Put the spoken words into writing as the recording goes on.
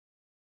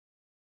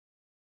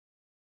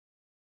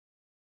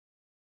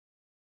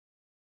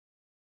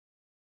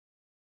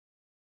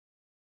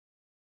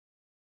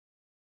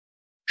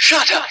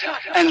Shut up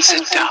and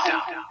sit down.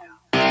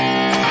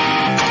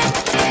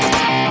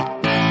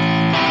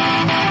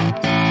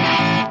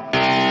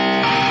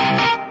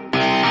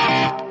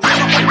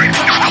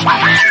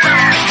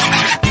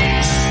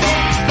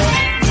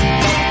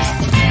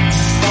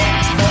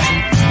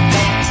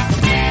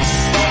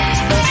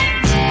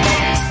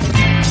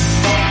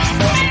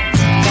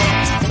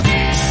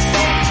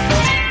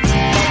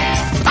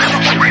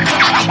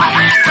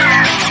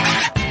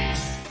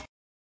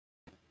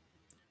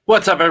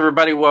 What's up,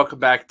 everybody? Welcome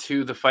back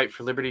to the Fight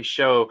for Liberty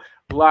show,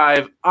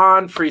 live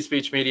on Free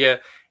Speech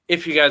Media.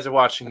 If you guys are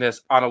watching this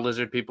on a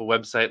Lizard People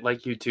website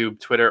like YouTube,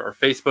 Twitter, or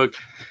Facebook,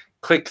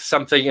 click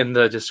something in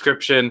the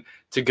description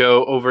to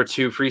go over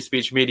to Free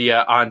Speech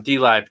Media on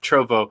DLive,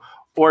 Trovo,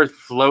 or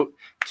Float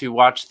to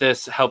watch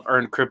this, help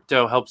earn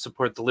crypto, help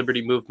support the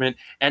Liberty movement,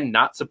 and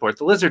not support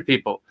the Lizard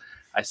People.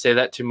 I say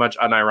that too much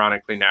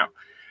unironically now.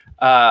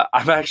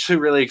 I'm actually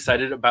really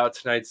excited about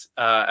tonight's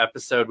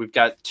episode. We've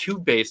got two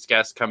based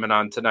guests coming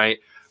on tonight.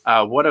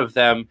 One of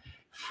them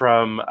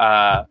from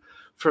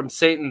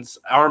Satan's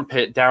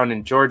armpit down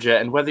in Georgia.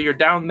 And whether you're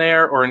down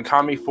there or in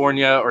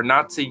California or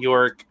Nazi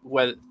York,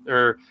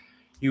 whether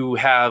you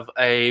have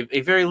a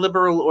very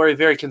liberal or a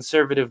very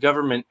conservative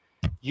government,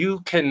 you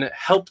can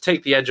help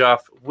take the edge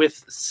off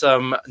with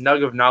some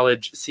Nug of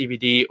Knowledge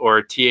CBD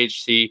or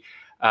THC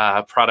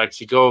products.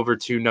 You go over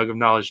to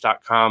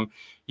nugofknowledge.com.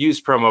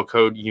 Use promo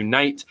code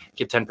UNITE,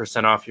 get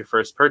 10% off your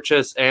first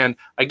purchase, and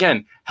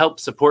again, help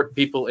support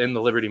people in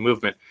the Liberty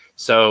movement.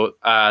 So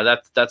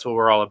that's what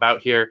we're all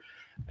about here.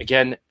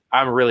 Again,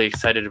 I'm really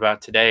excited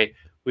about today.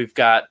 We've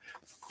got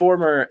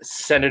former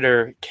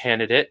senator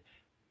candidate,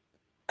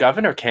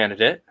 governor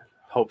candidate,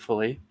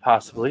 hopefully,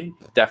 possibly,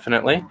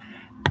 definitely,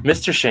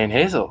 Mr. Shane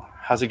Hazel.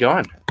 How's it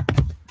going?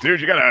 Dude,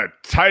 you got a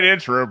tight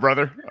intro,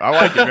 brother. I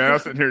like it, man. I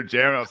was sitting here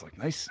jamming. I was like,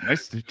 nice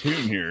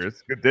tune here.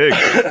 It's a good dig.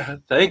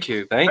 Thank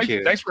you.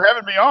 Thanks for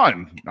having me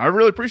on. I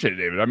really appreciate it,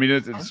 David. I mean,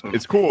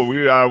 it's cool.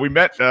 We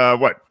met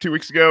 2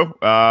 weeks ago?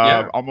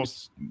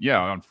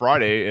 On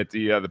Friday at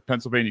the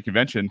Pennsylvania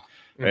convention,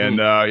 and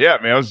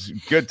man, it was a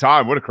good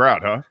time. What a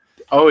crowd, huh?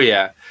 Oh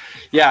yeah.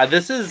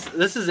 This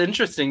is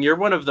interesting. You're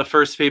one of the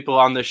first people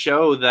on the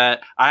show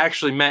that I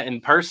actually met in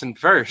person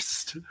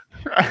first.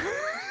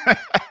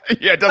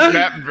 Yeah, it doesn't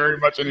happen very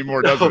much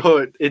anymore, does it?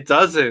 No, it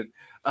doesn't.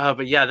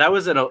 But yeah, that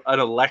was an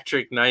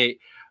electric night.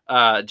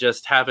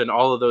 Just having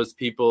all of those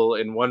people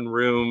in one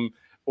room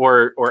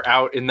or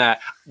out in that.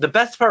 The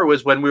best part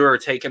was when we were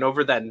taking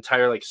over that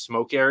entire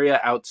smoke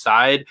area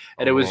outside,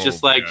 and it was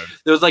just there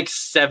was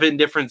 7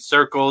 different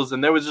circles,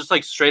 and there was just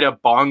straight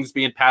up bongs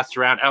being passed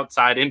around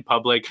outside in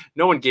public.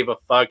 No one gave a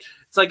fuck.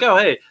 It's like, oh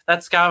hey,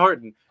 that's Scott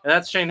Horton, and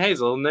that's Shane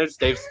Hazel, and there's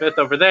Dave Smith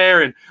over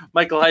there, and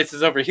Michael Heiss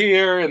is over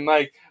here, and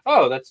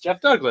oh, that's Jeff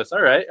Douglas.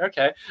 All right,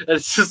 okay. And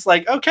it's just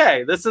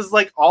okay, this is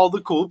all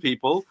the cool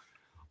people,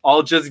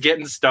 all just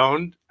getting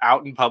stoned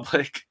out in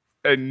public.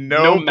 And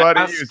nobody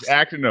was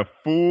acting a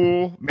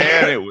fool,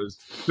 man. It was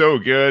so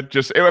good.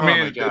 Just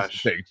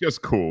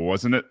cool,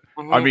 wasn't it?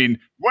 Mm-hmm. I mean,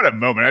 what a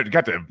moment! I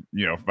got to, I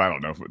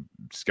don't know if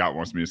Scott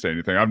wants me to say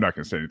anything. I'm not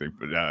going to say anything,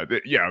 but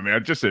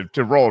just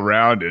to roll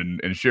around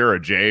and share a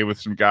J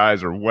with some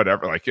guys or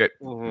whatever,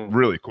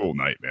 really cool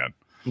night, man.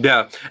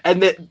 Yeah,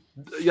 and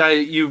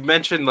you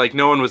mentioned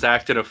no one was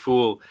acting a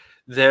fool.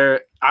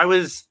 There, I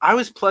was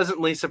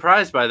pleasantly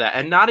surprised by that,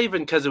 and not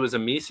even because it was a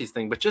Mises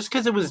thing, but just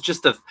because it was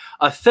just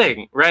a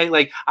thing,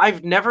 right?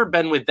 I've never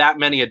been with that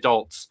many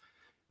adults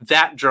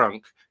that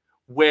drunk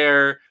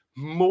where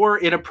more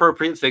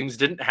inappropriate things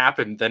didn't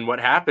happen than what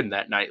happened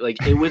that night.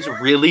 It was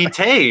really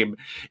tame.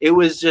 It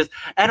was just,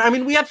 and I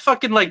mean, we had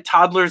fucking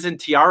toddlers and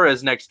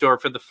tiaras next door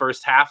for the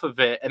first half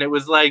of it, and it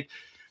was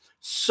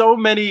so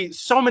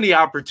many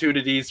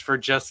opportunities for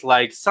just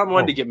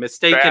someone to get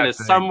mistaken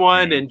as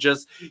someone, and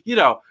just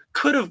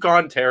could have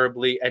gone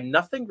terribly, and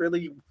nothing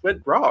really went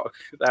wrong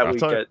that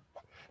weekend.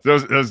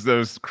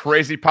 Those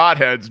crazy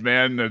potheads,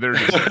 man, they're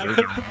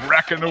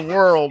wrecking the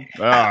world.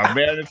 Oh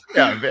man,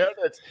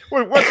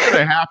 what's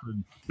gonna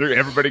happen?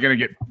 Everybody gonna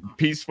get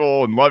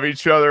peaceful and love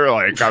each other?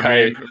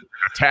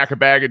 Attack a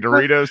bag of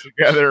Doritos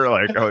together?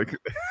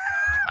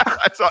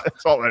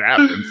 That's all that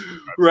happens.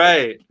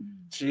 Right?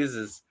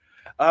 Jesus.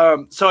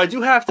 So I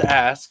do have to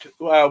ask,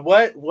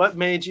 what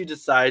made you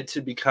decide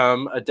to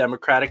become a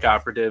Democratic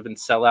operative and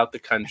sell out the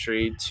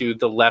country to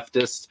the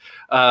leftist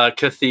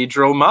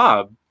cathedral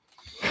mob?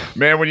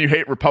 Man, when you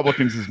hate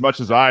Republicans as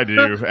much as I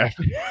do,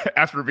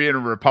 after being a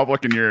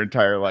Republican your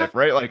entire life,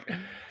 right?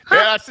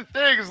 That's the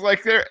thing. Is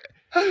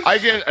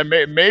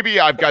maybe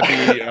I've got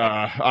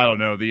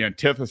the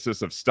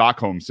antithesis of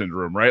Stockholm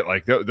syndrome,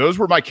 right? Those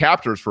were my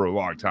captors for a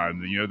long time.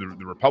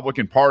 The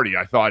Republican Party.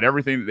 I thought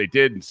everything that they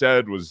did and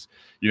said was,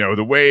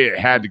 the way it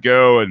had to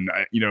go. And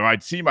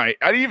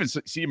I'd even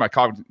see my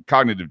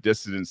cognitive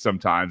dissonance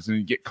sometimes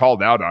and get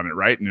called out on it,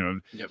 right?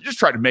 You just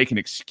try to make an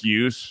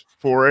excuse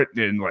for it,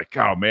 and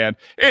oh man.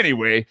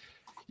 Anyway,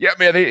 Yeah,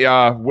 man.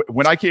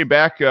 When I came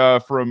back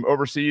from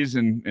overseas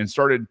and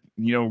started,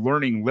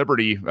 learning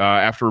liberty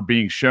after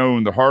being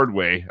shown the hard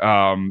way,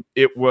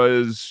 it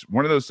was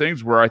one of those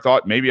things where I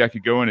thought maybe I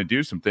could go in and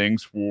do some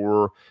things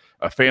for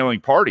a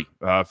failing party,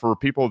 for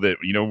people that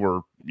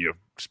were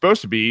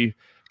supposed to be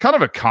kind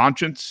of a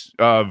conscience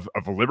of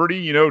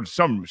liberty,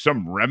 some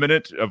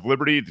remnant of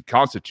liberty, the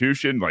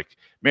Constitution. Like,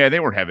 man, they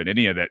weren't having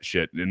any of that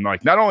shit. And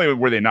like, not only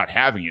were they not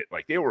having it,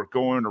 like they were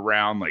going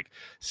around like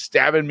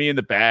stabbing me in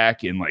the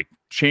back and like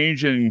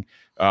changing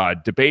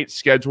debate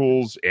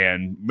schedules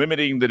and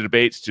limiting the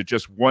debates to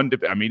just one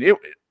debate. I mean,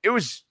 it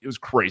was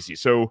crazy.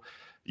 So,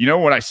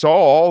 when I saw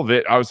all of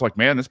it, I was like,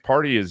 man, this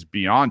party is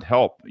beyond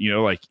help.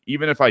 Like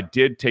even if I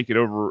did take it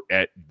over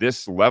at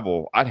this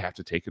level, I'd have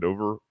to take it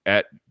over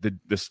at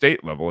the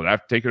state level, and I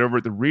have to take it over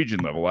at the region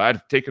level. I'd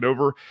have to take it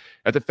over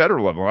at the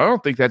federal level. I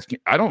don't think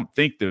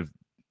the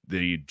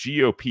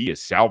GOP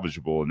is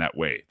salvageable in that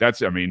way.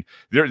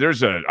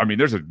 There's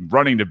a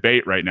running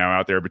debate right now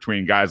out there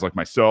between guys like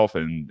myself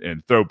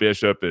and Tho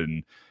Bishop.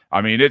 And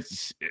I mean,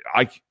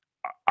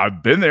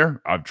 I've been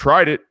there, I've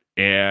tried it.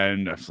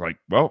 And I was like,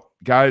 well,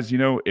 guys,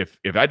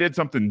 if I did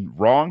something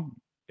wrong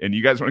and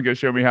you guys want to go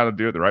show me how to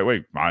do it the right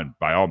way, fine,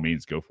 by all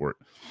means, go for it.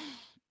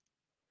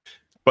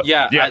 But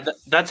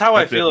that's how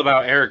I feel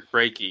about Eric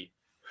Brakey.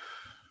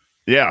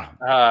 Yeah.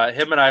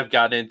 Him and I have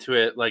gotten into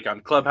it like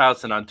on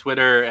Clubhouse and on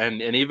Twitter,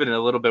 and even a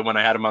little bit when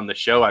I had him on the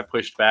show, I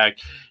pushed back.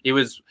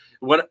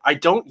 I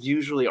don't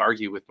usually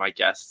argue with my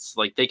guests.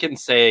 Like they can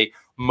say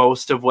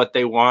most of what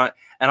they want,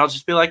 and I'll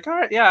just be like, all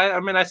right, yeah,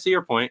 I mean, I see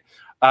your point.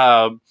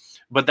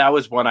 But that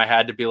was one I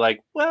had to be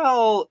like,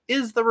 well,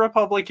 is the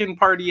Republican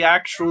Party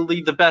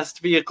actually the best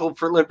vehicle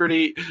for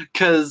liberty?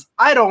 Because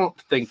I don't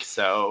think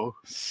so.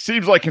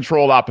 Seems like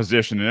controlled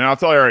opposition. And I'll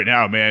tell you right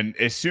now, man,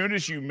 as soon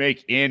as you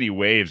make any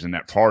waves in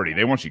that party,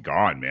 they want you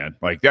gone, man.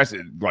 Like that's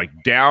like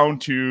down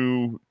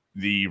to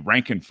the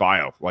rank and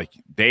file. Like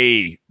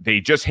they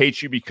just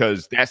hate you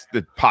because that's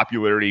the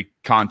popularity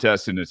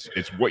contest, and it's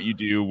what you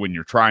do when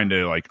you're trying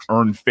to like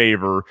earn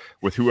favor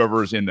with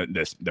whoever's in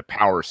the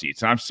power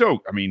seats. And I'm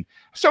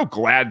so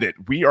glad that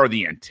we are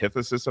the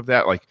antithesis of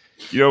that. Like,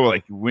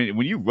 like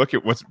when you look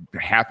at what's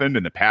happened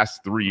in the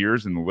past 3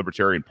 years in the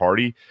Libertarian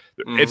Party,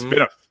 it's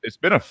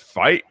been a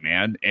fight,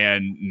 man.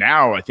 And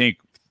now I think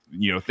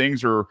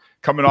things are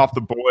coming off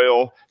the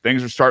boil.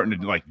 Things are starting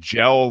to like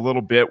gel a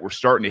little bit. We're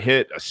starting to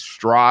hit a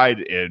stride.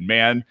 And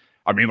man,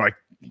 I mean, like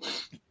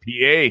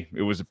PA,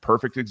 it was a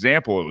perfect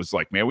example. It was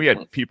like, man, we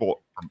had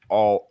people from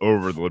all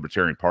over the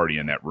Libertarian Party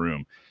in that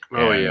room.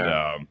 Oh, and,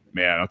 yeah.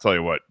 Man, I'll tell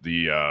you what,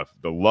 the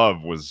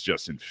love was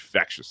just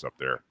infectious up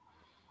there.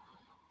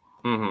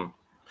 Mm-hmm.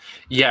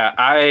 Yeah,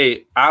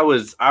 I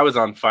was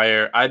on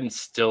fire. I'm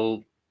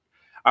still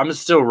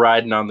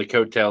riding on the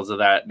coattails of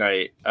that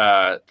night.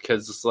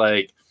 Cause it's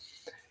like,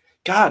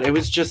 God, it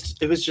was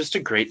just a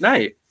great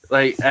night.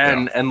 Like,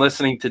 and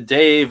listening to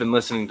Dave and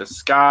listening to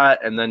Scott,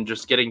 and then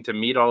just getting to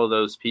meet all of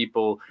those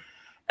people.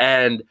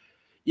 And,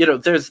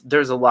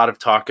 there's a lot of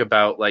talk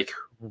about like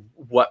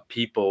what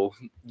people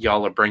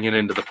y'all are bringing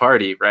into the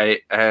party.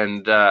 Right.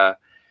 And I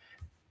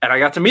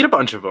got to meet a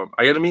bunch of them.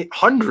 I got to meet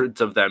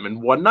hundreds of them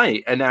in one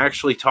night and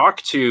actually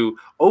talk to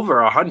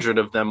over 100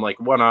 of them, like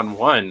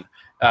one-on-one.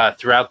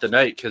 Throughout the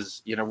night,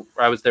 because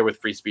I was there with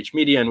Free Speech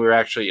Media, and we were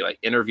actually like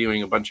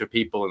interviewing a bunch of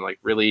people and like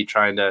really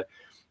trying to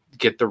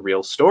get the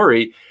real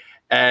story.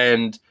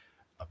 And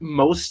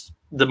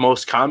the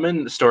most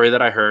common story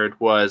that I heard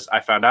was I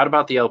found out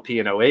about the LP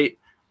in 2008,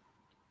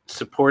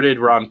 supported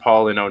Ron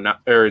Paul in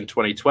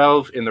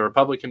 2012 in the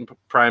Republican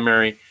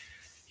primary.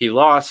 He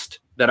lost.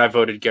 Then I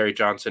voted Gary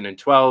Johnson in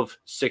 2012,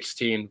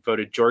 16,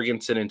 voted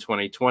Jorgensen in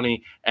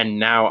 2020, and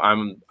now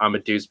I'm a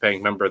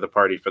dues-paying member of the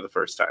party for the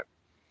first time.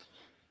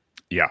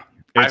 Yeah.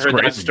 I heard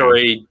that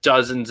story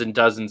dozens and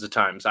dozens of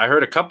times. I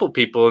heard a couple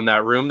people in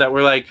that room that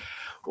were like,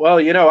 well,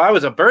 I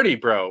was a Bernie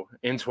bro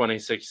in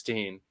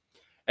 2016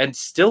 and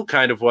still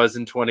kind of was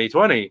in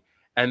 2020.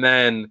 And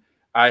then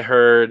I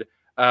heard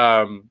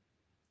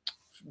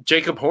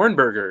Jacob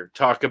Hornberger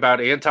talk about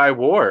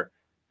anti-war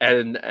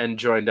and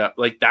joined up.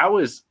 Like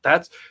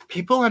that's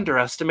people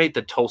underestimate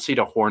the Tulsi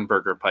to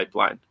Hornberger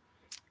pipeline.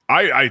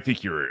 I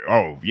think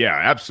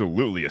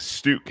absolutely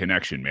astute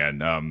connection,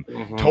 man.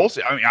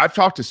 Tulsi, I mean, I've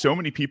talked to so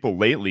many people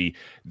lately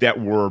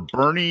that were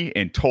Bernie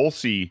and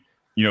Tulsi,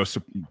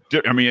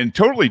 in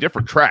totally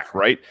different track,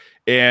 right?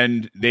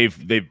 And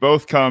they've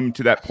both come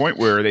to that point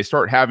where they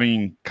start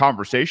having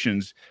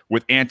conversations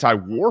with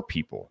anti-war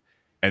people.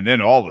 And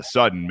then all of a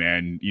sudden,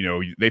 man,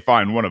 they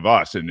find one of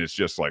us, and it's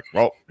just like,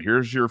 well,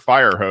 here's your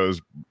fire hose,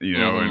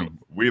 and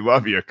we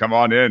love you. Come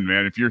on in,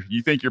 man. If you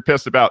think you're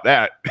pissed about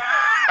that,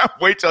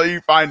 wait till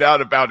you find out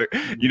about it.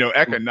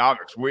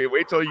 Economics.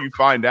 Wait till you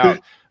find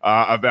out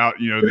about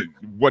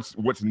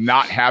what's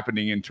not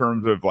happening in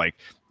terms of like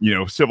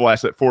civil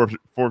asset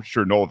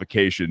forfeiture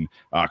nullification,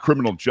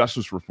 criminal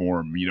justice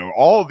reform.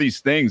 All of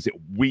these things that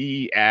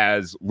we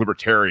as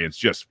libertarians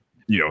just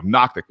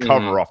knock the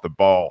cover off the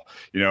ball.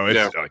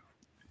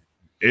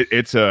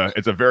 It's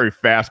a very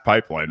fast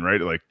pipeline,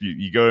 right? Like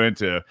you go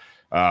into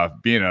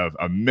being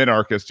a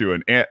minarchist to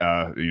an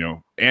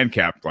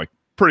ANCAP like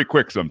pretty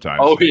quick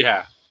sometimes.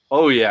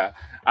 Oh yeah.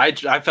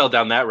 I fell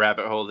down that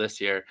rabbit hole this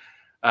year,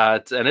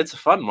 and it's a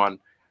fun one.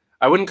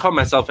 I wouldn't call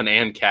myself an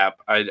ANCAP.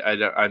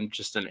 I'm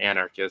just an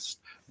anarchist,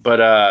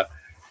 but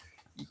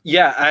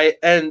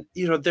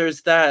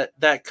there's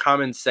that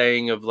common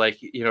saying of like,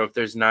 if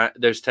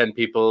there's 10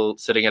 people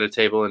sitting at a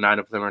table and 9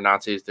 of them are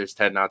Nazis, there's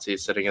 10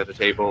 Nazis sitting at a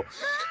table.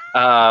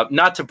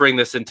 Not to bring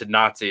this into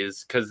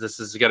Nazis, because this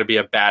is going to be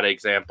a bad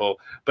example,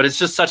 but it's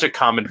just such a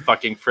common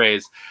fucking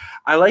phrase.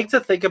 I like to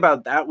think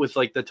about that with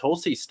like the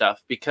Tulsi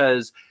stuff,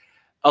 because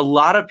a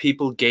lot of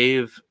people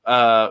gave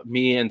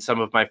me and some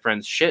of my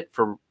friends shit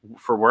for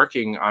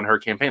working on her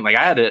campaign. Like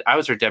I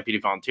was her deputy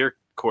volunteer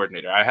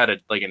coordinator. I had a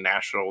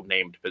national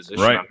named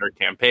position on her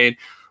campaign.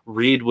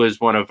 Reed was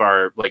one of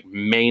our like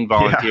main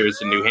volunteers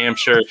in New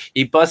Hampshire.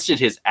 He busted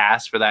his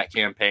ass for that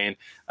campaign.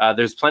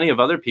 There's plenty of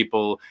other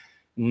people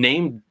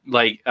named,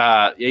 like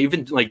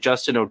even like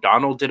Justin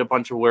O'Donnell did a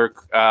bunch of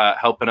work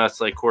helping us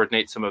like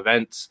coordinate some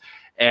events,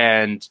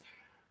 and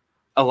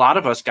a lot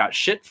of us got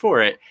shit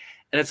for it.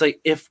 And it's like,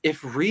 if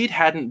Reed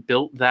hadn't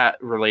built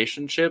that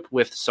relationship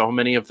with so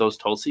many of those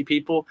Tulsi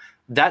people,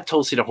 that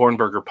Tulsi to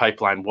Hornberger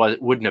pipeline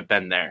wouldn't have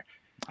been there.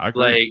 I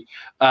agree.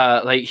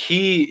 Like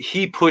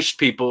he pushed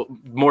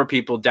more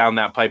people down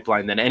that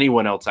pipeline than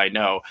anyone else I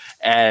know.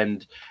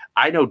 And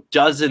I know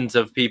dozens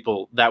of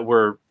people that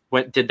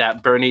did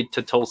that Bernie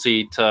to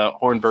Tulsi to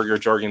Hornberger,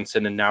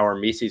 Jorgensen, and now our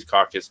Mises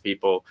Caucus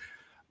people,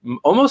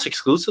 almost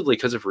exclusively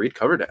because of Reed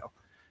Coverdale.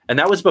 And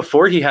that was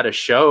before he had a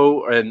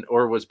show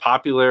or was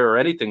popular or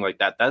anything like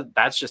that.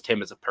 That's just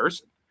him as a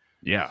person.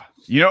 Yeah.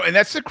 And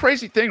that's the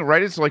crazy thing,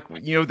 right? It's like,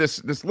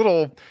 this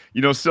little,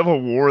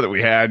 civil war that we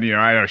had,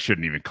 I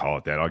shouldn't even call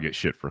it that. I'll get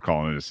shit for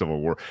calling it a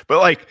civil war. But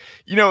like,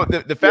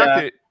 the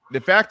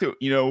fact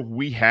that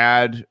we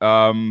had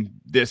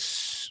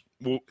this,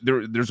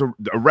 there's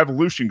a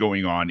revolution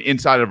going on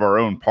inside of our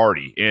own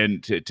party,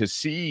 and to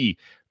see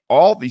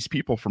all these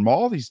people from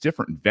all these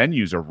different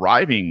venues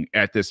arriving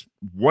at this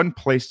one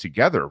place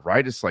together,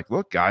 right? It's like,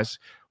 look, guys,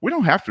 we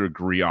don't have to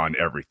agree on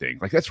everything.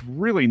 Like, that's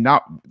really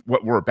not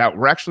what we're about.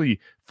 We're actually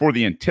for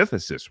the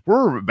antithesis.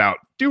 We're about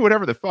do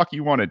whatever the fuck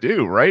you want to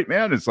do, right,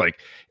 man? It's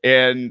like,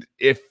 and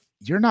if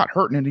you're not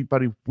hurting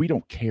anybody, we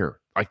don't care.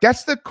 Like,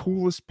 that's the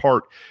coolest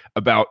part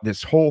about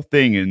this whole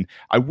thing. And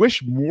I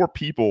wish more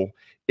people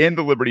in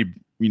the liberty,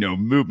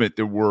 movement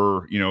that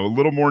were, a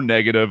little more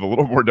negative, a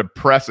little more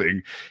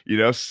depressing,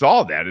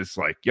 saw that. It's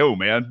like, yo,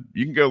 man,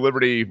 you can go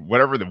liberty,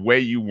 whatever the way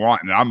you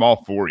want. And I'm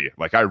all for you.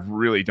 Like, I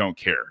really don't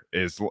care.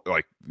 It's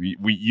like,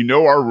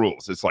 our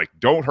rules. It's like,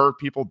 don't hurt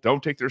people,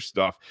 don't take their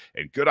stuff,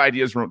 and good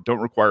ideas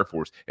don't require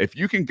force. If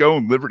you can go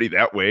in liberty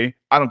that way,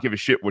 I don't give a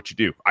shit what you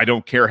do. I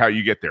don't care how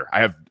you get there. I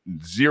have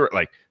zero,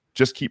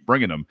 just keep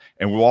bringing them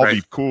and we'll all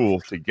be cool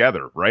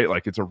together. Right.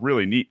 Like, it's a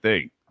really neat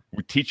thing.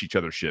 We teach each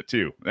other shit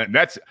too. And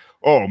that's,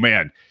 oh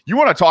man, you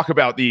want to talk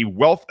about the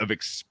wealth of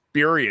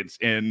experience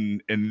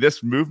in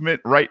this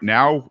movement right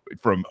now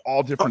from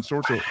all different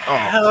sorts of,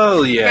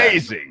 hell yeah.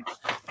 Amazing.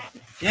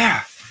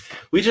 Yeah.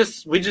 We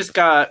just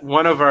got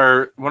one of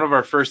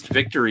our first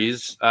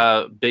victories,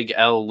 big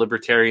L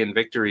libertarian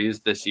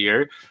victories this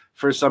year,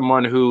 for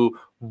someone who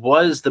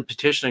was the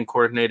petitioning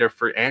coordinator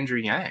for Andrew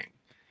Yang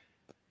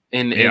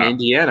in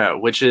Indiana,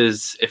 which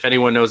is, if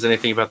anyone knows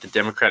anything about the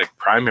Democratic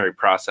primary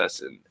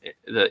process,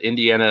 the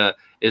Indiana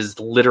is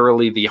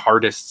literally the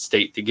hardest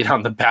state to get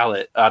on the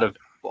ballot out of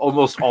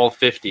almost all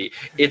 50.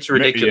 It's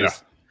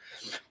ridiculous.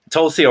 Yeah.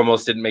 Tulsi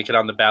almost didn't make it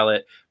on the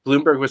ballot.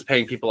 Bloomberg was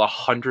paying people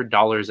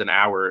 $100 an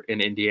hour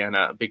in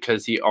Indiana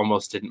because he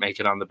almost didn't make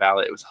it on the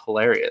ballot. It was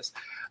hilarious.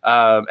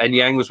 And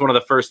Yang was one of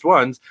the first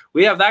ones.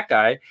 We have that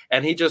guy,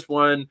 and he just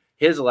won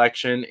his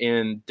election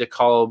in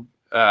DeKalb,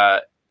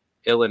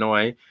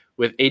 Illinois,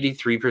 with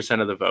 83%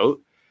 of the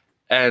vote.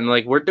 And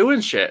like, we're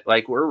doing shit.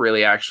 Like, we're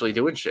really actually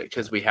doing shit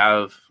because we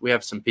have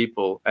some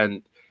people.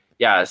 And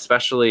yeah,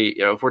 especially,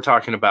 if you're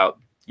talking about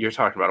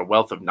a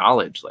wealth of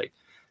knowledge, like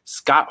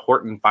Scott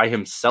Horton by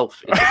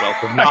himself is a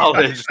wealth of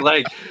knowledge.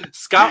 Like,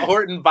 Scott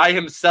Horton by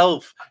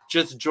himself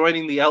just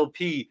joining the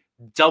LP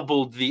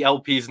doubled the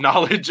LP's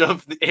knowledge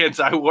of the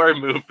anti-war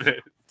movement.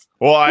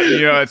 Well, I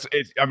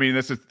mean,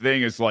 that's the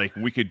thing, is like,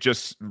 we could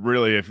just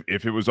really,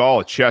 if it was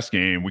all a chess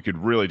game, we could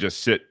really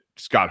just sit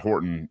Scott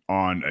Horton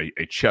on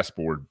a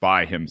chessboard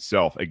by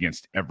himself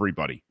against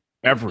everybody.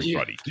 Yeah.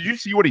 Did you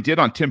see what he did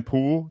on Tim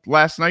Pool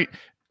last night?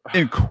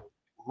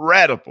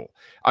 Incredible.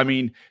 I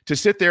mean, to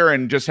sit there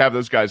and just have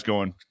those guys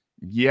going,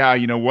 yeah,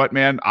 you know what,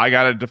 man, I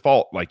got a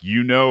default. Like,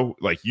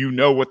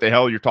 what the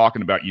hell you're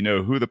talking about. You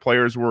know who the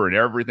players were and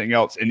everything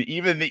else. And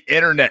even the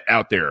internet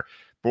out there,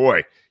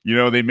 boy,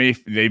 they may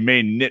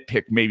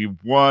nitpick maybe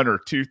one or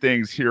two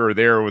things here or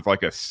there with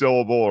like a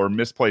syllable or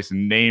misplaced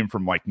name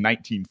from like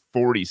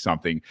 1940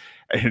 something,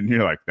 and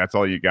you're like, that's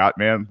all you got,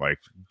 man? Like,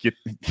 get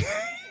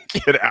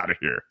out of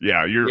here.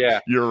 Yeah,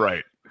 you're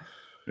right.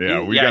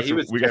 Yeah, we got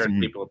some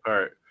people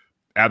apart.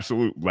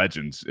 Absolute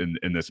legends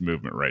in this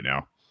movement right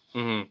now.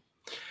 Mm-hmm.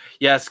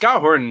 Yeah, Scott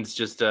Horton's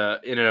just in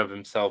and of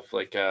himself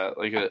like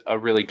a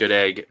really good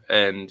egg,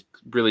 and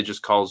really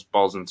just calls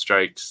balls and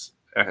strikes,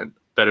 and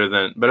better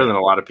than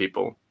a lot of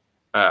people.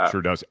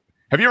 Sure does.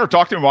 Have you ever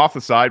talked to him off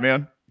the side,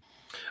 man?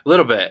 A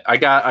little bit. I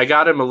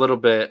got him a little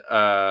bit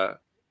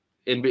after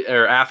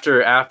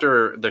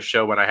the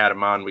show when I had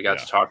him on. We got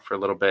to talk for a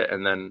little bit,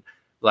 and then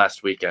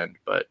last weekend,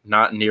 but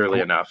not nearly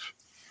enough.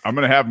 I'm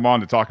going to have him on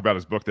to talk about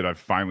his book that I've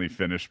finally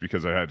finished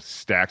because I had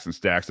stacks and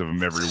stacks of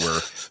them everywhere.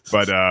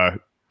 But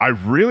I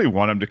really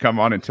want him to come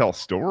on and tell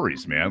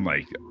stories, man.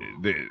 Like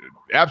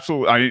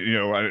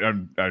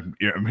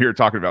I'm here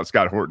talking about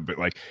Scott Horton, but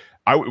like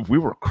we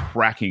were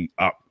cracking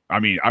up. I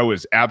mean, I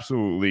was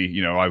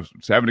absolutely, I was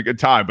having a good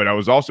time, but I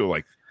was also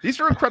like, these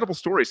are incredible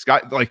stories,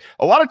 Scott. Like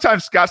a lot of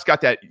times Scott's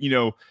got that,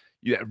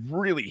 that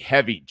really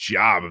heavy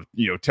job of,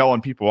 telling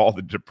people all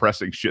the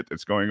depressing shit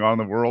that's going on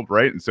in the world.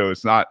 Right. And so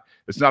it's not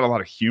a lot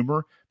of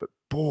humor, but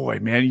boy,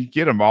 man, you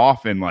get him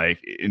off and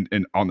like in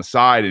on the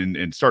side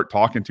and start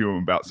talking to him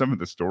about some of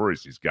the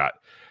stories he's got.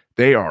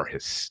 They are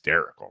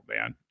hysterical,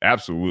 man.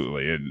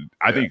 Absolutely. And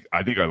I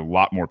think a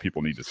lot more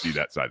people need to see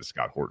that side of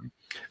Scott Horton.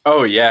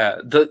 Oh yeah.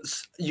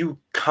 You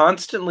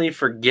constantly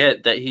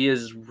forget that he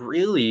is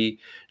really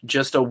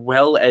just a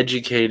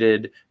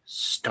well-educated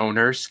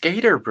stoner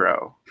skater,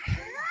 bro.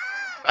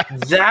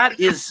 That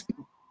is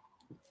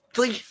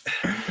like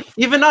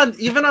even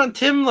on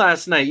Tim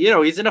last night,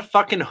 he's in a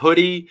fucking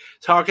hoodie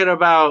talking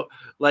about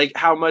like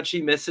how much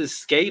he misses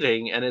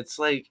skating, and it's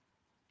like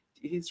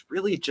he's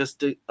really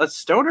just a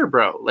stoner,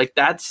 bro. Like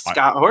that's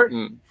Scott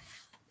Horton.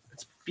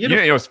 It's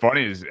beautiful. What's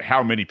funny is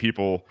how many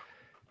people,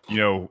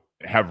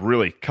 have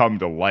really come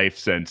to life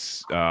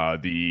since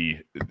the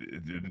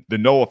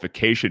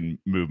nullification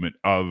movement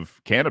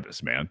of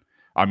cannabis, man.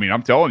 I mean,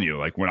 I'm telling you,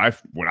 like when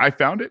I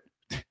found it,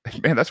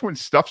 man, that's when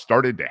stuff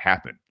started to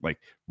happen, like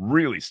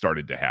really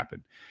started to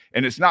happen.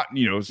 And it's not,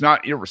 it's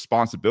not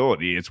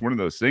irresponsibility. It's one of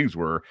those things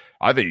where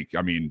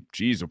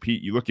geez,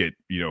 Pete, you look at,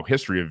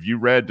 history. Have you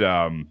read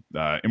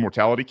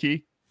Immortality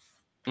Key?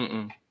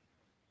 Mm-mm.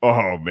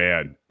 Oh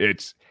man,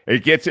 it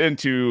gets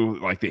into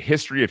like the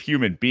history of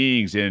human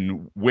beings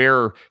and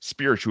where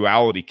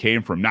spirituality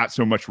came from, not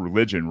so much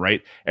religion,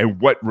 right?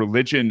 And what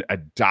religion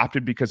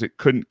adopted because it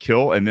couldn't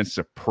kill and then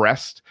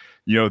suppressed,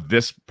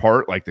 this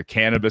part, like the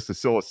cannabis, the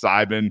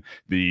psilocybin,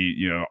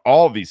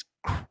 all of these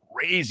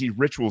crazy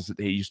rituals that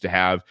they used to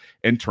have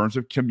in terms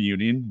of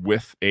communing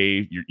with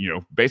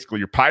basically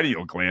your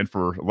pineal gland,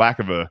 for lack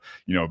of a,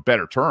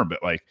 better term,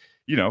 but like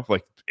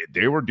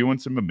they were doing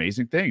some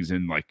amazing things,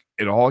 and like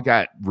it all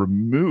got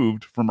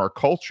removed from our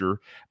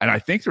culture. And I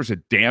think there's a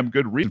damn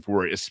good reason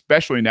for it,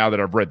 especially now that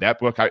I've read that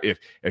book.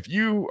 If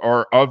you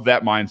are of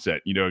that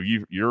mindset,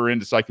 you're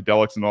into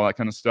psychedelics and all that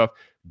kind of stuff,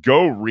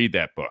 go read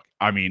that book.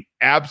 I mean,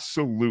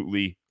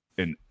 absolutely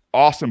an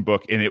awesome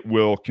book, and it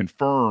will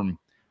confirm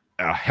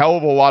a hell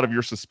of a lot of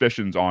your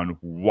suspicions on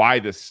why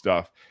this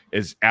stuff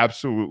is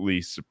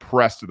absolutely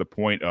suppressed to the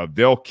point of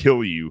they'll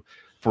kill you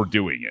for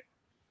doing it.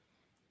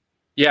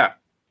 Yeah,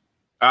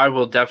 I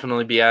will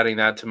definitely be adding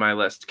that to my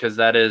list because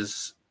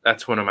that's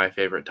one of my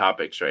favorite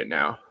topics right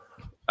now.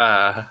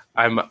 I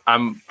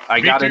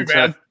got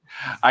into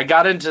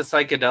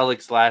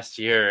psychedelics last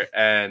year,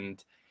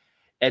 and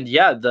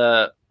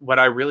yeah, when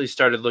I really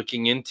started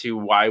looking into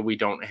why we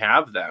don't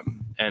have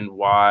them and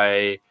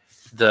why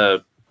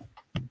the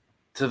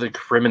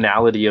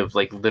criminality of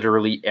like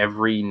literally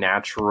every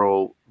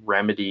natural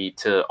remedy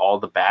to all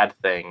the bad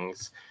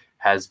things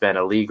has been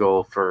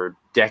illegal for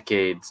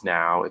decades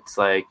now. It's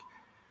like,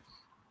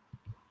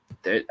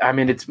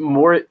 it's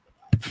more,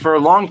 for a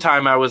long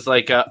time I was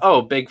like,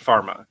 big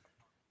pharma.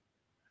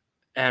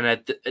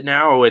 And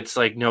now it's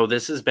like, no,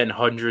 this has been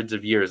hundreds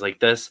of years.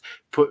 Like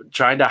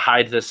trying to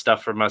hide this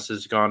stuff from us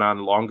has gone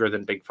on longer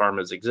than big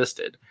pharma's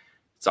existed.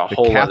 It's a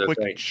whole other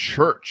thing.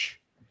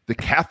 The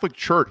Catholic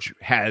Church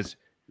has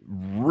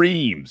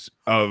reams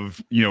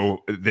of,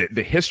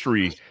 the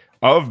history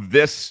of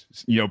this,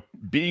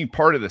 being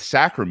part of the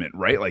sacrament,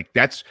 right? Like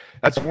that's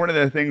one of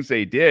the things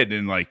they did.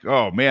 And like,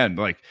 oh man,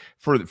 like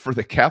for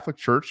the Catholic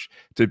Church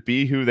to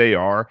be who they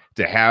are,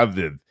 to have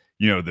the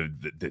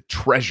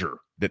treasure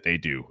that they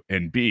do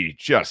and be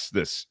just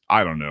this,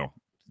 I don't know,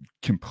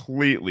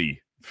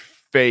 completely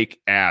fake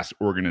ass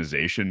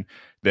organization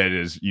that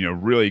is,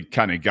 really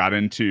kind of got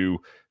into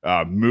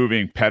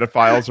moving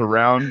pedophiles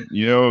around,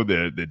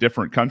 the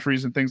different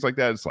countries and things like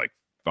that. It's like,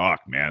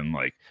 fuck, man,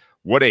 like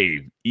what a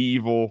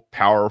evil,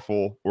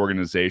 powerful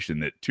organization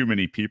that too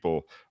many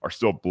people are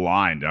still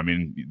blind. I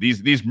mean,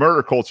 these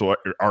murder cults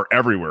are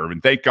everywhere. I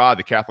mean, thank God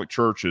the Catholic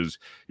Church is,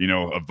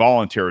 a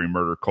voluntary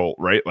murder cult,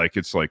 right? Like,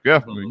 it's like,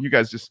 yeah, you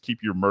guys just keep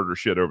your murder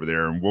shit over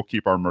there and we'll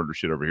keep our murder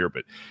shit over here.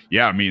 But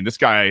yeah, I mean, this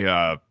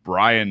guy,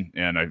 Brian,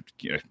 and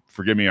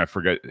forgive me, I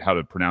forget how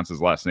to pronounce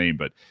his last name,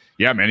 but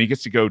yeah, man, he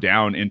gets to go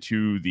down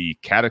into the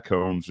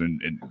catacombs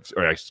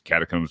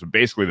catacombs, but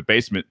basically the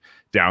basement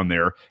down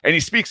there, and he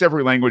speaks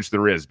every language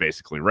there is,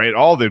 basically, right?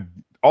 All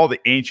the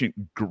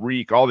ancient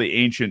Greek, all the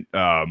ancient,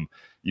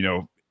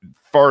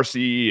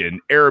 Farsi and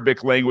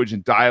Arabic language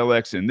and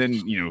dialects, and then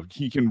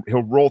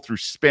he'll roll through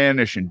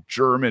Spanish and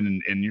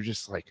German, and you're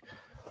just like,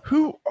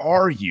 who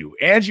are you?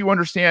 And you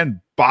understand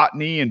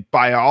botany and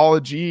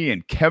biology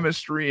and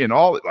chemistry and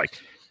all. Like,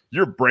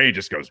 your brain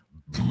just goes,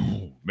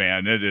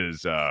 man. It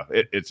is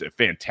it's a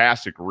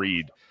fantastic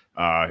read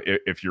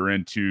if you're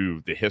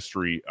into the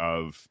history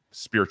of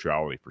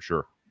spirituality, for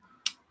sure.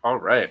 All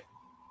right.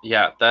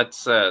 Yeah,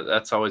 that's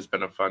always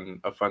been a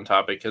fun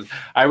topic, because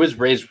I was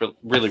raised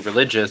really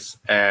religious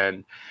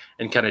and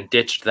kind of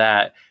ditched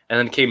that, and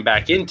then came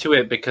back into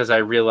it because I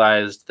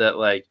realized that,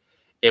 like,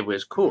 it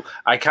was cool.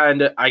 I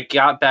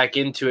got back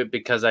into it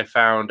because I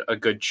found a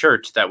good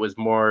church that was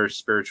more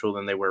spiritual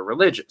than they were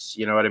religious.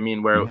 You know what I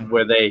mean?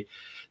 Where they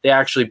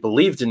actually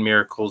believed in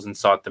miracles and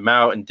sought them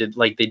out, and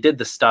they did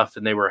the stuff,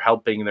 and they were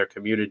helping their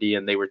community,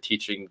 and they were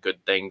teaching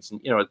good things,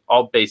 and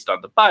all based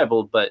on the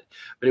Bible, but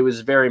it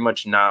was very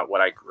much not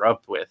what I grew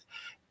up with.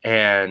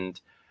 And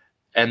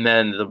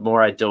then the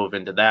more I dove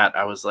into that,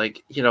 I was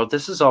like,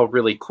 this is all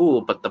really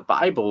cool, but the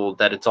Bible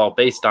that it's all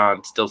based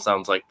on still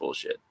sounds like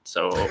bullshit.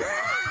 So,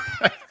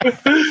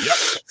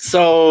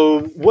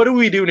 So what do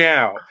we do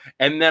now?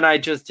 And then I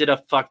just did a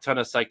fuck ton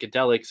of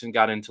psychedelics and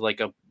got into like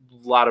a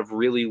lot of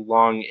really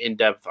long,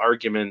 in-depth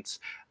arguments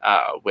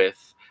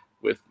with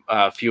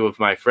a few of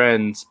my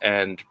friends,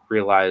 and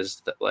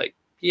realized that, like,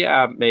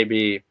 yeah,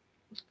 maybe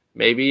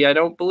I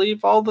don't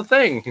believe all the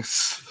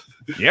things.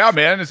 Yeah,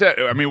 man.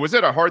 Was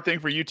it a hard thing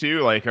for you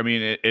too? Like,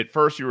 at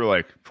first you were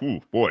like, "Ooh,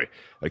 boy,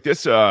 like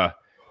this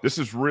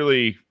is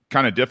really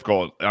kind of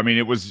difficult." I mean,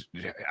 it was,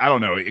 I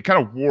don't know, it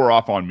kind of wore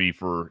off on me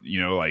for,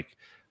 like,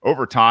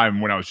 over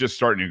time, when I was just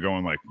starting to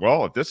going like,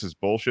 well, if this is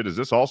bullshit, is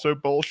this also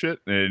bullshit?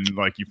 And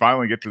like, you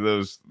finally get to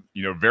those,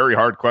 very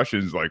hard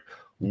questions. Like,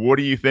 what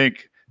do you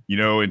think,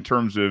 in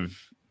terms of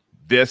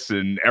this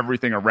and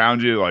everything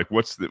around you? Like,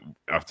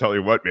 I'll tell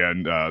you what,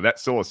 man, that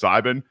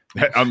psilocybin,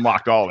 that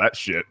unlocked all that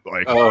shit.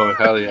 Like, oh,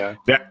 hell yeah.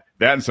 That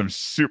and some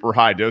super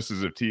high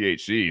doses of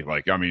THC.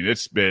 Like,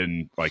 it's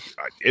been like,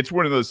 it's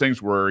one of those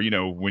things where,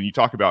 when you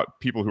talk about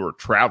people who are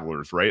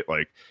travelers, right?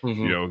 Like,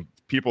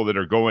 people that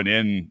are going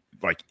in,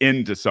 like,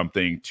 into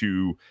something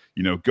to,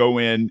 go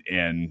in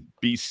and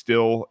be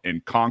still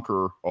and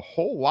conquer a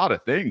whole lot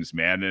of things,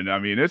 man.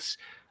 And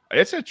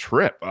it's a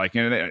trip, like,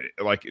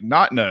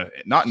 not in a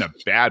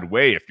bad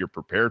way if you're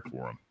prepared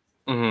for them.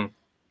 Mm-hmm.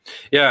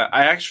 Yeah,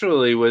 I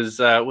actually was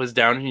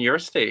down in your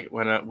state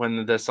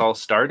when this all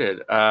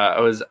started.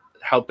 I was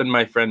helping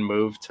my friend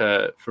move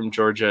from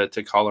Georgia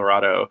to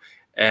Colorado,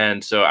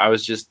 and so I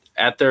was just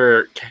at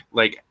their,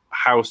 like,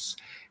 house,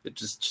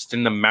 just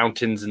in the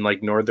mountains in,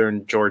 like,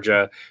 northern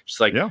Georgia, just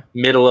like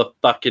middle of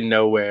fucking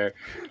nowhere,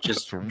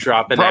 just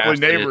dropping probably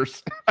acid.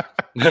 Neighbors.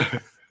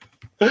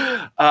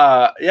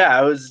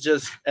 I was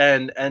just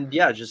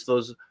just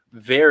those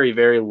very,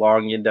 very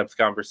long, in-depth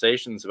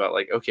conversations about,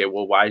 like, okay,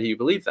 well, why do you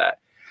believe that?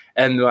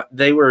 And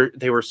they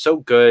were so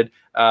good.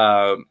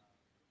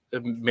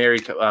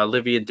 Married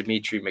Livy and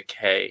Dimitri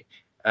McKay.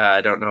 I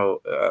don't know.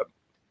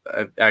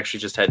 I actually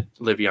just had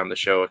Livy on the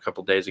show a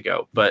couple days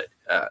ago, but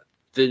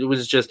it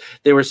was just,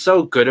 they were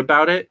so good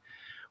about it,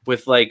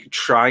 with, like,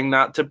 trying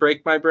not to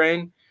break my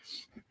brain.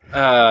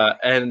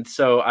 And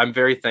so I'm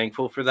very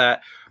thankful for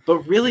that. But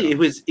really, it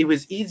was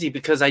easy,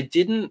 because I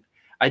didn't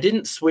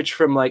switch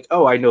from, like,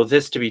 oh, I know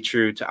this to be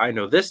true, to I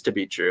know this to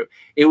be true.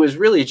 It was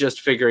really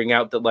just figuring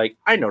out that, like,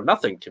 I know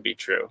nothing to be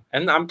true,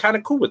 and I'm kind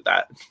of cool with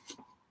that.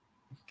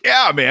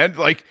 Yeah, man.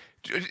 Like,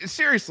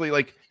 seriously,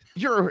 like,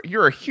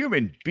 you're a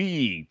human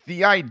being.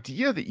 The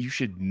idea that you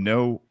should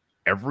know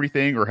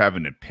everything or have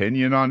an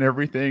opinion on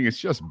everything, it's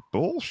just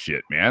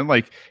bullshit, man.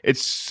 Like,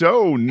 it's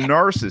so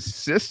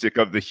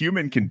narcissistic of the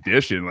human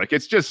condition. Like,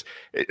 it's just,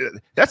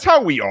 that's how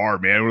we are,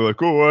 man. We're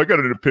like, oh, I got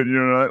an opinion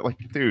on it.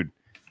 Like, dude,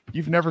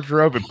 you've never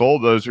drove a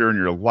bulldozer in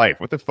your life.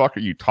 What the fuck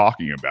are you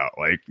talking about?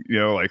 Like,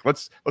 like,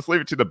 let's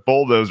leave it to the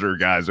bulldozer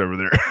guys over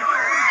there.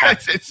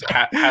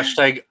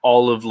 Hashtag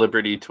all of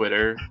Liberty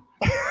Twitter.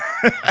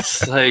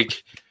 It's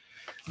like,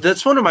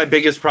 that's one of my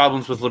biggest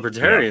problems with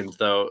libertarians,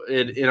 though,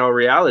 in all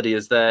reality,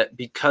 is that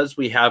because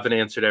we have an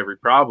answer to every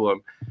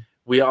problem,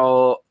 we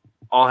all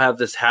have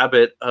this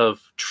habit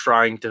of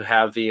trying to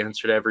have the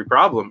answer to every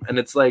problem. And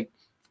it's like,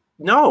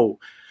 no,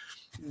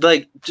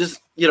 like,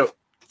 just,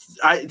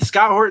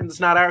 Scott Horton's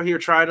not out here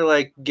trying to,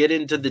 like, get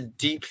into the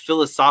deep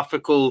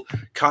philosophical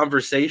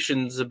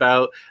conversations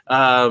about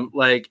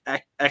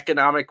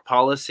economic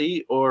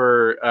policy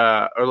or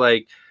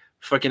like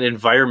fucking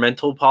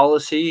environmental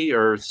policy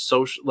or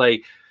social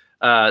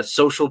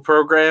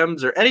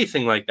programs or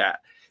anything like that.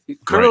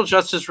 Criminal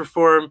justice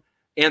reform,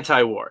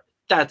 anti-war.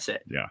 That's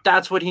it. Yeah.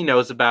 That's what he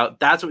knows about.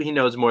 That's what he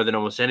knows more than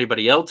almost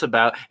anybody else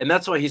about. And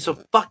that's why he's so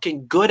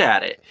fucking good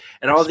at it.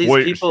 And all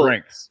these people,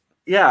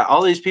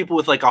 all these people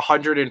with like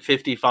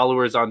 150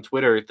 followers on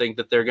Twitter think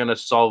that they're going to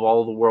solve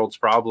all the world's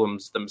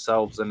problems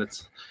themselves. And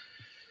it's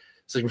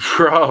like,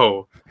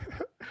 bro.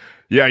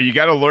 Yeah, you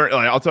got to learn.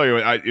 Like, I'll tell you,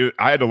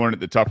 I had to learn it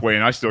the tough way,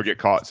 and I still get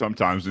caught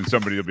sometimes. And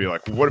somebody will be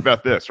like, well, "What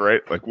about this?"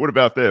 Right? Like, "What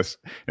about this?"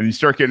 And you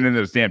start getting into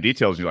those damn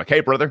details. And you're like, "Hey,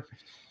 brother,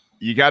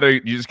 you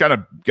just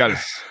gotta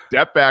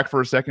step back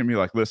for a second and be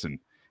like, listen,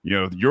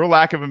 your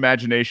lack of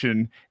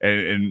imagination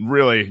and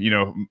really,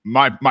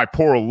 my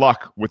poor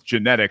luck with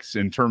genetics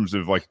in terms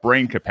of like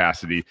brain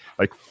capacity,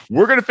 like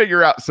we're going to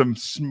figure out some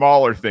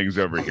smaller things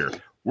over here.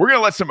 We're going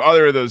to let some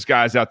other of those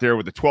guys out there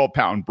with the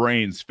 12-pound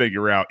brains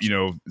figure out,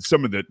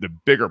 some of the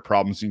bigger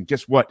problems. And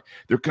guess what?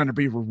 They're going to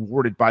be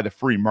rewarded by the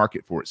free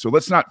market for it. So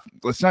let's not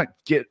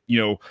get,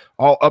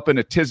 all up in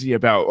a tizzy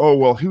about, oh,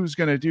 well, who's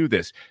going to do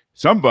this?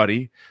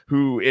 Somebody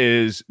who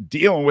is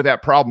dealing with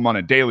that problem on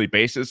a daily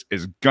basis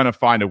is going to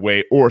find a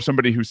way, or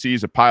somebody who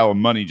sees a pile of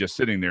money just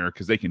sitting there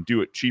because they can do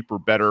it cheaper,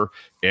 better,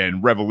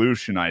 and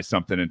revolutionize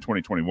something in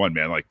 2021,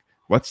 man. Like,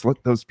 let's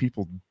let those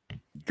people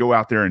go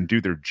out there and do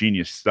their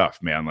genius stuff,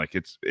 man. Like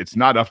it's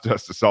not up to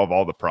us to solve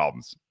all the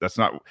problems. That's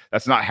not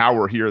how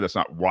we're here. That's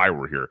not why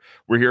we're here.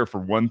 We're here for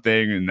one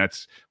thing, and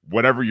that's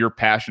whatever your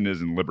passion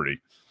is in liberty.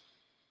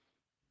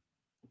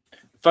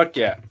 Fuck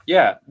yeah.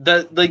 Yeah.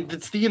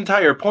 That's the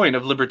entire point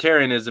of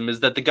libertarianism, is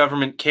that the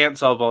government can't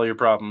solve all your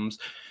problems.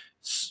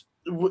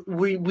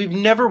 We've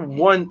never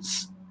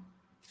once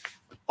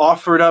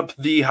offered up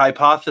the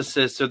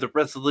hypothesis or the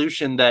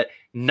resolution that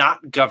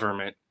not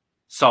government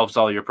solves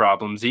all your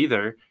problems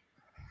either.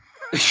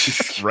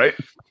 Right?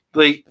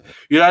 Like,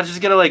 you're not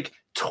just gonna like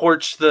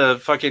torch the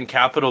fucking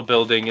Capitol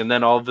building and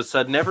then all of a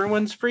sudden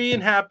everyone's free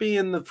and happy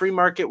and the free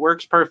market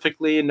works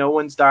perfectly and no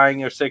one's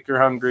dying or sick or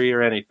hungry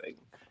or anything.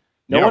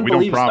 No one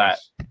believes that.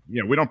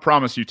 Yeah, we don't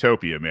promise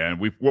utopia, man.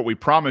 What we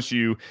promise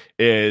you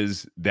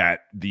is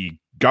that the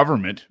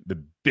government,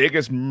 the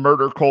biggest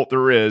murder cult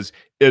there isn't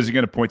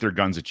going to point their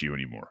guns at you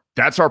anymore.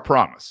 That's our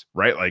promise,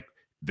 right? Like,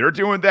 they're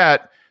doing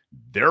that.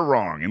 They're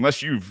wrong.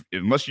 Unless you've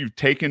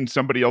taken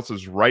somebody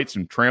else's rights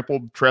and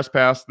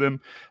trespassed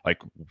them,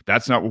 like,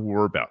 that's not what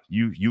we're about.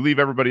 You leave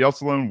everybody else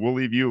alone, we'll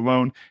leave you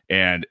alone.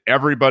 And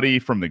everybody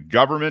from the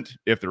government,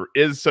 if there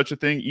is such a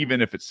thing,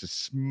 even if it's the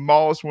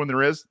smallest one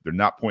there is, they're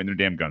not pointing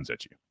their damn guns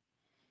at you.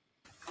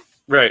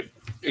 Right.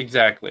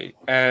 Exactly.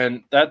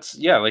 And that's,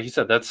 yeah, like you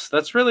said,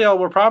 that's really all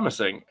we're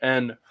promising.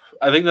 And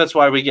I think that's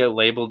why we get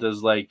labeled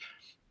as like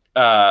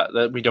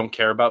that we don't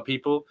care about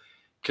people.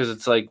 Because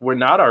it's like, we're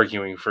not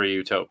arguing for a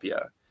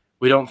utopia.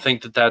 We don't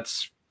think that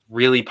that's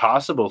really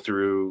possible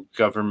through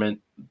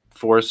government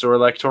force or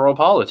electoral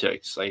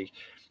politics. Like,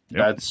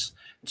 it's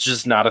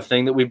just not a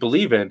thing that we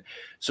believe in.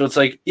 So it's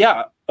like,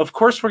 yeah, of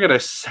course we're going to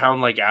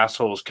sound like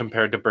assholes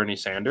compared to Bernie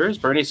Sanders.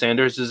 Bernie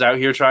Sanders is out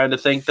here trying to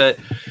think that,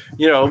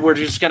 we're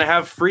just going to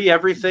have free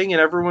everything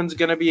and everyone's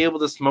going to be able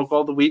to smoke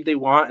all the weed they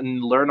want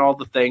and learn all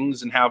the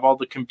things and have all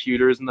the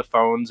computers and the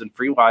phones and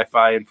free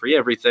Wi-Fi and free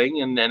everything.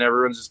 And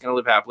everyone's just going to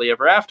live happily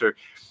ever after.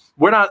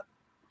 We're not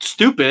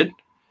stupid.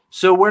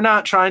 So we're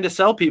not trying to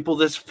sell people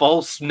this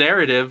false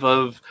narrative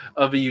of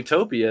a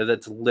utopia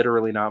that's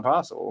literally not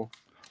possible.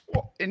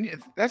 Well,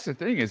 and that's the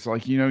thing is,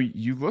 like,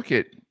 you look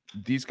at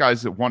these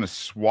guys that want to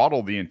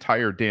swaddle the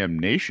entire damn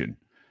nation,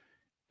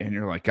 and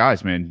you're like,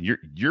 guys, man,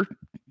 you're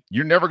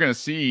never going to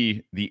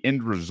see the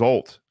end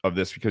result of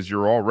this because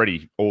you're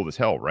already old as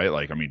hell, right?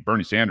 Like, I mean,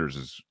 Bernie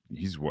Sanders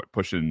he's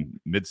pushing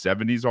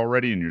mid-70s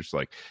already, and you're just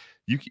like,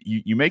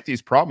 you make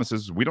these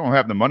promises. We don't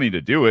have the money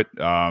to do it.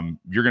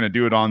 You're going to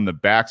do it on the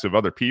backs of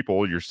other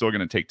people. You're still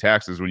going to take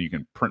taxes when you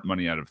can print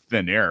money out of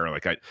thin air.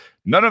 Like,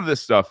 none of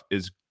this stuff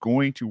is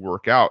going to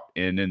work out.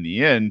 And in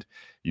the end,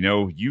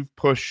 you've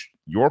pushed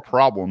your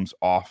problems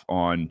off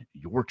on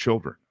your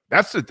children.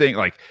 That's the thing.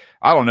 Like,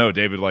 I don't know,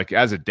 David, like,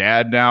 as a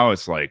dad now,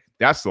 it's like,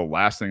 that's the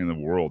last thing in the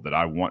world that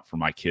I want for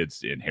my kids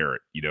to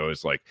inherit.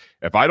 It's like,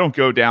 if I don't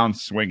go down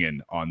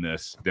swinging on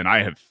this, then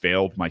I have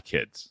failed my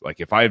kids. Like,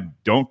 if I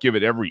don't give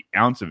it every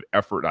ounce of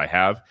effort I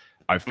have,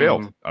 I've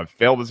failed. Mm-hmm. I've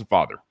failed as a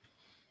father.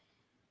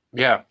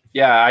 Yeah.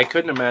 Yeah. I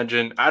couldn't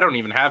imagine. I don't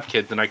even have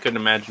kids, and I couldn't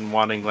imagine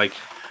wanting, like,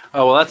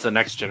 oh, well, that's the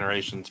next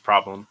generation's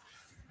problem.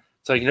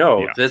 It's like,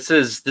 no, this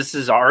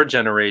is our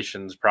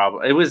generation's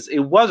problem. It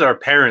was our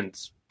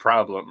parents'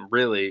 problem,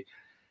 really.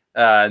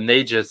 And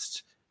they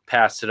just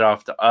passed it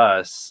off to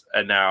us,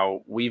 and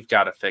now we've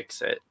got to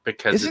fix it.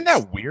 Because isn't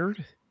that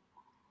weird?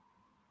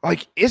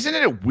 Like, isn't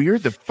it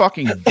weird? The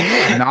fucking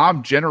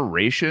Vietnam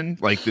generation,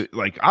 like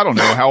I don't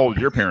know how old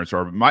your parents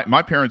are, but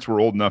my parents were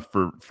old enough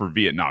for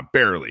Vietnam,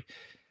 barely.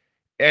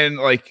 And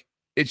like,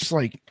 it's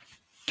like,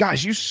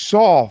 guys, you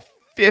saw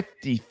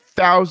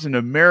 50,000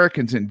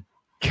 Americans and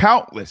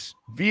countless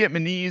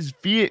Vietnamese,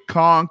 Viet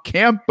Cong,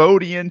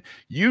 Cambodian,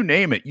 you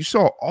name it. You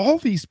saw all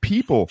these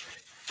people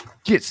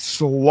get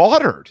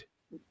slaughtered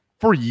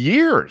for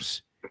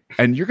years,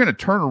 and you're going to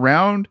turn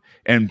around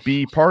and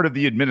be part of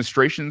the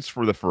administrations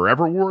for the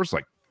forever wars?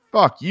 Like,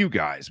 fuck you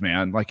guys,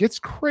 man. Like, it's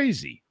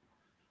crazy.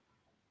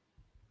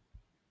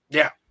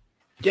 Yeah.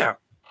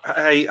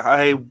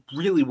 I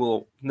really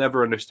will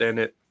never understand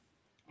it.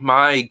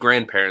 My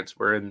grandparents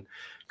were in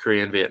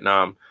Korea and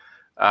Vietnam.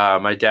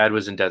 My dad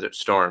was in Desert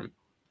Storm,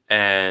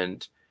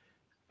 and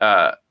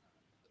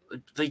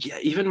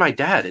even my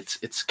dad,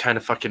 it's kind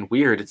of fucking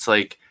weird. It's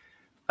like,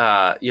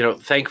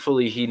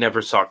 thankfully he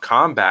never saw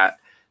combat,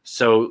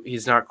 so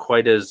he's not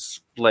quite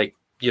as like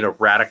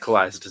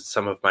radicalized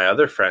some of my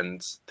other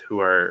friends who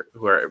are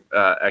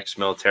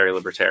ex-military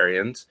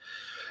libertarians.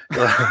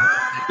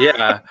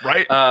 Yeah.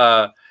 Right.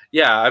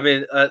 Yeah. I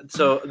mean,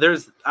 so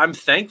I'm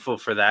thankful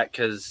for that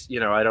because,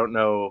 I don't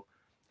know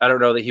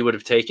that he would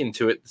have taken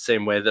to it the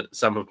same way that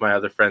some of my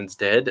other friends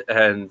did,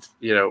 and,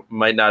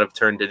 might not have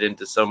turned it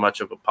into so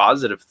much of a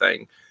positive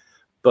thing.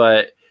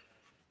 But,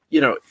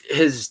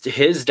 his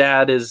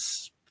dad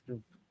is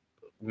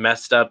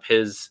messed up.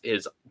 His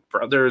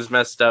brother is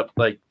messed up.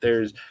 Like,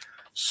 there's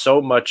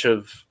so much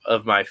of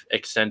my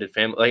extended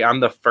family. Like, I'm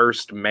the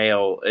first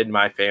male in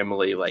my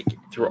family, like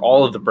through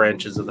all of the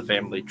branches of the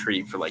family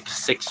tree for like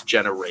 6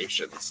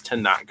 generations to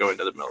not go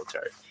into the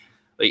military.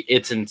 Like,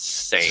 it's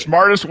insane.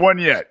 Smartest one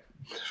yet.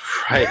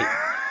 Right.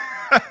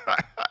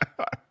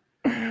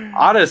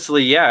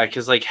 Honestly, yeah,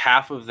 because like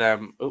half of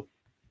them. Oh,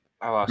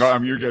 I lost. No,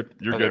 you're good.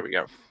 You're good. There we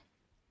go.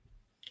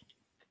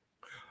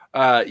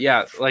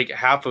 Yeah, like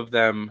half of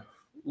them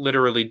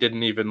literally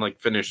didn't even like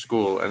finish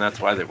school, and that's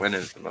why they went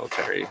into the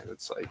military.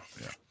 It's like,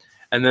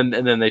 and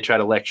then they try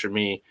to lecture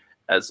me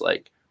as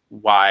like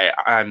why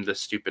I'm the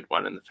stupid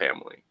one in the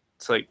family.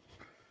 It's like,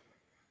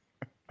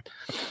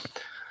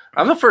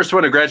 I'm the first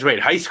one to graduate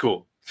high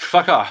school.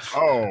 Fuck off.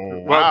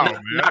 Oh, well, wow.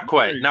 Not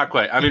quite.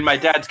 I mean, my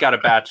dad's got a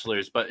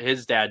bachelor's, but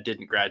his dad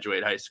didn't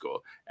graduate high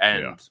school,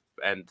 and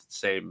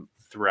same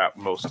throughout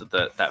most of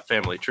that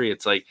family tree.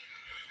 It's like,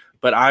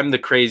 but I'm the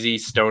crazy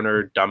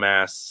stoner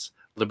dumbass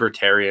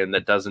libertarian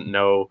that doesn't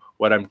know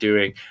what I'm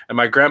doing. And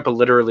my grandpa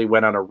literally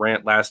went on a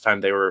rant last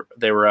time they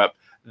were up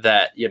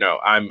that,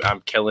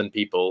 I'm killing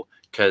people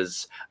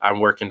because I'm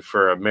working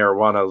for a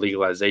marijuana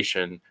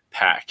legalization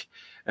PAC.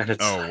 And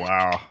it's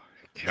wow.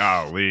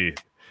 Golly.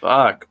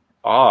 Fuck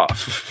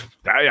off.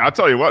 I'll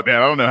tell you what,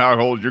 man, I don't know how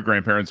old your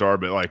grandparents are,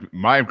 but like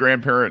my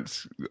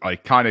grandparents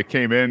like kind of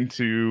came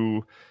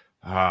into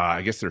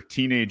I guess their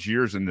teenage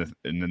years in the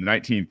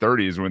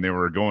 1930s when they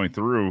were going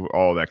through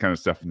all that kind of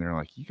stuff, and they're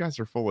like, "You guys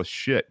are full of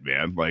shit,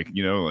 man!" Like,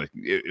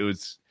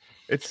 it's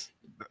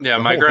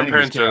my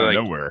grandparents are like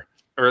nowhere.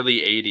 Early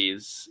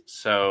 80s,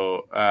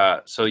 so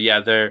yeah,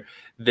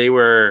 they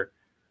were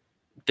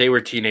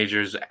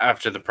teenagers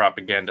after the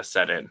propaganda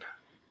set in.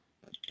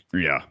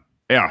 Yeah,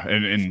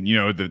 and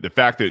the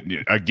fact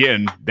that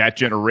again that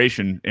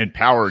generation in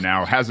power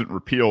now hasn't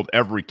repealed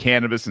every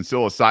cannabis and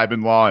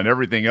psilocybin law and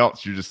everything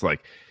else. You're just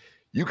like,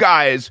 you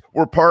guys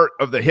were part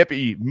of the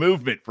hippie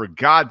movement, for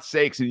God's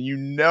sakes, and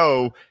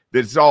that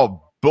it's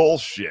all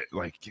bullshit.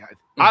 Like,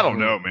 I don't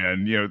know,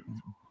 man.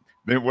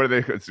 What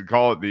do they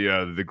call it?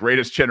 The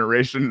greatest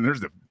generation.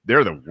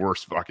 They're the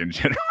worst fucking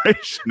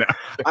generation out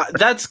there.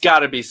 That's got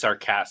to be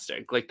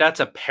sarcastic. Like,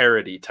 that's a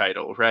parody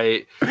title,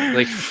 right?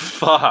 Like,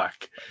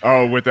 fuck.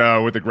 Oh, with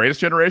the greatest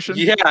generation?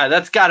 Yeah,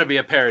 that's got to be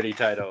a parody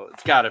title.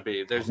 It's got to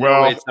be. There's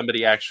no way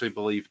somebody actually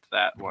believed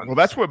that one. Well,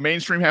 that's what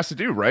mainstream has to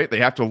do, right? They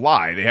have to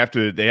lie. They have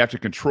to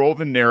control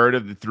the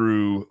narrative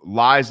through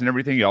lies and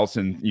everything else.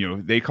 And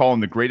they call them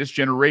the greatest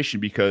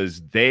generation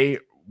because they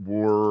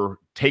were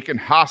taken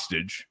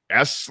hostage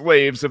as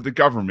slaves of the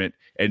government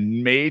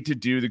and made to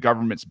do the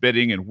government's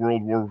bidding in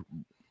World War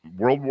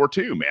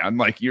II, man.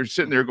 Like, you're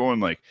sitting there going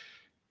like,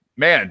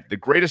 man, the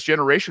greatest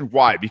generation.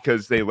 Why?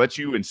 Because they let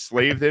you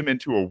enslave them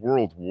into a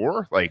world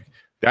war. Like,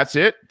 that's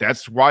it.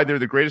 That's why they're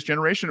the greatest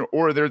generation,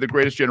 or they're the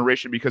greatest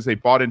generation because they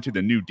bought into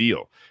the New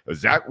Deal.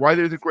 Is that why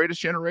they're the greatest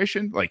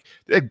generation? Like,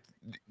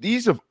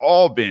 these have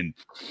all been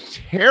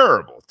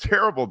terrible,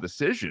 terrible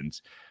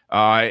decisions.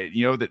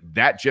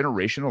 That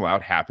generation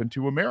allowed happen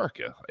to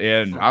America.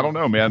 And I don't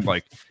know, man,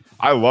 like,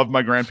 I love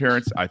my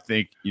grandparents. I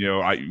think,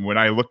 when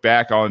I look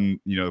back on,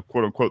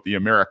 quote unquote, the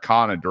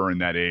Americana during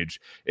that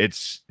age,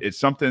 it's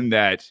something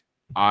that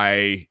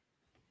I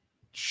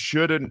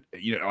shouldn't,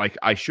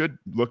 I should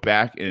look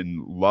back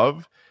and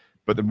love,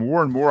 but the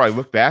more and more I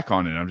look back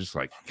on it, I'm just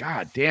like,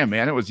 God damn,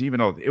 man, it was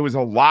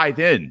a lie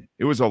then.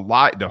 It was a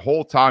lie. The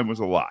whole time was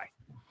a lie.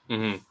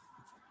 Mm-hmm.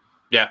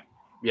 Yeah.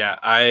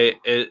 Yeah.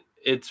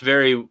 It's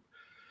very,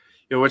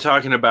 we're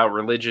talking about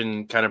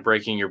religion kind of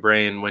breaking your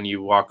brain when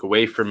you walk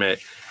away from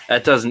it.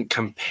 That doesn't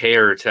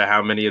compare to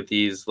how many of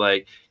these,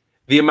 like,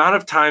 the amount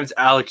of times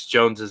Alex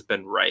Jones has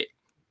been right.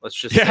 Let's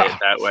just say it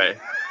that way.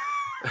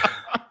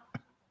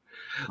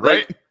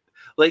 Right?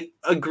 Like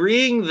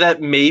agreeing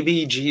that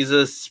maybe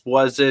Jesus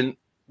wasn't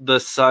the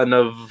son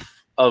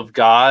of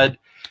God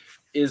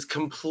is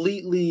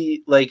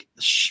completely like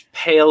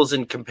pales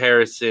in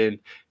comparison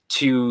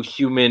to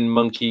human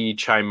monkey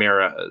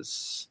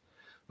chimeras.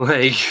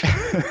 Like,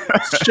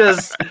 it's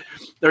just,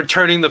 they're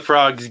turning the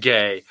frogs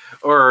gay,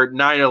 or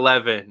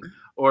 9/11,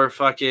 or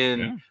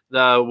fucking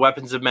the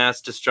weapons of mass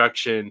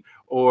destruction,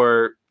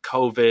 or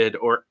COVID,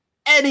 or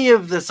any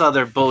of this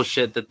other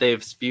bullshit that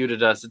they've spewed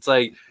at us. It's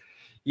like,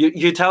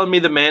 you're telling me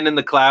the man in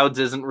the clouds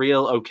isn't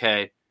real?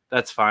 Okay,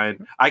 that's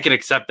fine. I can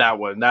accept that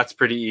one. That's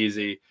pretty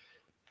easy.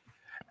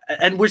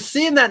 And we're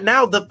seeing that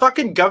now. The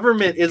fucking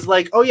government is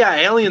like, oh yeah,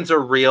 aliens are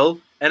real.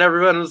 And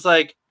everyone was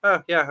like,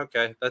 oh yeah,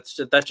 okay. That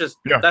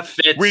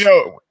fits. We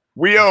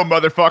know,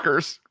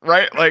 motherfuckers,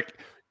 right? Like,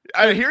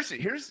 here's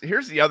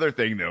the other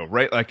thing though,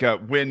 right? Like,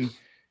 when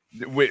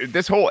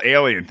this whole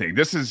alien thing,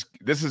 this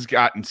has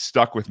gotten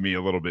stuck with me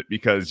a little bit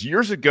because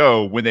years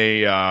ago when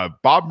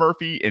Bob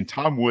Murphy and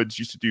Tom Woods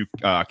used to do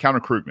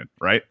Count Krugman,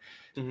 right?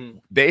 Mm-hmm.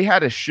 They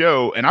had a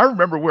show, and I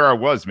remember where I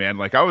was, man.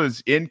 Like I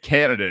was in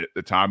Canada at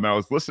the time. I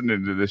was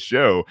listening to this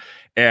show,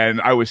 and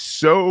I was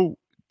so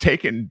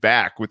taken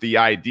back with the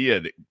idea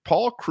that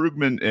Paul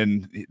Krugman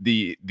and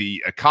the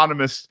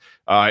economists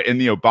in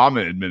the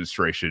Obama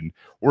administration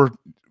were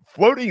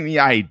floating the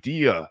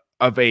idea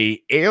of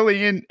a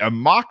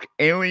mock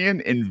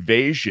alien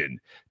invasion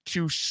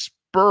to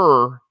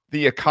spur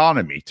the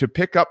economy, to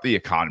pick up the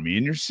economy.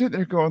 And you're sitting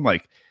there going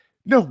like,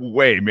 no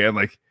way, man.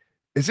 Like,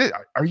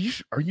 are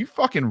you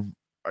fucking,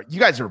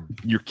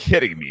 you're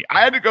kidding me.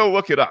 I had to go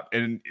look it up,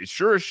 and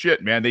sure as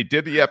shit, man, they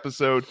did the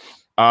episode.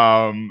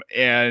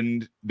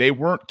 And they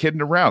weren't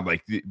kidding around.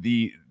 Like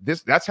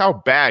that's how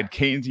bad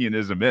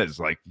Keynesianism is.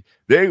 Like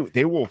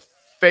they will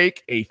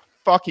fake a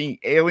fucking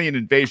alien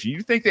invasion.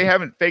 You think they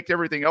haven't faked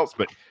everything else,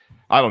 but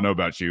I don't know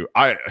about you.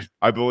 I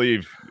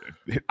believe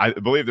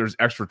there's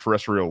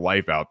extraterrestrial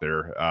life out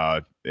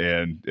there,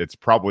 and it's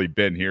probably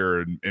been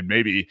here, and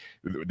maybe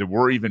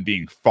we're even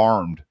being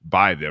farmed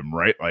by them,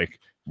 right? Like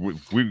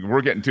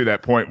we're getting to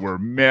that point where,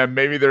 man,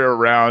 maybe they're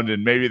around,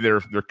 and maybe they're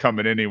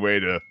coming anyway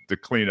to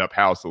clean up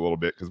house a little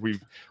bit because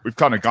we've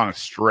kind of gone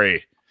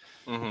astray.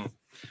 Mm-hmm.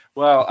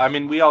 Well, I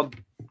mean,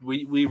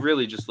 we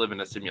really just live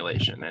in a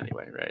simulation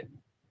anyway, right?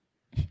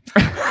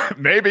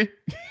 Maybe.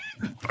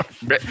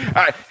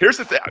 Here's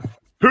the thing.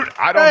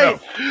 I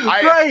don't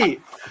know.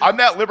 I'm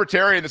that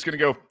libertarian that's going to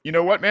go, you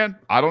know what, man?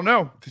 I don't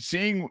know.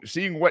 Seeing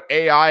what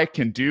AI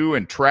can do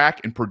and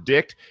track and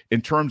predict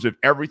in terms of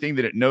everything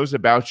that it knows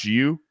about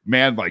you,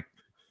 man, like,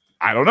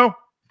 I don't know.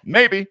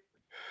 Maybe.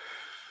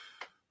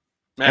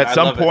 Man,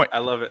 I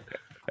love it.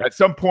 At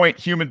some point,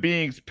 human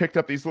beings picked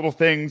up these little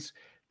things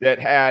that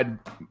had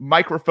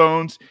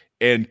microphones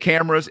and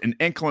cameras and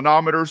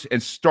inclinometers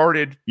and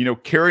started,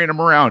 carrying them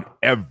around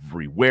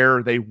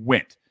everywhere they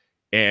went.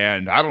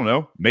 And I don't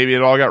know, maybe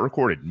it all got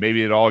recorded.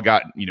 Maybe it all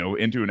got,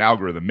 into an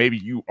algorithm. Maybe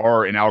you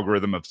are an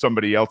algorithm of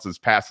somebody else's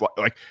past life.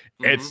 Like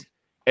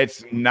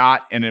it's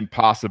not an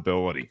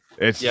impossibility.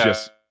 It's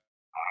just,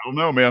 I don't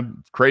know, man.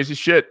 It's crazy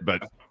shit.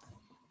 But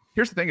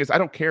here's the thing is I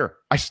don't care.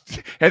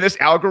 And this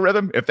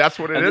algorithm, if that's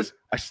what it is,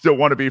 I still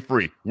want to be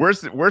free.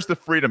 Where's the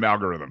freedom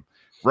algorithm?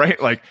 Right?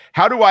 Like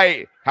how do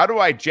I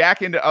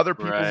jack into other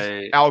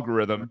people's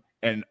algorithm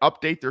and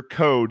update their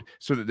code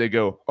so that they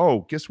go,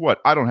 oh, guess what?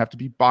 I don't have to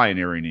be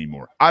binary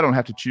anymore. I don't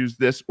have to choose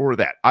this or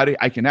that.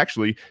 I can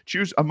actually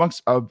choose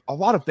amongst a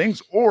lot of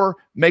things or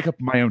make up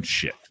my own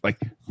shit. Like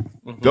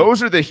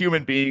those are the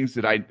human beings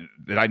that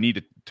I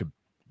need to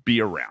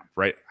be around,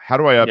 right? How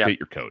do I update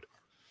your code?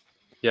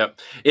 Yep.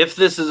 If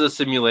this is a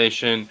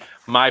simulation,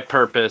 my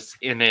purpose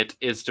in it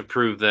is to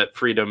prove that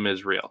freedom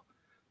is real.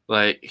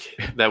 Like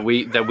that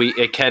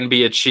it can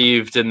be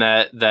achieved, and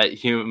that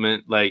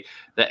human, like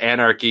the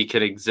anarchy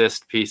can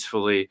exist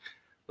peacefully.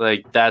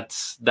 Like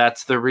that's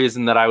the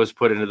reason that I was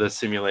put into this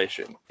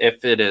simulation.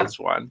 If it is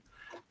one,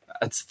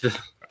 it's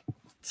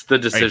the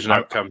decision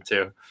I've come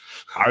to.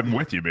 I'm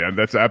with you, man.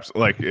 That's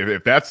absolutely like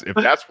if that's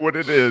what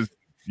it is.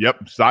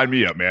 Yep, sign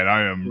me up, man.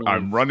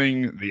 I'm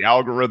running the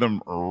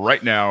algorithm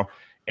right now.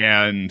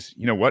 And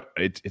you know what?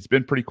 It's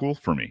been pretty cool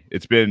for me.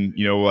 It's been,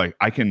 like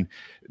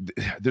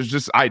there's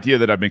this idea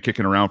that I've been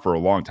kicking around for a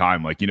long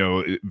time, like,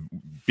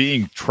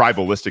 being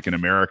tribalistic in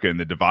America and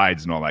the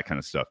divides and all that kind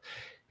of stuff.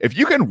 If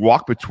you can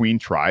walk between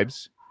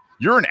tribes,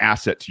 you're an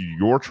asset to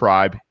your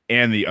tribe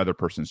and the other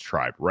person's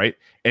tribe, right?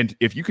 And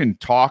if you can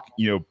talk,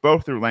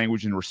 both their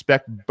language and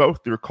respect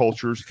both their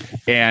cultures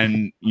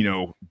and,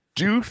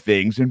 do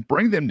things and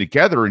bring them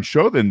together and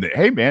show them that,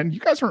 hey, man, you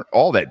guys aren't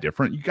all that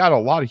different. You got a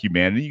lot of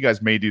humanity. You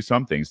guys may do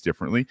some things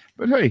differently,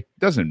 but hey, it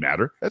doesn't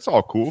matter. That's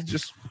all cool.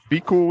 Just be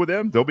cool with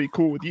them. They'll be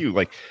cool with you.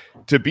 Like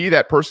to be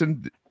that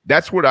person,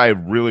 that's what I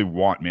really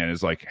want, man,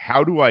 is like,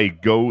 how do I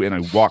go and I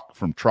walk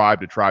from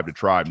tribe to tribe to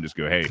tribe and just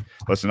go, hey,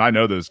 listen, I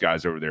know those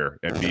guys over there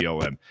at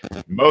BLM.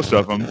 Most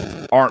of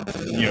them aren't,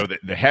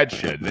 the head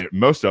shit.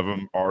 Most of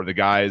them are the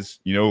guys,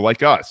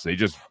 like us. They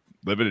just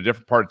live in a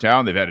different part of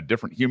town. They've had a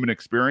different human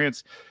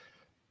experience.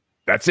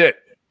 That's it.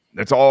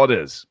 That's all it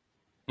is.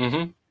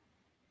 Mm-hmm.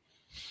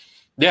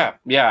 Yeah.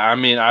 I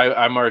mean,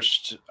 I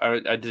marched. I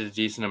did a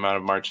decent amount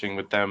of marching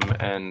with them,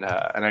 and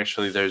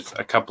actually, there's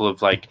a couple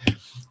of like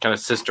kind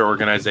of sister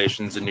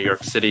organizations in New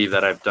York City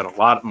that I've done a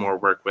lot more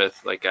work with,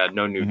 like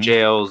No New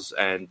Jails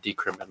and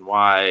Decrim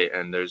NY,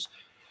 and there's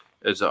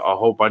a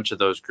whole bunch of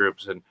those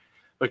groups. And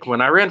like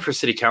when I ran for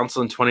city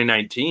council in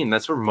 2019,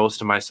 that's where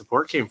most of my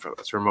support came from.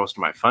 That's where most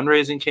of my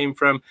fundraising came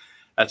from.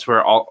 That's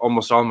where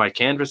almost all my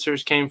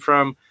canvassers came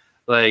from.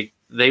 Like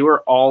they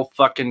were all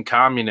fucking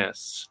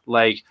communists,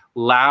 like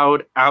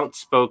loud,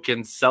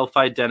 outspoken,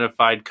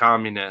 self-identified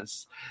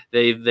communists.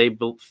 They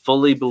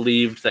fully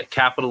believed that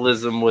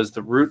capitalism was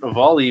the root of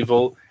all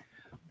evil.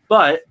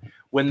 But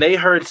when they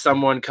heard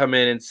someone come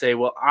in and say,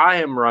 well, I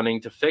am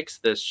running to fix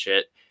this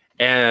shit,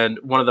 and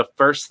one of the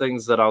first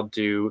things that I'll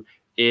do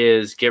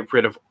is get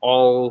rid of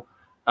all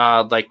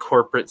like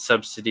corporate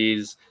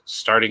subsidies,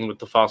 starting with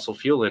the fossil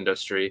fuel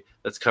industry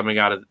that's coming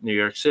out of New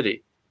York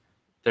City.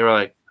 They were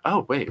like,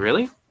 "Oh, wait,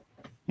 really?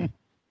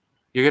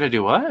 You're gonna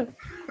do what?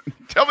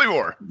 Tell me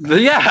more."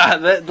 Yeah,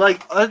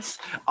 that's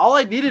all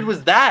I needed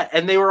was that,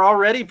 and they were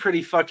already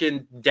pretty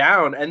fucking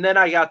down. And then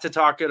I got to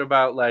talking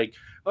about like,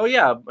 oh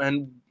yeah,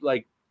 and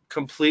like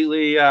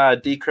completely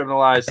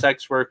decriminalize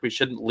sex work. We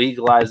shouldn't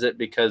legalize it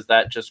because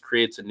that just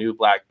creates a new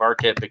black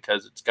market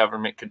because it's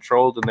government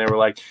controlled. And they were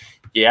like,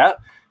 yeah,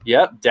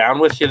 yep, down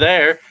with you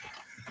there.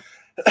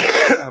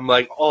 I'm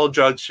like, all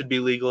drugs should be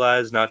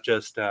legalized, not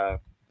just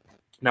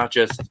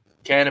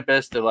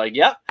cannabis. They're like,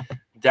 yep,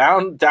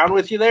 down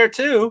with you there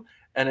too.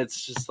 And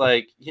it's just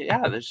like,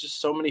 yeah, there's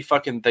just so many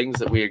fucking things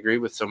that we agree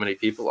with so many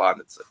people on.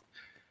 It's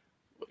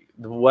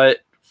like,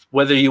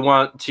 whether you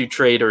want to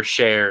trade or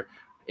share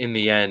in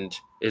the end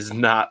is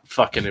not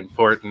fucking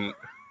important.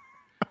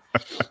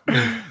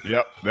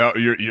 Yep, no,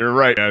 you're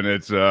right, and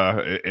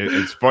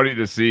it's funny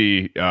to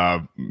see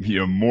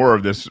more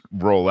of this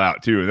roll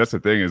out too. And that's the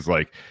thing is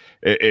like,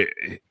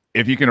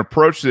 if you can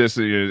approach this,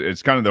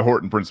 it's kind of the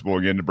Horton principle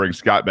again to bring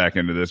Scott back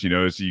into this.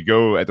 As you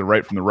go at the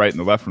right from the right and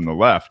the left from the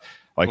left.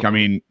 Like, mm-hmm. I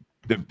mean,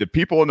 the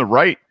people on the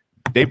right,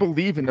 they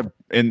believe in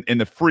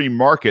the free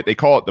market. They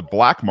call it the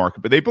black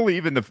market, but they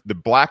believe in the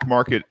black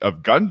market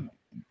of gun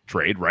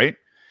trade, right?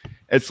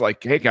 It's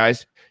like, hey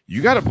guys,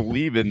 you got to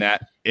believe in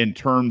that in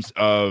terms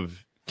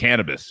of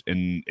cannabis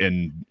and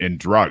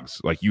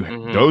drugs. Like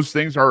mm-hmm. those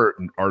things are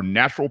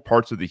natural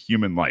parts of the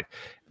human life.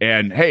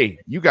 And hey,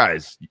 you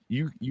guys,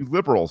 you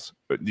liberals,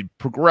 the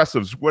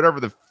progressives, whatever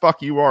the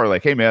fuck you are,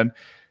 like, hey man,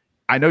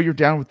 I know you're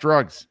down with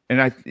drugs,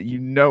 and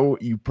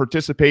you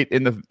participate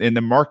in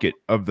the market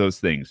of those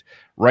things,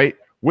 right?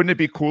 Wouldn't it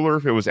be cooler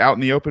if it was out in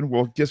the open?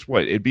 Well, guess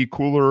what? It'd be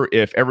cooler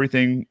if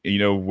everything,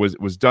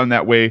 was done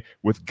that way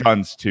with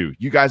guns too.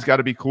 You guys got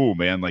to be cool,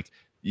 man. Like,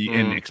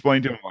 and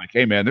explain to them, like,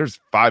 hey, man, there's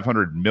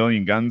 500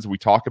 million guns we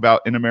talk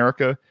about in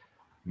America.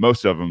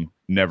 Most of them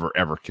never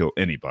ever kill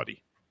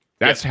anybody.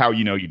 That's how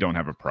you don't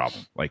have a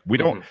problem. Like, we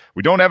don't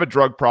have a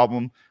drug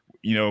problem.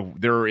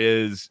 There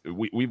is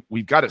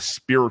we've got a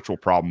spiritual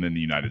problem in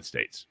the United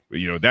States.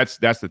 That's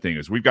the thing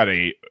is we've got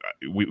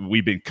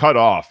we've been cut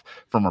off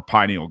from our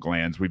pineal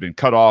glands. We've been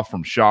cut off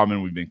from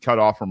shaman. We've been cut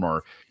off from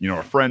our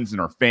our friends and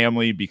our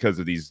family because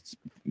of these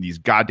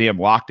goddamn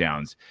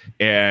lockdowns.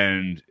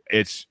 And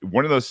it's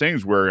one of those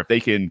things where if they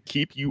can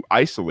keep you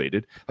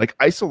isolated, like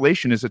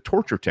isolation is a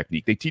torture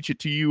technique. They teach it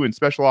to you in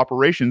special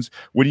operations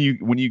when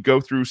you go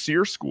through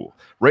SEER school,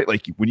 right?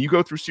 Like when you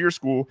go through SEER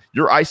school,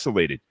 you're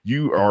isolated.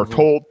 You are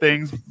told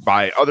things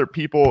by other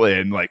people,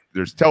 and like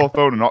there's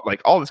telephone and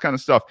all this kind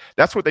of stuff.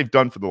 That's what they've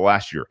done for the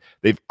last year.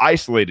 They've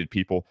isolated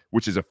people,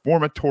 which is a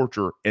form of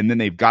torture, and then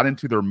they've got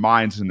into their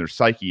minds and their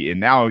psyche. And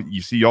now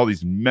you see all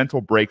these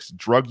mental breaks,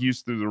 drug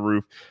use through the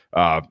roof,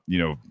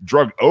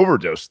 drug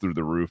overdose through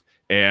the roof.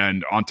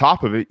 And on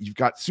top of it, you've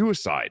got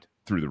suicide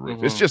through the roof.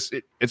 Mm-hmm. It's just,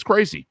 it's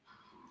crazy.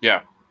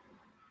 Yeah.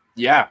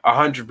 Yeah,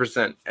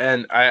 100%.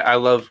 And I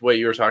love what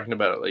you were talking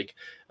about, like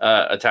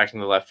attacking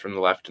the left from the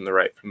left and the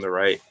right from the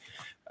right.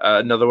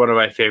 Another one of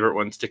my favorite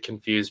ones to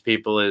confuse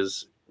people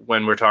is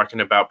when we're talking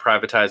about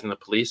privatizing the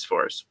police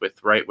force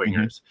with right-wingers.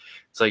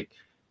 Mm-hmm. It's like,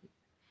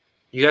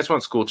 you guys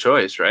want school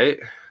choice, right?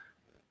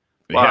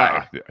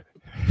 Why? Yeah.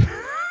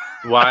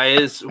 Why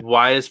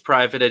is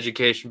private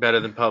education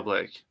better than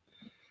public?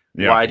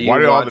 Yeah. Why do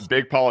all the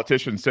big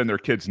politicians send their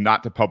kids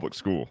not to public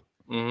school?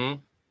 Mm-hmm.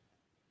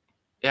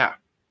 Yeah.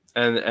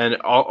 And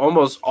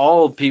almost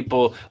all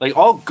people, like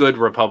all good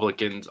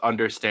Republicans,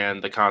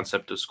 understand the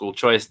concept of school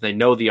choice. They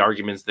know the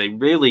arguments. They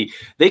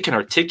can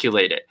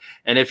articulate it.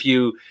 And if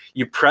you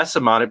press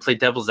them on it, play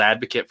devil's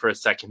advocate for a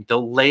second,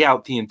 they'll lay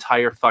out the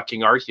entire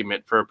fucking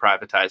argument for a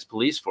privatized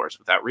police force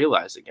without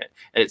realizing it.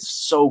 And it's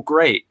so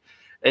great.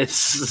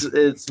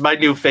 It's my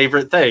new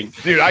favorite thing.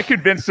 Dude, I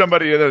convinced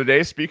somebody the other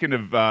day, speaking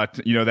of,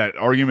 that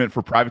argument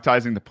for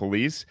privatizing the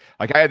police.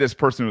 Like, I had this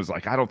person who was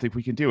like, I don't think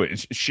we can do it.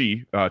 And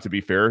she, to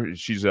be fair,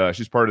 she's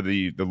part of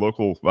the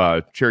local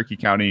Cherokee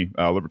County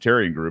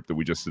libertarian group that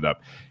we just set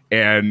up.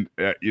 And,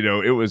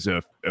 it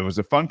was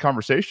a fun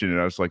conversation.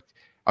 And I was like,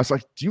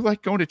 do you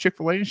like going to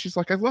Chick-fil-A? And she's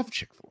like, I love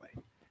Chick-fil-A.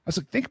 I was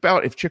like, think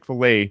about if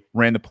Chick-fil-A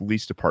ran the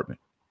police department.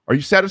 Are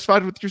you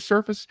satisfied with your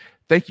service?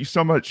 Thank you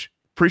so much.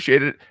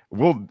 Appreciate it.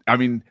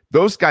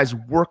 Those guys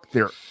work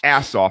their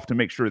ass off to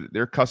make sure that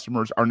their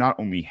customers are not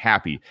only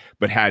happy,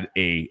 but had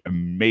a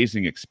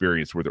amazing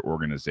experience with their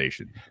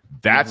organization.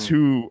 That's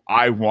who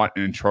I want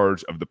in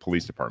charge of the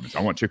police departments. I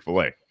want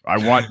Chick-fil-A. I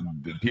want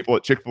the people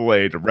at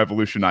Chick-fil-A to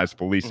revolutionize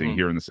policing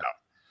here in the South.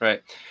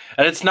 Right.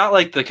 And it's not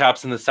like the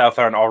cops in the South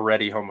aren't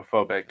already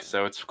homophobic,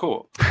 so it's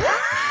cool.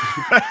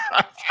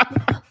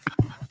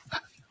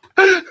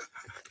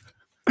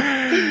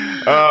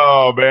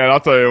 Oh man, I'll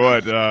tell you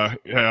what.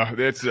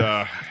 It's.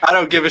 I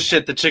don't give a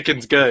shit. The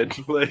chicken's good.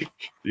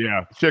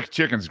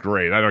 Chicken's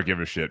great. I don't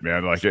give a shit,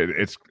 man. Like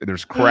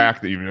there's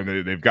crack.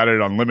 They've got it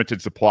on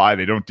limited supply.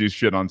 They don't do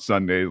shit on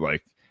Sunday.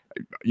 Like,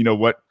 you know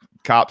what?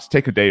 Cops,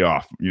 take a day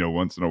off.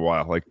 Once in a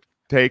while. Like,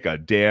 take a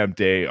damn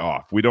day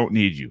off. We don't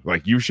need you.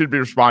 Like, you should be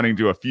responding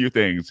to a few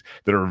things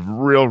that are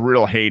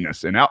real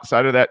heinous. And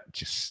outside of that,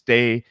 just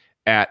stay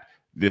at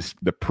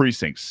the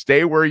precinct.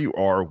 Stay where you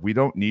are. We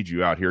don't need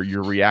you out here.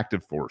 You're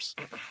reactive force.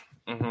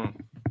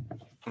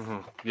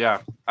 Yeah.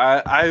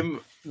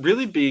 I'm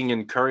really being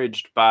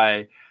encouraged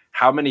by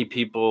how many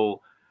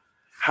people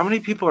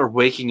are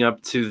waking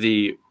up to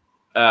the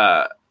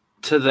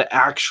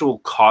actual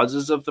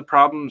causes of the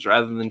problems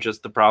rather than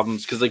just the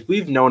problems. Because like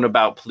we've known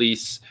about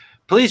police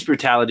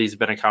brutality has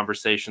been a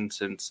conversation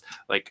since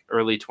like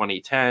early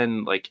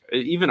 2010, like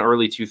even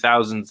early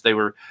 2000s.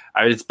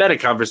 It's been a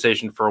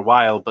conversation for a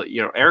while, but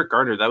Eric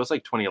Garner, that was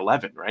like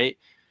 2011, right?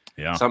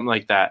 Yeah, something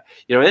like that.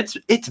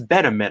 It's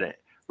been a minute,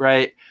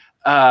 right?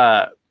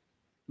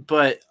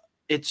 But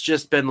it's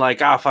just been like,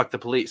 fuck the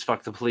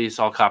police,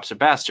 all cops are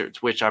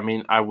bastards, which, I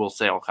mean, I will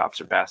say all cops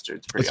are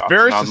bastards pretty often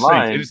very online.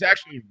 succinct. It is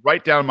actually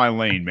right down my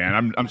lane,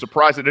 man. I'm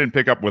surprised I didn't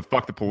pick up with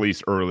fuck the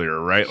police earlier,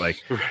 right?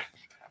 Like,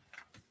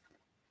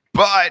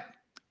 but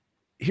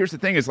here's the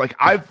thing is like,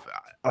 I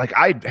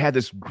had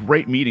this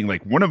great meeting,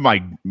 like one of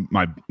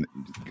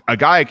a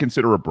guy I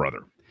consider a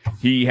brother.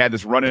 He had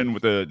this run-in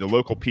with the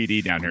local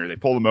PD down here. They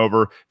pulled him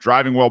over,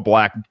 driving while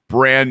black,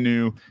 brand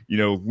new,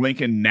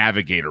 Lincoln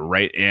Navigator,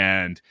 right?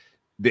 And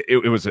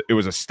it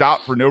was a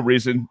stop for no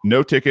reason,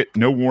 no ticket,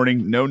 no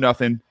warning, no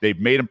nothing. They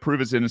made him prove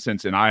his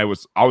innocence, and I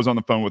was on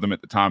the phone with him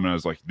at the time, and I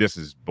was like, "This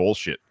is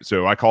bullshit."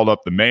 So I called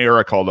up the mayor,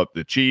 I called up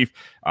the chief,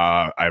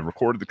 I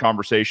recorded the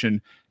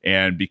conversation,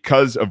 and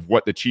because of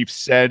what the chief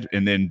said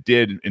and then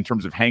did in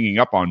terms of hanging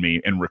up on me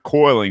and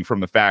recoiling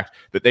from the fact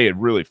that they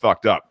had really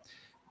fucked up,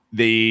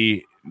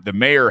 the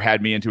mayor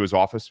had me into his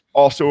office,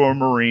 also a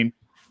Marine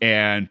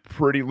and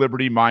pretty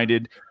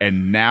liberty-minded,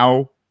 and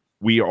now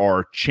we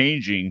are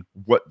changing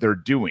what they're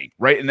doing,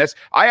 right? And that's,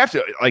 I have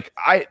to, like,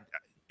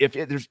 if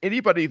there's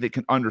anybody that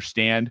can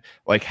understand,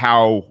 like,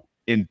 how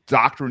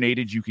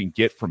indoctrinated you can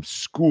get from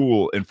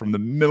school and from the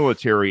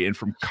military and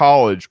from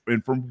college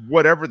and from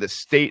whatever the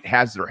state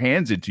has their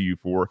hands into you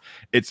for,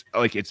 it's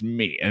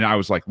me. And I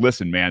was like,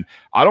 listen, man,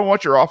 I don't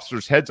want your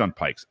officers' heads on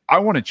pikes. I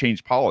want to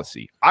change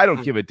policy. I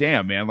don't give a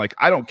damn, man. Like,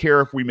 I don't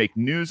care if we make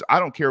news. I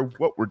don't care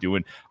what we're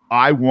doing.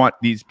 I want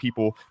these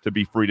people to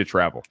be free to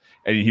travel.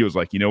 And he was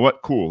like, you know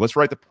what? Cool. Let's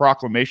write the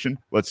proclamation.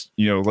 Let's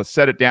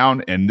set it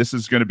down. And this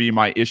is going to be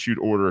my issued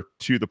order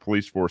to the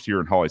police force here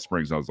in Holly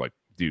Springs. And I was like,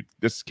 dude,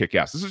 this is kick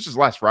ass. This was just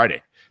last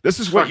Friday.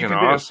 This is what you can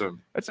awesome.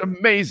 do. That's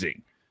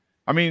amazing.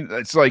 I mean,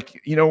 it's like,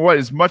 you know what?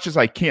 As much as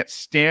I can't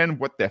stand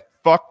what the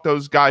fuck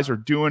those guys are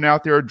doing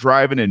out there,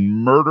 driving in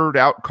murdered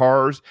out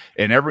cars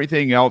and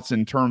everything else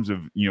in terms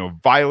of,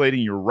 violating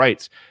your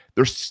rights,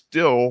 there's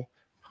still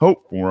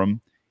hope for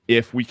them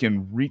if we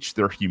can reach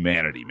their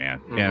humanity, man.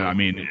 Mm-hmm. And I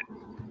mean,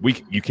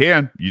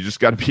 you just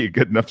got to be a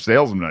good enough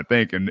salesman, I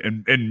think,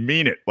 and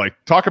mean it. Like,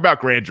 talk about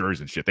grand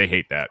juries and shit. They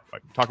hate that.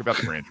 Like, talk about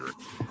the grand jury.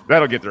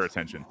 That'll get their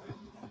attention.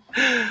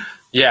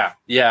 Yeah.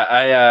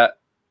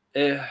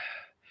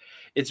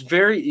 It's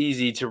very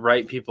easy to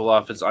write people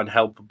off as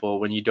unhelpable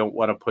when you don't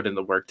want to put in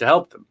the work to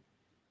help them.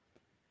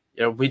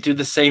 We do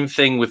the same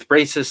thing with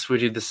racists. We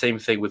do the same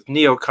thing with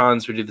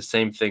neocons. We do the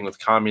same thing with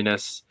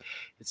communists.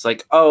 It's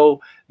like,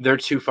 oh, they're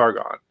too far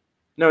gone.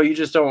 No, you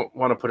just don't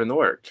want to put in the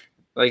work.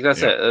 Like,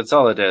 that's it. That's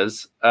all it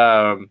is.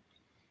 I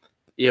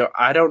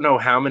don't know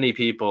how many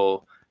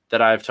people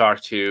that I've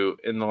talked to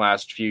in the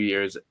last few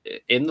years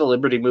in the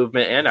liberty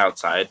movement and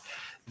outside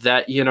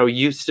that,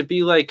 used to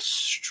be like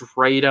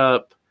straight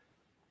up,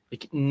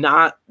 like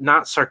not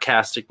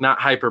sarcastic,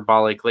 not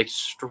hyperbolic, like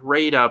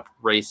straight up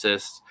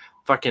racist,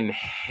 fucking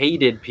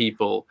hated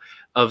people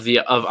of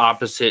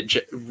opposite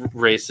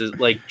races.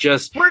 Like,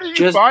 just where do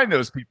you find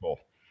those people?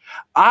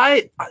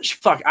 I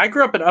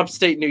grew up in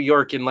upstate New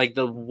York in like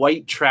the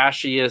white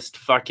trashiest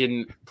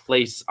fucking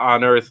place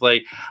on earth.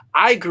 Like,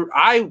 I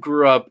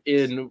grew up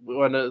in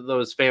one of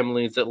those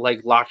families that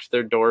like locked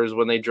their doors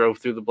when they drove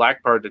through the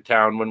black part of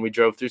town when we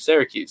drove through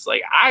Syracuse.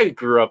 Like, I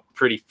grew up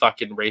pretty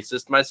fucking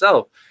racist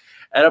myself,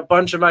 and a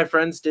bunch of my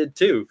friends did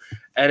too.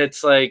 And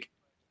it's like,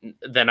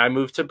 then I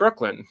moved to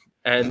Brooklyn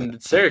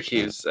and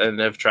Syracuse and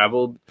have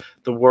traveled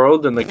the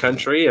world and the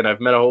country, and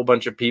I've met a whole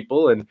bunch of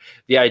people, and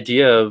the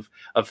idea of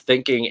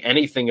thinking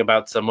anything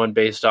about someone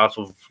based off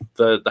of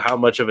the how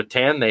much of a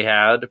tan they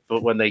had,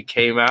 but when they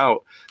came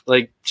out,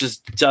 like,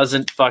 just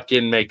doesn't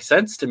fucking make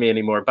sense to me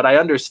anymore. But I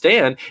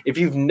understand if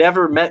you've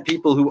never met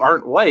people who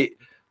aren't white,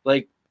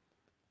 like,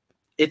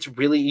 it's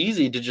really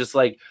easy to just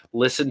like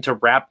listen to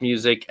rap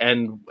music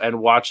and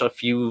watch a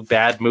few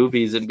bad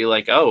movies and be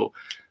like, oh,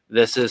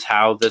 this is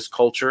how this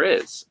culture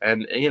is.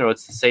 And,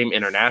 it's the same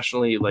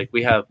internationally. Like,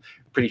 we have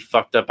pretty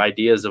fucked up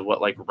ideas of what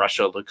like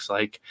Russia looks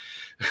like.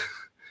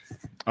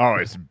 Oh,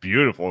 it's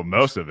beautiful.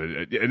 Most of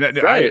it.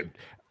 And right.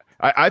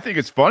 I think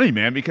it's funny,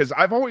 man, because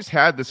I've always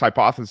had this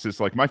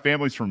hypothesis, like, my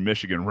family's from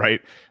Michigan,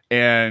 right?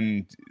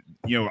 And,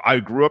 I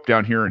grew up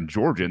down here in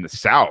Georgia in the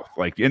South,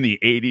 like in the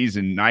 80s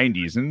and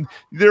 90s. And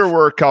there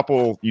were a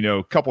couple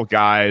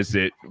guys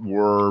that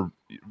were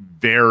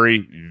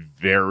very,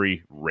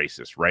 very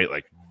racist, right?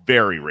 Like,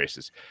 very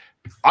racist.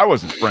 I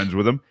wasn't friends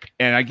with them,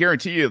 and I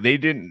guarantee you they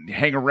didn't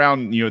hang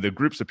around, the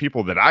groups of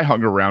people that I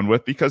hung around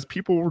with, because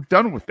people were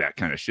done with that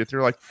kind of shit.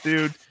 They're like,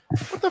 dude,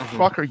 what the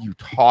fuck are you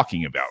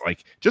talking about?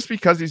 Like, just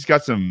because he's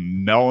got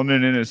some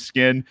melanin in his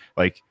skin,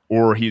 like,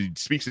 or he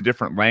speaks a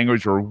different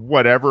language or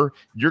whatever,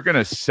 you're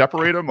gonna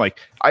separate him. Like,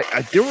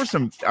 there were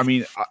some. I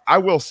mean, I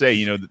will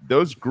say,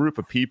 those group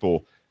of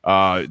people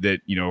that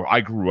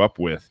I grew up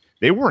with,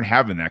 they weren't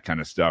having that kind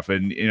of stuff,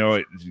 and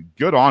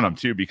good on them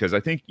too, because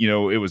I think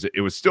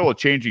it was still a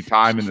changing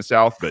time in the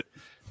South. But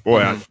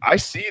boy, I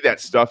see that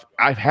stuff.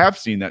 I have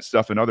seen that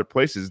stuff in other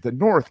places. The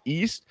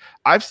Northeast,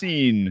 I've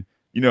seen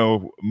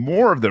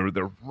more of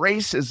the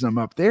racism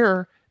up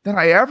there than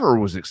I ever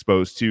was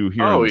exposed to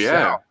here in the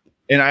South.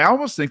 And I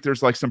almost think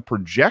there's like some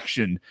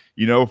projection,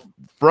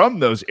 from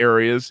those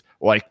areas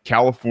like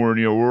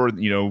California or,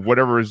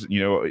 whatever is,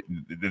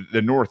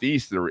 the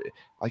Northeast.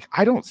 Like,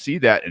 I don't see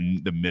that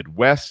in the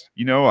Midwest.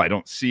 I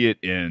don't see it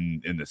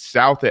in the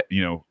South.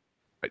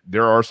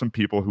 There are some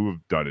people who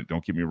have done it,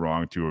 don't get me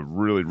wrong, to a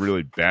really,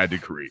 really bad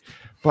degree.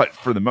 But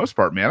for the most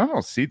part, man, I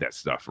don't see that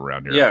stuff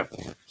around here.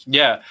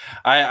 Yeah.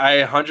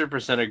 I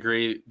 100%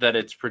 agree that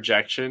it's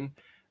projection,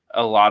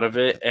 a lot of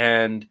it.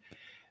 And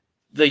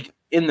like,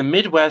 in the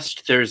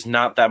Midwest, there's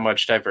not that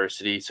much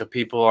diversity, so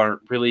people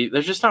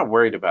they're just not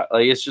worried about it.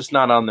 Like, it's just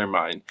not on their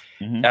mind.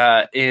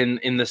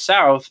 In the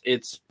South,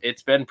 it's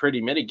been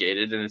pretty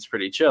mitigated and it's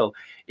pretty chill.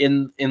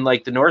 In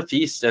like the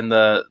Northeast and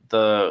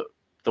the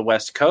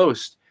West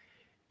Coast,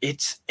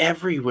 it's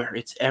everywhere.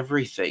 It's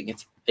everything.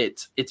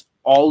 It's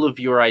all of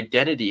your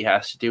identity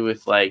has to do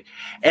with like,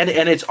 and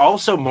it's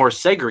also more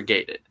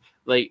segregated.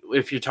 Like,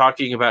 if you're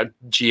talking about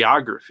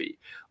geography,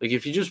 like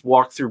if you just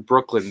walk through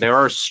Brooklyn, there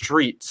are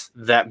streets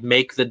that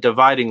make the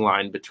dividing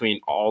line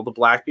between all the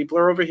black people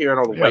are over here and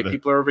all the white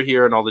people are over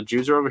here and all the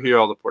Jews are over here,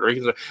 all the Puerto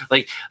Ricans are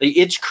like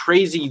it's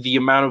crazy the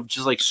amount of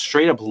just like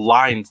straight up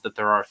lines that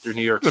there are through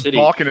New York City.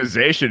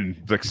 Balkanization,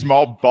 like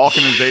small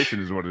balkanization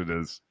is what it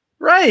is.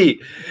 Right.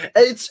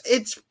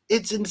 It's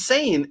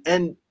insane.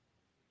 And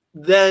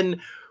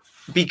then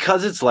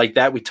because it's like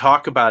that, we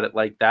talk about it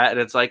like that, and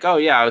it's like, oh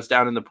yeah, I was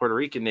down in the Puerto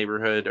Rican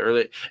neighborhood,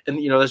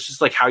 and that's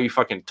just like how you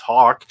fucking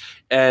talk,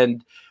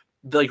 and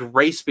like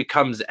race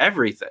becomes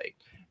everything,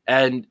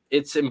 and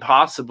it's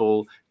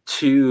impossible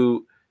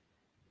to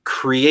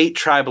create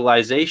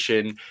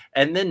tribalization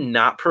and then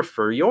not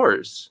prefer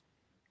yours.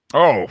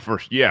 Oh,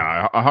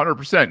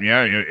 100%.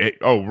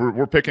 Yeah.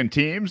 We're picking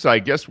teams. I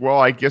guess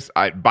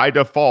by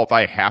default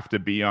I have to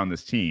be on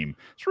this team.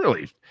 It's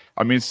really,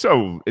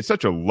 it's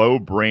such a low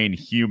brain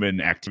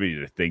human activity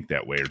to think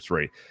that way. It's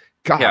right.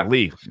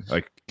 Golly, yeah.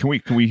 Like,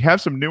 can we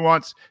have some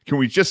nuance? Can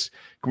we just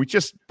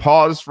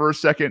pause for a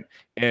second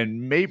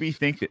and maybe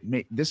think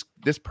that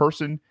this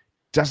person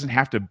doesn't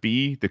have to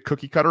be the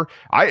cookie cutter?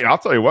 I'll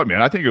tell you what,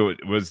 man. I think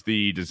it was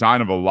the design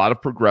of a lot of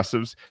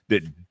progressives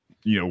that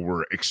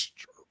were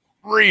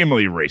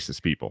extremely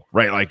racist people,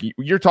 right? Like,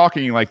 you're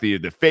talking like the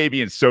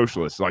Fabian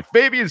socialists. Like,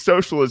 Fabian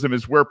socialism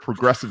is where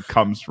progressive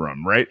comes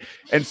from, right?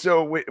 And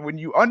so when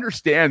you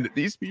understand that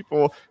these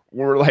people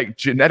were like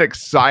genetic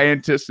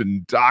scientists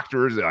and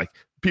doctors, like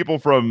people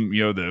from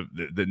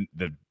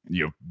the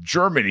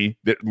Germany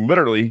that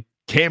literally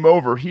came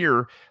over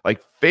here,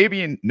 like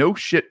Fabian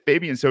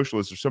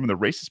socialists are some of the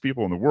racist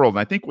people in the world. And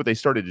I think what they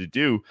started to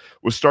do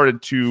was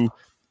started to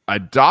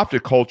adopt a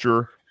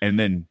culture and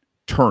then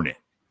turn it.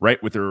 Right,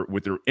 with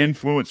their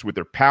influence, with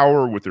their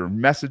power, with their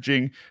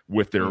messaging,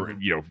 with their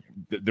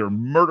their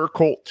murder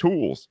cult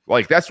tools.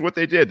 Like, that's what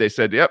they did. They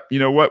said, "Yep, you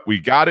know what? We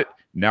got it.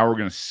 Now we're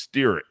going to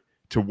steer it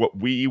to what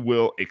we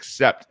will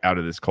accept out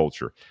of this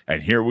culture."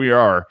 And here we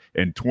are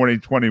in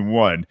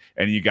 2021,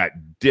 and you got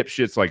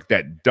dipshits like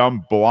that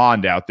dumb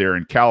blonde out there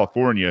in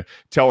California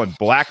telling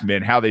black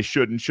men how they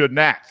should and shouldn't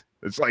act.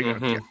 It's like,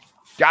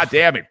 God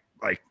damn it!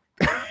 Like,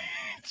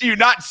 do you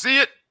not see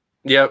it?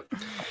 Yep.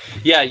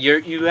 Yeah,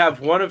 you have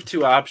one of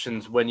two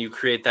options when you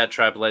create that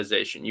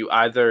tribalization. You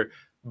either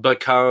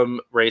become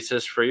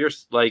racist for your,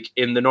 like,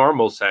 in the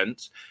normal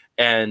sense,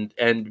 and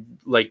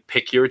like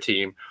pick your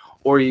team,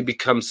 or you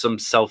become some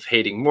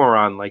self-hating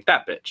moron like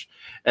that bitch.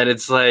 And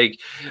it's like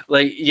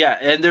yeah,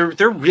 and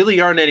there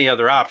really aren't any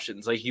other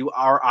options. Like, you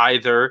are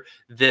either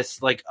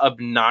this like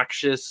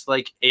obnoxious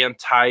like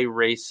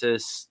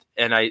anti-racist,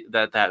 and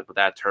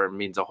that term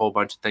means a whole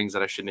bunch of things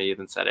that I shouldn't have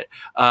even said it.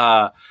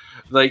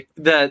 Like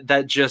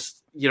that just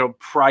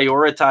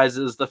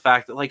prioritizes the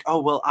fact that like, oh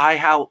well, I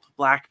help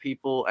black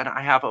people and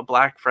I have a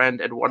black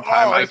friend, and one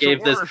time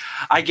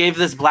I gave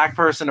this black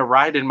person a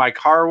ride in my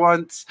car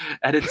once,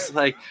 and it's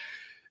like,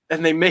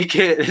 and they make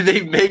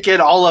it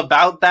all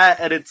about that,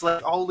 and it's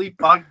like, holy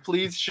fuck,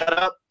 please shut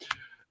up.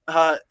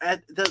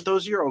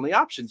 Those are your only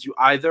options. You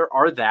either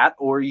are that,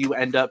 or you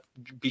end up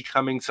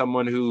becoming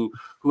someone who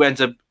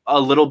ends up a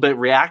little bit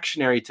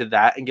reactionary to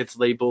that and gets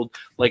labeled,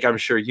 like I'm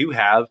sure you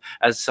have,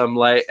 as some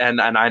like,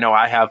 and I know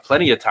I have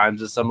plenty of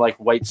times, as some like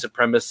white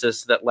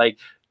supremacist that like,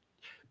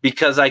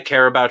 because I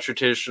care about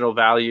traditional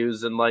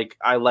values and like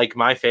I like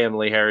my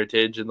family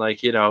heritage, and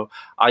like,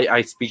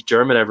 I speak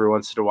German every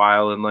once in a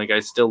while, and like I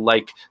still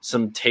like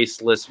some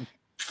tasteless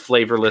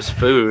flavorless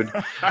food.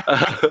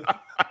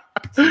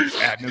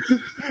 Sadness.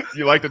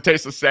 You like the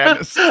taste of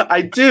sadness?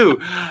 I do.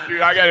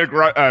 Dude, I got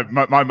it.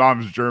 My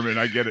mom's German.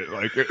 I get it.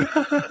 Like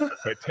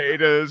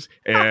potatoes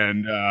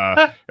and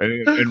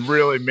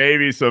really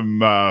maybe some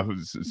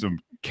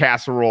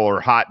casserole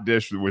or hot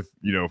dish with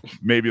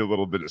maybe a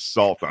little bit of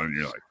salt on it. And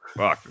you're like,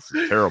 fuck, this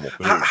is terrible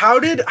food. How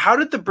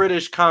did the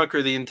British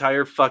conquer the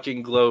entire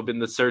fucking globe in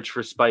the search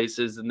for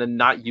spices and then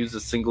not use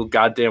a single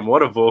goddamn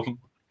one of them?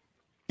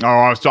 Oh,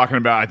 I was talking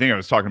about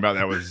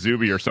that with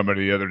Zuby or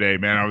somebody the other day,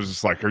 man. I was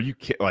just like, are you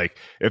kidding? Like,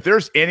 if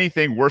there's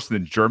anything worse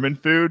than German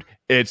food,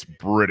 it's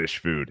British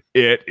food.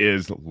 It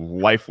is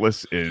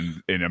lifeless.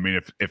 And I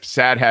mean, if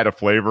sad had a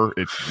flavor,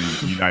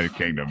 it's the United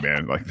Kingdom,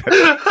 man. Like,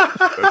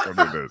 that's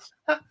what it is.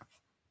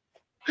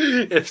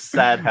 If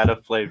sad had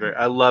a flavor.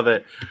 I love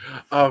it.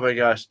 Oh my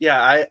gosh.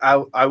 Yeah,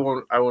 I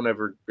won't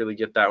ever really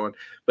get that one.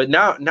 But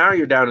now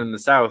you're down in the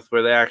South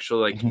where they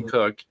actually can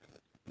cook,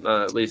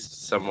 at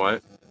least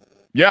somewhat.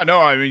 Yeah,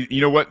 no, I mean, you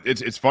know what?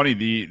 It's funny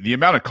the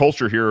amount of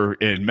culture here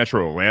in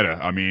Metro Atlanta.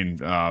 I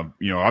mean,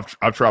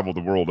 I've traveled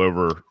the world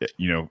over,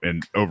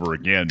 and over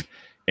again,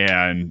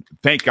 and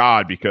thank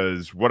God,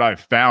 because what I've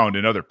found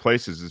in other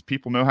places is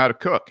people know how to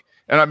cook,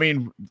 and I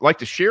mean, like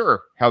to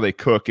share how they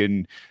cook,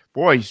 and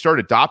boy, you start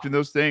adopting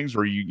those things,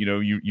 or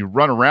you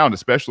run around,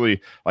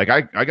 especially like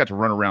I got to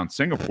run around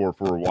Singapore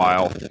for a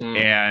while,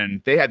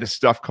 and they had this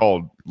stuff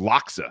called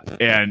laksa,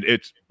 and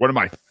it's one of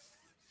my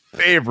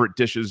favorite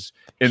dishes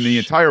in the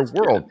entire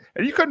world,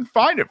 and you couldn't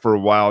find it for a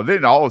while.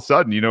 Then all of a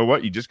sudden, you know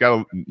what? You just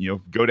got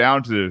to go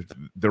down to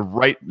the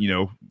right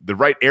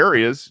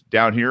areas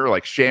down here,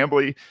 like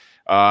Chambly,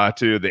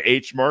 to the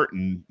H Mart,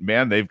 and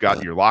man, they've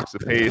got your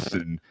laksa paste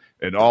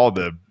and all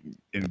the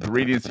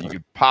ingredients that you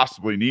could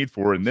possibly need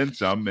for it, and then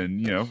some.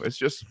 And it's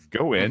just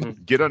go in,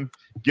 get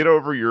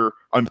over your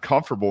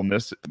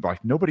uncomfortableness.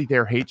 Like, nobody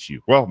there hates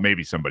you. Well,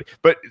 maybe somebody,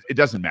 but it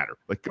doesn't matter.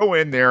 Like, go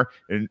in there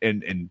and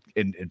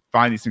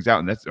find these things out.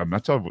 And that's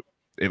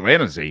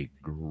Atlanta's a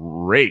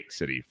great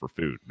city for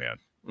food, man.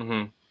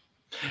 Mm-hmm.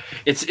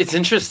 It's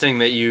interesting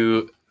that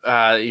you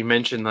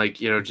mentioned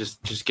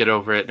just get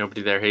over it.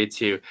 Nobody there hates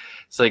you.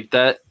 It's like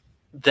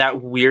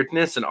that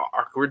weirdness and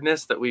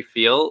awkwardness that we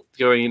feel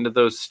going into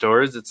those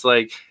stores. It's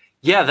like,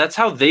 yeah, that's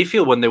how they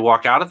feel when they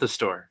walk out of the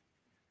store.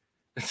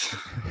 It's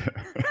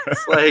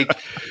like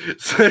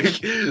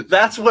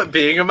that's what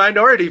being a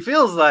minority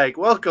feels like.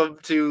 Welcome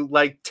to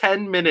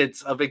 10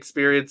 minutes of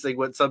experiencing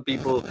what some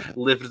people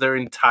lived their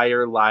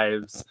entire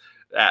lives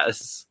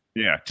as.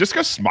 Yeah, just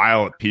go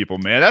smile at people,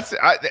 man.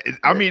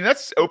 I mean,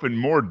 that's opened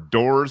more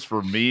doors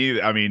for me.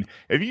 I mean,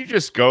 if you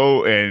just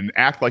go and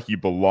act like you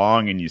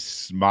belong and you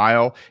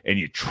smile and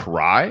you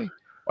try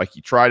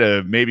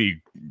to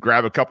maybe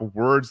grab a couple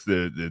words,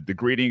 the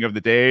greeting of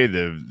the day,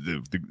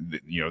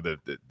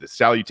 the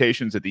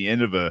salutations at the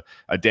end of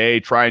a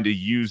day, trying to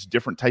use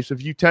different types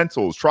of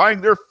utensils,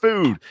 trying their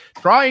food,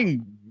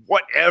 trying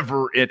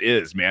whatever it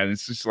is, man.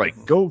 It's just like,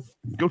 go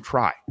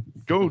try.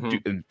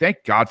 Do, and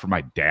thank God for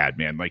my dad,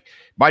 man. Like,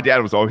 my dad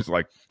was always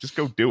like, just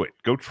go do it.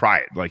 Go try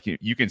it. Like,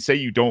 you can say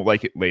you don't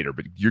like it later,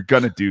 but you're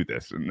going to do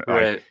this. And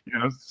right.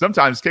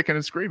 Sometimes kicking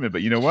and screaming,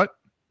 but you know what?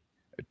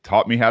 It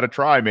taught me how to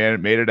try, man. It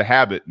made it a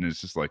habit. And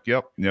it's just like,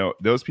 yep,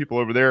 those people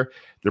over there,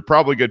 they're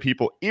probably good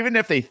people. Even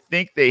if they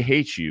think they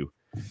hate you,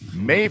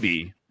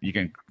 maybe you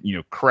can,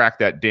 crack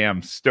that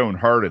damn stone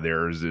heart of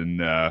theirs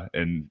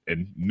and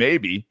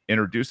maybe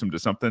introduce them to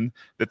something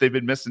that they've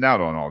been missing out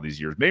on all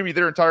these years, maybe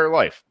their entire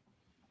life.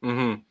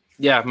 Mm-hmm.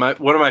 Yeah,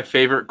 one of my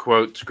favorite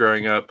quotes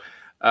growing up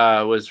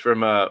was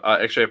from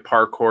actually a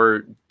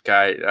parkour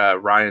guy,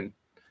 Ryan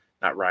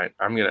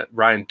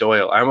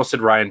Doyle. I almost said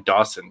Ryan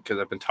Dawson because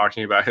I've been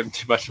talking about him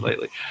too much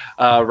lately.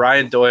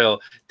 Ryan Doyle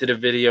did a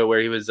video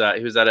where he was at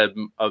a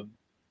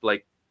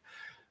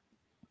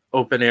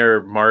open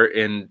air mart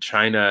in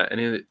China,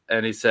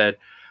 and he said,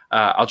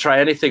 "I'll try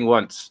anything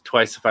once,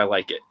 twice if I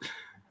like it."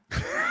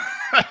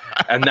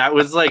 And that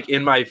was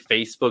in my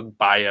Facebook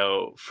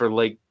bio for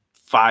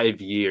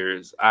 5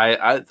 years.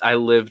 I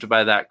lived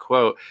by that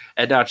quote,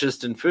 and not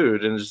just in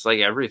food, and just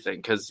everything.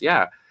 Because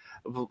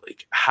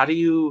how do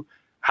you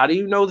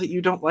know that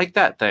you don't like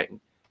that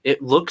thing?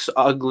 It looks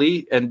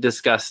ugly and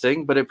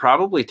disgusting, but it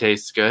probably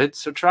tastes good.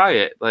 So try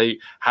it.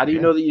 How do you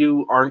know that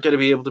you aren't going to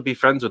be able to be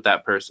friends with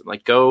that person?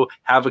 Go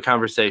have a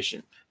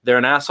conversation. They're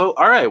an asshole.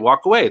 All right,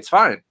 walk away. It's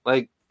fine.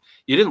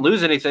 You didn't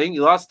lose anything.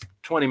 You lost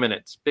 20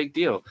 minutes. Big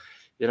deal.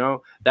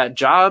 That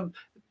job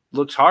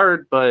looks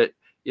hard, but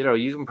you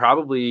can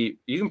probably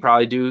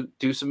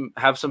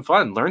have some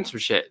fun, learn some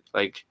shit,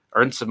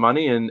 earn some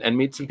money and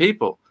meet some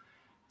people.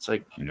 It's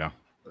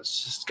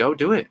let's just go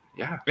do it.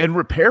 Yeah. And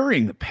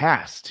repairing the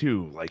past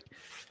too,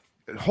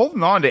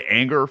 holding on to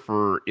anger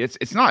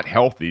it's not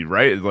healthy,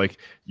 right?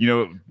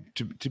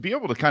 To be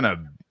able to kind of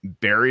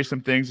bury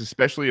some things,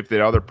 especially if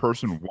the other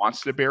person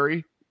wants to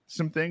bury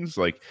some things,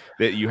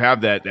 that you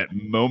have that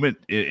moment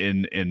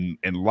in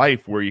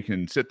life where you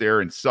can sit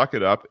there and suck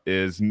it up,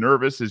 as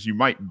nervous as you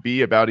might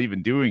be about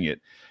even doing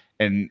it,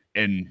 And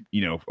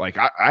like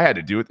I had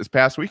to do it this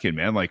past weekend,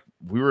 man. Like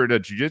we were at a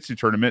jiu-jitsu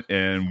tournament,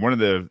 and one of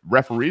the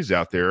referees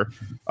out there,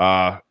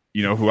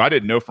 who I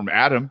didn't know from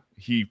Adam,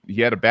 he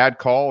had a bad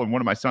call in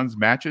one of my son's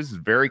matches.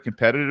 Very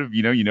competitive.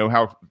 You know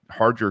how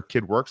hard your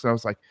kid works. And I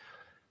was like,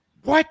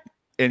 what?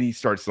 And he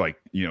starts like,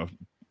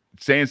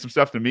 saying some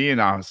stuff to me, and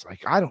I was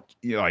like, I don't,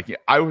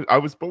 I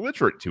was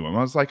belligerent to him.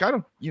 I was like, I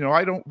don't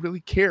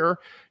really care.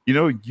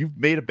 You've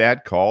made a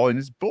bad call, and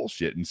it's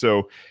bullshit. And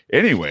so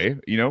anyway,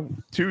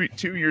 2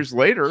 years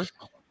later,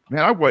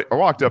 man, I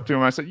walked up to him.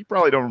 And I said, you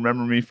probably don't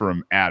remember me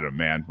from Adam,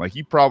 man. Like,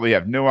 you probably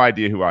have no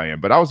idea who I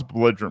am. But I was a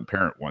belligerent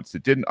parent once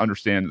that didn't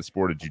understand the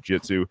sport of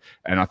jiu-jitsu,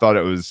 and I thought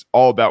it was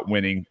all about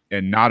winning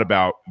and not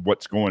about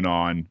what's going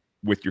on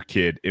with your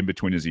kid in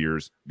between his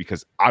ears,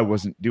 because I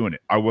wasn't doing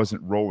it. I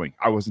wasn't rolling.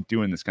 I wasn't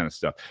doing this kind of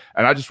stuff.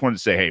 And I just wanted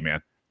to say, hey,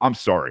 man, I'm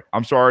sorry.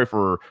 I'm sorry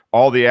for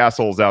all the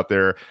assholes out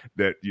there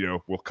that,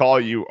 will call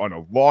you on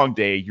a long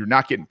day. You're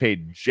not getting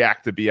paid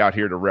jack to be out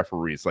here to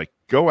referee. It's like,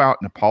 go out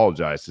and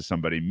apologize to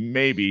somebody.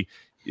 Maybe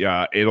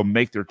it'll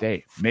make their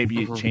day.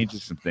 Maybe it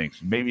changes some things.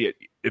 Maybe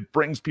it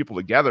brings people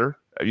together.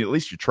 I mean, at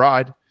least you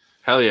tried.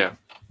 Hell yeah.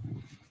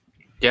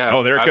 Yeah.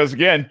 Oh, there it goes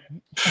again.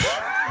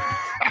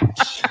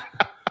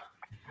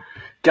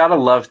 Gotta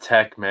love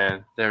tech,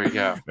 man. There we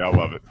go. I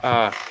love it.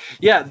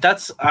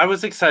 I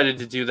was excited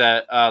to do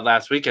that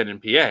last weekend in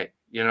PA.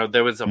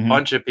 There was a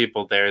bunch of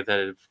people there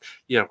that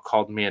have,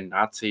 called me a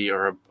Nazi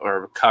or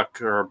a cuck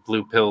or a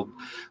blue-pilled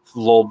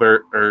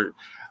lolbert or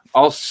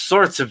all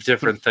sorts of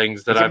different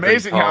things that I've been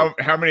amazing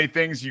how many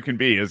things you can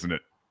be, isn't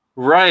it?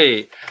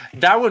 Right.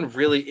 That one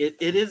really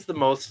it is the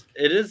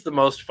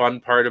most fun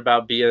part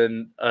about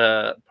being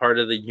part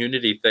of the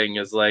Unity thing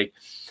is like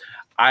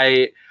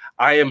I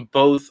am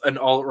both an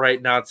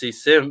alt-right Nazi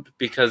simp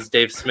because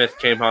Dave Smith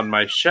came on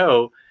my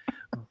show,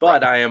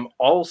 but I am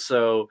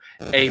also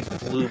a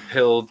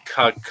blue-pilled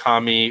cuck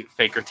commie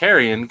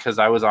fakertarian because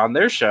I was on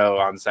their show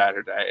on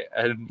Saturday.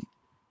 And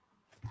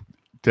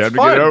time to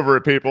get over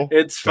it, people.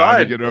 It's time fun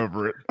to get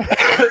over it.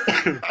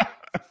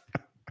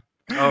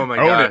 Oh my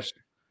gosh.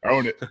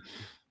 Own it. That's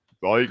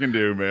all you can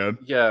do, man.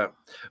 Yeah.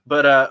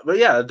 But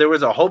yeah, there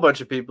was a whole bunch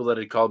of people that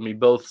had called me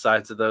both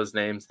sides of those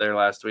names there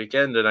last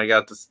weekend, and I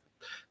got to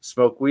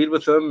smoke weed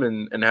with them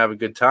and have a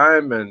good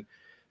time and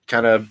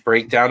kind of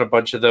break down a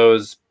bunch of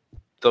those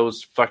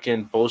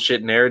fucking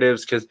bullshit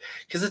narratives because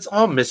it's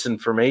all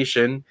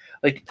misinformation.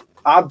 Like,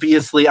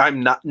 obviously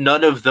I'm not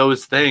none of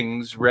those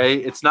things, right?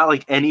 It's not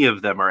like any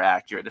of them are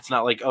accurate. It's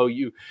not like, oh,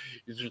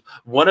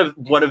 one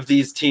of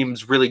these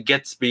teams really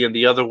gets me and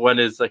the other one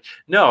is like,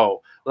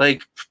 no,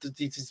 like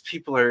these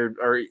people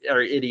are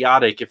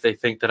idiotic if they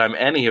think that I'm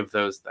any of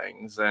those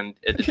things, and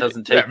it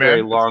doesn't take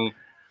very long.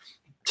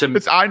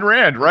 It's Ayn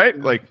Rand, right?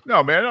 Like,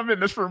 no, man, I'm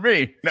in this for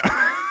me. No.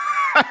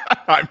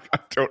 I'm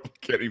totally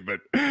kidding, but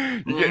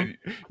you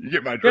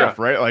get my drift,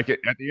 right? Like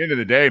at the end of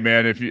the day,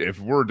 man, if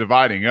we're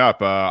dividing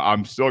up,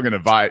 I'm still going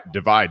to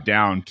divide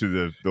down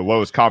to the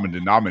lowest common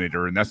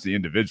denominator, and that's the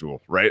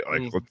individual, right?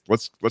 Like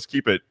let's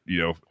keep it,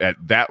 at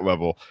that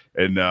level,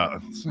 and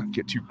let's not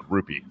get too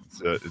groupie.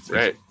 It's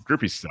right.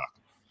 Groupie stuff.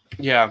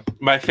 Yeah,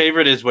 my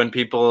favorite is when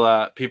people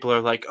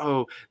are like,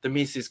 "Oh, the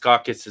Mises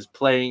Caucus is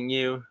playing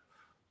you."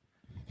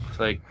 It's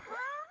like,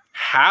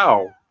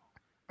 how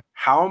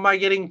am I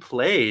getting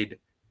played?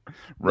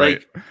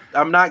 Right. Like,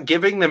 I'm not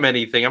giving them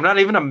anything. I'm not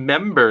even a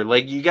member.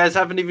 Like, you guys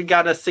haven't even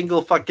got a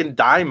single fucking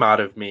dime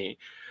out of me.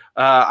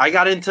 I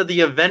got into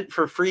the event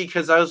for free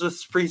because I was with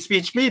Free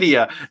Speech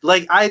Media.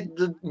 Like,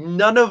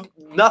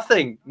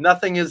 nothing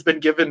has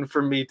been given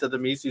from me to the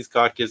Mises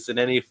Caucus in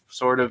any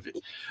sort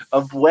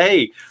of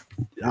way.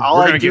 All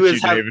I do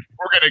is have. David.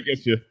 We're gonna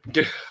get you.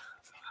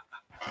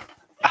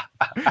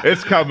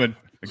 It's coming.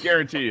 I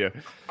guarantee you.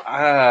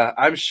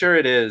 I'm sure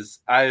it is.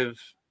 I've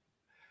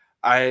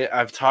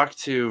talked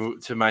to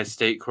my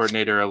state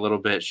coordinator a little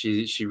bit.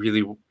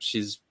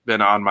 She's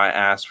been on my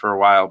ass for a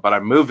while, but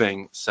I'm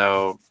moving,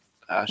 so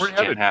she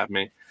can't have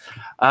me.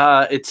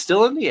 It's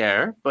still in the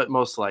air, but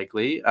most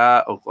likely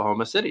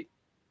Oklahoma City.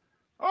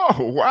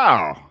 Oh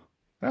wow,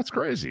 that's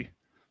crazy.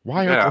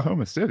 Why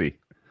Oklahoma City?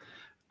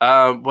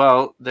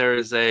 Well,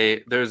 there's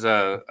a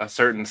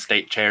certain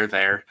state chair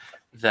there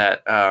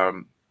that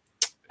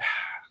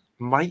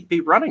might be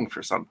running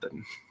for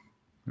something.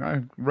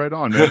 Right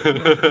on, man.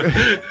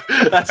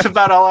 That's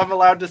about all I'm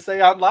allowed to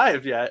say on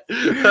live yet.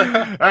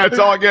 That's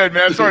all good,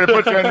 man. Sorry to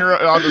put you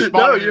on the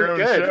spot on your own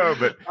good. show,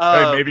 but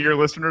hey, maybe your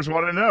listeners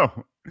want to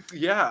know.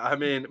 Yeah, I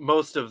mean,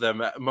 most of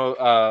them.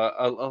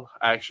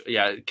 Actually,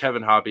 yeah,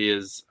 Kevin Hobby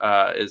is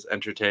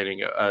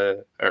entertaining.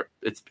 Or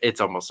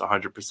it's almost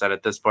 100%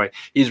 at this point.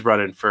 He's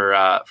running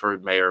for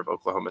mayor of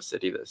Oklahoma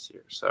City this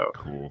year, so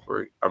cool.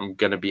 I'm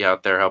gonna be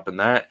out there helping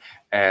that,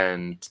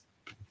 and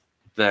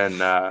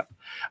then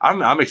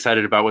I'm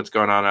excited about what's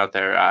going on out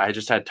there. I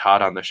just had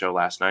Todd on the show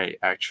last night,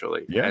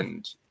 actually,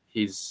 and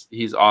he's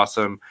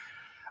awesome.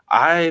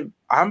 I'm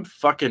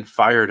fucking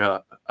fired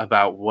up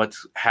about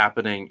what's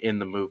happening in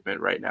the movement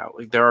right now.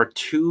 Like, there are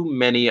too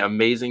many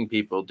amazing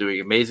people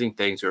doing amazing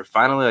things who are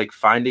finally like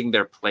finding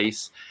their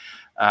place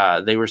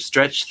they were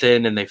stretched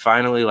thin, and they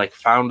finally like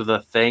found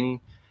the thing,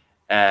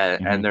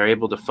 and they're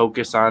able to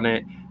focus on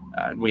it.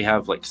 We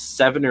have like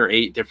 7 or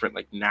 8 different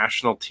like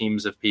national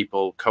teams of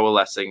people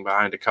coalescing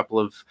behind a couple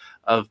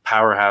of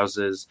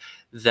powerhouses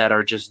that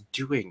are just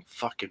doing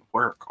fucking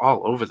work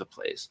all over the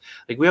place.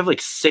 Like we have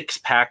like 6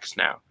 packs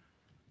now.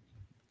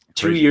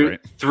 Crazy, 2 years, right?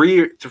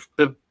 3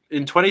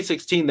 in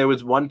 2016 there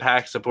was 1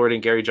 pack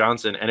supporting Gary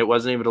Johnson, and it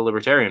wasn't even a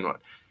libertarian one.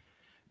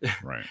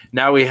 Right.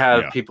 Now we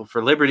have People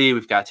for Liberty.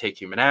 We've got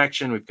Take Human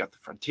Action. We've got the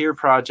Frontier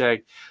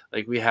Project.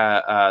 Like we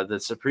have the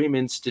Supreme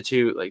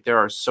Institute. Like there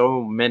are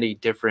so many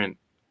different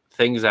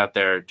things out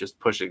there just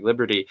pushing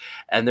liberty,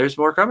 and there's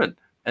more coming.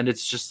 And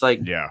it's just like,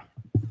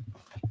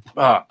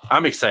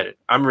 I'm excited.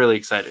 I'm really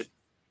excited.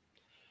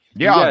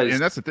 Yeah, and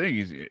that's the thing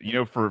is,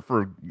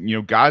 for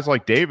guys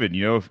like David,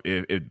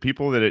 if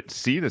people that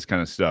see this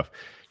kind of stuff,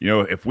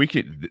 if we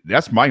could,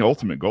 that's my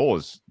ultimate goal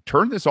is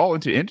turn this all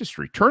into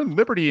industry, turn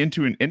liberty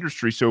into an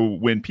industry. So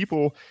when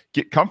people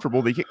get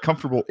comfortable, they get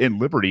comfortable in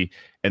liberty,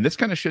 and this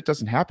kind of shit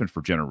doesn't happen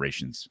for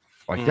generations.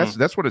 Like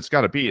that's what it's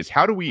got to be. Is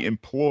how do we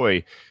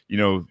employ,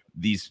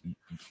 these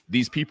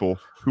people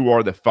who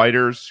are the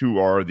fighters, who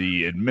are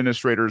the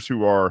administrators,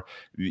 who are,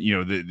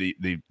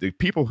 the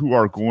people who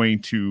are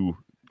going to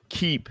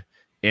keep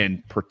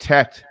and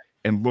protect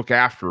and look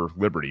after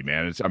liberty,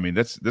 man.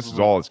 This is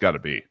all it's got to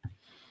be.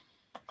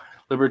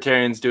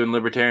 Libertarians doing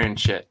libertarian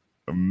shit.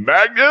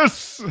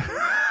 Magnus.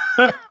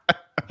 Fucking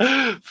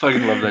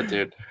love that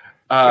dude.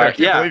 I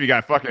can't believe you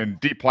got fucking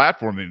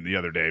deplatformed the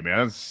other day,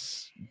 man.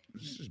 It's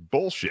just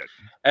bullshit.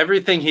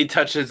 Everything he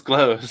touches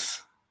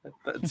glows.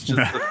 That's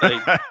just the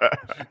thing.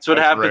 That's what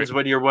happens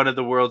when you're one of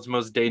the world's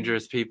most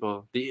dangerous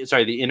people.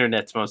 The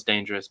internet's most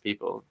dangerous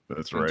people.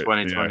 That's right.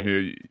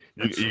 2020.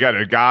 Yeah, you got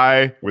a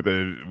guy with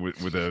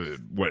a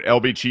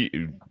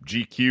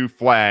LBGQ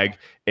flag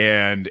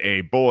and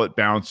a bullet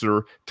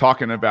bouncer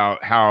talking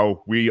about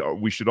how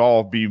we should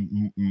all be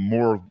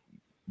more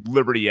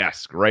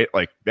liberty-esque, right?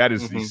 Like that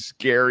is the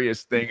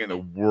scariest thing in the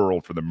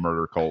world for the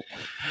murder cult.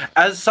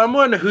 As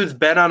someone who's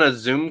been on a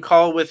Zoom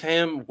call with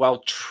him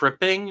while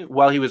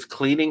he was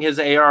cleaning his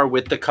AR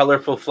with the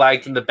colorful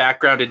flags in the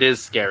background, it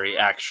is scary,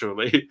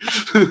 actually.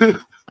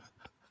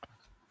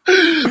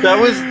 that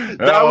was at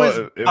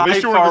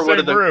least you were in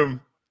the same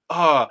room.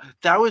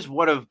 That was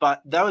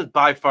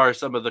by far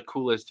some of the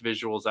coolest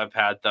visuals I've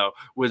had, though,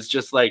 was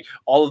just like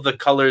all of the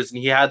colors, and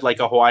he had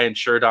like a Hawaiian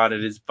shirt on,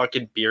 and his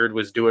fucking beard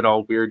was doing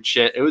all weird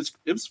shit. It was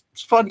a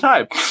fun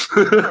time.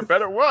 I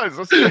bet it was.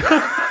 It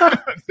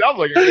sounds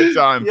like a good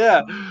time.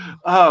 Yeah.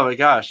 Oh my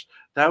gosh.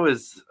 That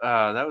was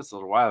a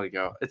little while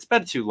ago. It's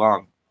been too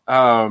long.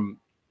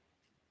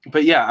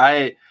 But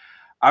yeah,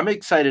 I'm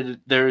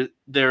excited.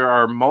 There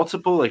are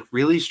multiple like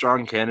really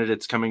strong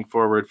candidates coming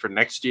forward for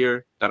next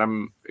year that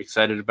I'm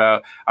excited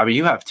about. I mean,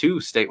 you have 2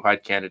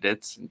 statewide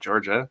candidates in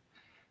Georgia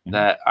and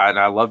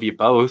I love you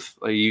both.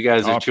 Like you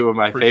guys are 2 of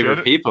my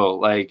favorite people.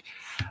 Like,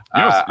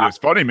 it's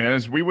funny, man.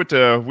 Is we went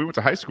to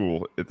high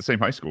school at the same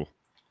high school.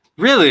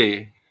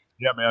 Really?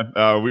 Yeah, man.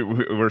 We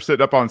were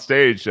sitting up on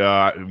stage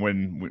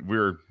when we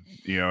were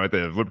at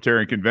the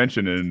Libertarian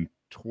Convention in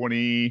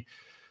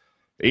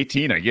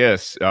 2018, I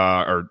guess,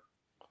 or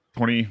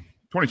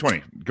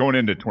 2020, going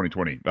into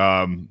 2020.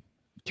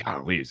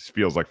 Golly, it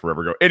feels like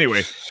forever ago.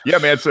 Anyway, yeah,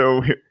 man.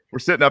 So we're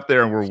sitting up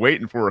there and we're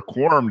waiting for a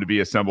quorum to be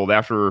assembled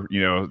after,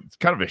 it's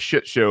kind of a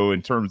shit show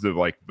in terms of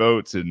like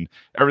votes, and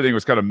everything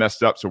was kind of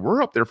messed up. So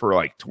we're up there for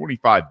like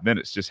 25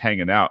 minutes just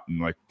hanging out, and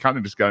like kind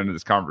of just got into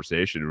this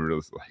conversation. And we were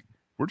just like,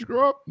 where'd you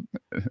grow up?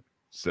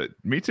 Said,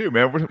 me too,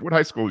 man. What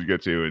high school did you go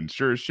to? And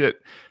sure as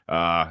shit.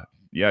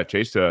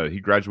 Chase, he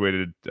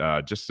graduated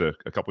just a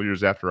couple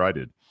years after I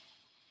did.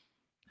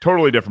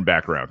 Totally different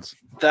backgrounds.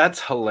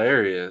 That's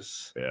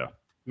hilarious. Yeah.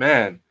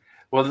 Man.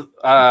 Well,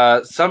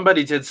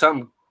 somebody did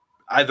something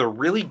either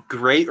really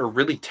great or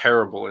really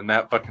terrible in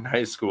that fucking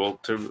high school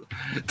to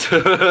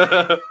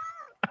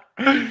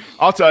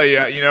I'll tell you,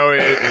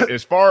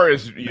 as far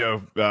as,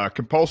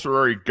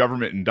 compulsory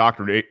government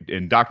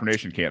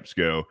indoctrination camps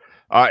go,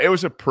 it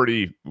was a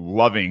pretty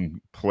loving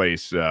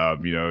place. I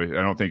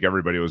don't think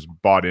everybody was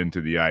bought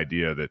into the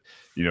idea that,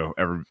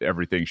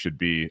 everything should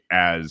be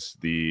as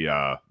the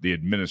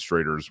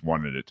administrators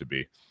wanted it to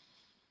be.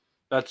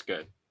 That's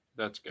good.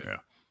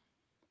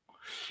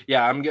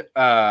 Yeah, I'm.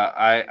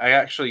 I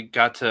actually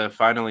got to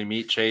finally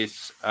meet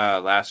Chase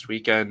last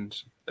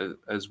weekend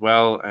as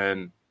well,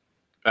 and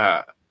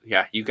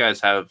you guys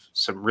have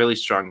some really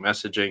strong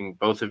messaging.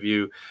 Both of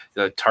you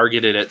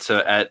targeted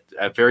at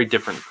very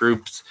different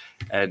groups,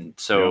 and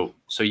so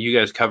you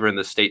guys covering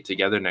the state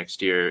together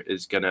next year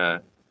is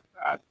gonna.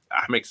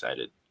 I'm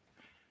excited.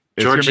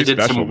 Georgia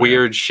did some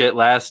weird shit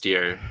last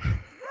year,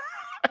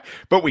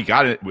 but we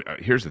got it.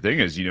 Here's the thing: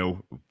 is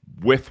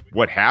with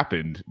what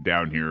happened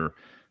down here.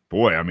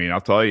 Boy, I mean, I'll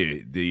tell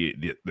you,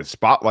 the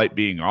spotlight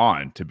being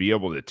on, to be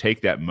able to take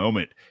that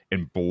moment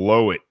and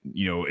blow it,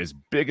 as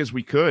big as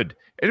we could,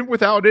 and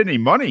without any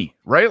money,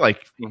 right?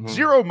 Like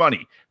zero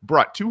money,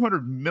 brought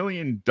 $200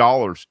 million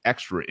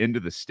extra into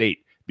the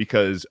state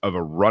because of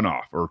a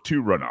runoff or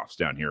 2 runoffs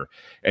down here.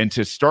 And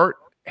to start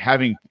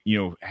having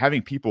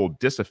people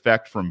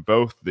disaffect from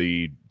both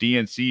the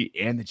DNC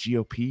and the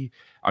GOP.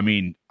 I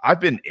mean, I've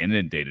been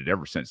inundated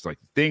ever since. Like,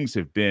 things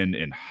have been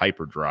in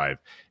hyperdrive,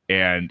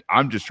 and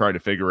I'm just trying to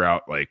figure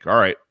out, like, all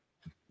right,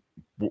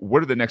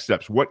 what are the next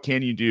steps? What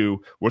can you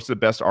do? What's the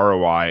best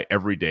ROI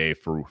every day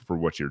for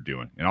what you're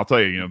doing? And I'll tell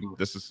you, Mm-hmm.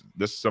 this is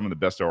some of the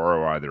best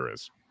ROI there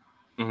is.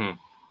 Mm-hmm.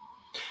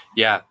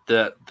 Yeah,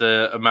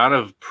 the amount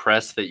of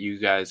press that you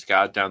guys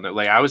got down there.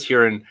 Like,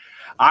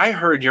 I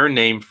heard your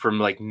name from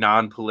like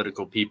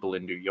non-political people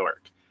in New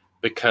York,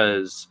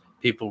 because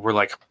people were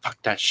like,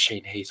 "Fuck that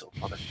Shane Hazel,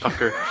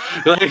 motherfucker!"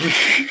 Like,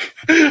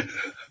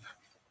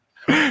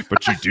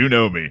 but you do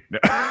know me,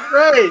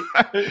 right?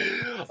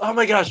 Oh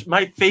my gosh,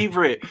 my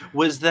favorite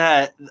was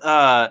that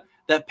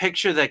that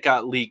picture that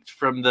got leaked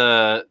from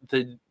the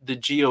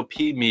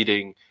GOP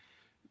meeting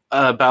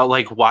about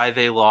like why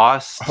they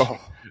lost. Oh.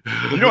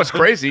 You know what's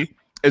crazy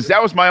is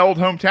that was my old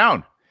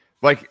hometown.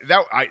 Like,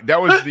 that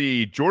was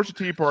the Georgia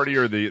Tea Party,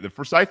 or the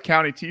Forsyth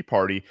County Tea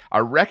Party. I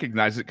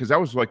recognize it because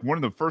that was like one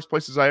of the first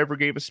places I ever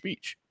gave a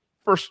speech.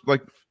 First,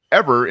 like,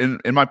 ever in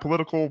my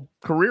political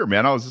career,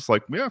 man. I was just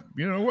like, yeah,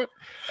 you know what?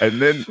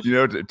 And then,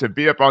 to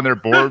be up on their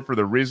board for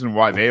the reason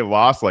why they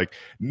lost, like,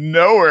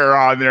 nowhere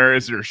on there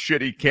is there a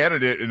shitty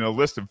candidate in a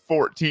list of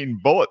 14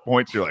 bullet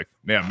points. You're like,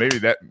 man, maybe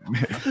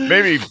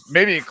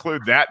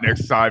include that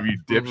next time, you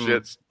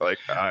dipshits. Like,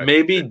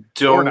 maybe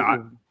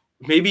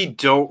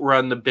don't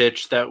run the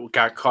bitch that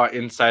got caught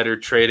insider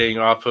trading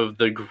off of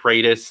the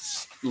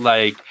greatest,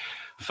 like,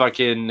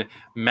 fucking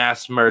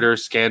mass murder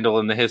scandal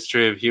in the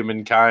history of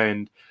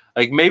humankind.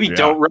 Like, maybe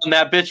don't run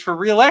that bitch for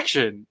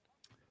re-election.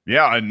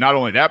 Yeah, and not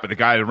only that, but the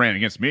guy that ran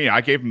against me,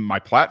 I gave him my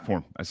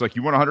platform. I was like,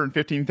 you want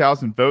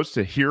 115,000 votes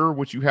to hear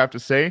what you have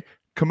to say?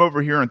 Come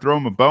over here and throw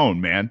him a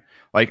bone, man.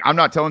 Like, I'm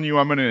not telling you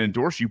I'm going to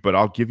endorse you, but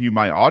I'll give you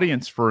my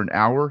audience for an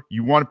hour.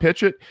 You want to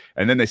pitch it?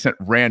 And then they sent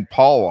Rand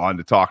Paul on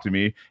to talk to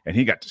me, and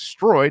he got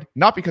destroyed,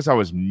 not because I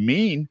was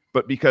mean,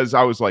 but because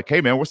I was like, hey,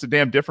 man, what's the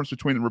damn difference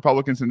between the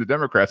Republicans and the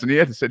Democrats? And he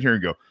had to sit here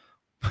and go,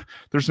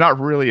 there's not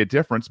really a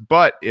difference,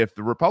 but if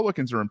the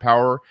Republicans are in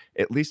power,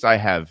 at least I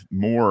have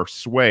more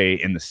sway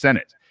in the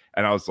Senate.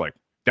 And I was like,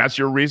 that's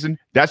your reason?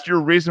 That's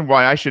your reason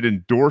why I should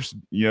endorse,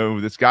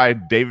 this guy,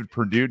 David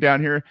Perdue,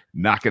 down here?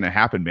 Not going to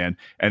happen, man.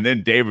 And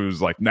then David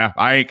was like, nah,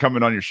 I ain't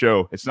coming on your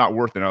show. It's not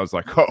worth it. And I was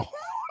like, oh,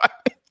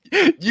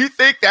 you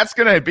think that's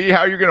going to be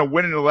how you're going to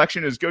win an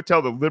election, is go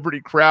tell the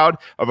Liberty crowd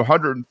of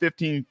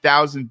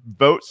 115,000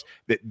 votes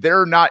that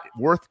they're not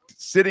worth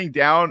sitting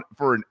down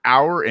for an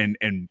hour and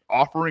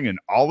offering an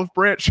olive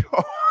branch?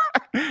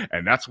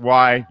 And that's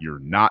why you're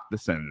not the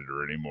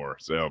senator anymore.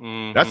 So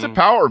that's the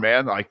power,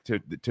 man. Like, to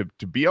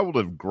be able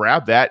to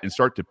grab that and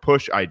start to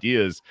push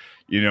ideas,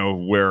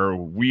 where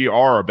we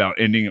are about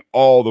ending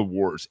all the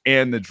wars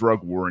and the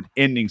drug war and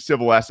ending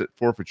civil asset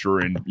forfeiture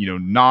and,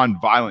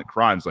 non-violent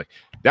crimes. Like,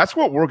 that's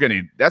what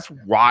that's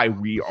why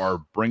we are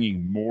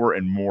bringing more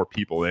and more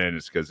people in,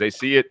 is because they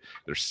see it,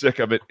 they're sick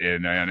of it.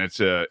 And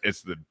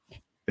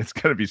it's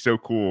going to be so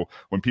cool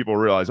when people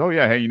realize, oh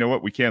yeah, hey, you know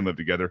what? We can live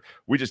together.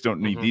 We just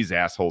don't need these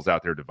assholes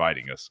out there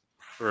dividing us.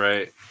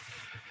 Right.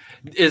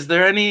 Was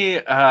there any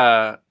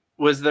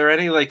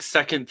like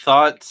second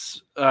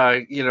thoughts,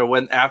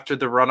 when after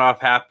the runoff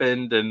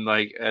happened and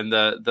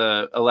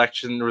the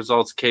election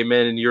results came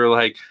in and you were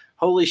like,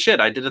 holy shit,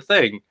 I did a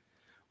thing.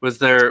 Was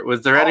there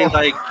any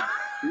like,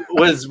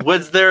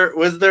 was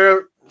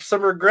there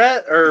some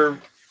regret or?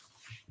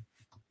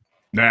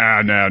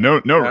 No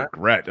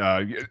regret.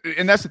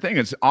 And that's the thing,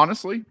 is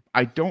honestly,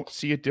 I don't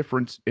see a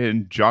difference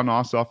in John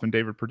Ossoff and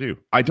David Perdue.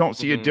 I don't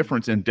see a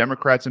difference in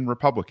Democrats and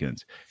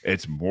Republicans.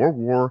 It's more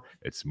war,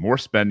 it's more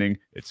spending,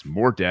 it's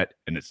more debt,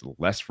 and it's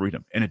less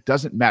freedom. And it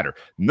doesn't matter.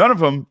 None of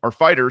them are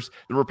fighters.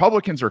 The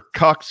Republicans are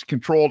cucks,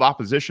 controlled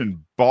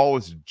opposition,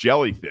 ballless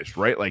jellyfish,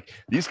 right? Like,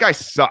 these guys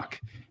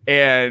suck.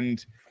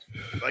 And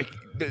like,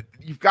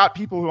 you've got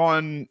people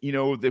on,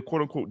 the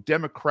quote unquote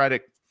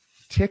Democratic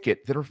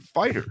ticket that are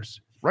fighters.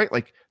 Right?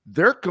 Like,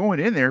 they're going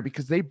in there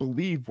because they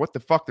believe what the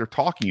fuck they're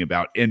talking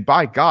about. And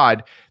by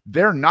God,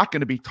 they're not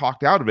going to be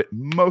talked out of it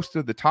most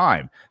of the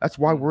time. That's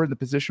why we're in the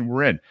position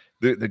we're in.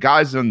 The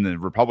guys on the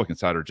Republican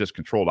side are just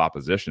controlled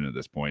opposition at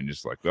this point.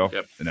 Just like, well,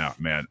 no,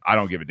 man, I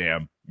don't give a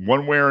damn.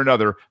 One way or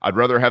another, I'd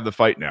rather have the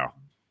fight now.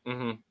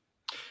 Mm-hmm.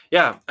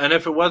 Yeah. And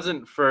if it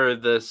wasn't for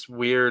this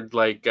weird,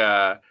 like,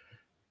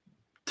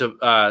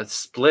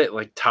 split,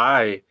 like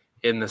tie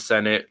in the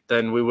Senate,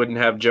 then we wouldn't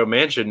have Joe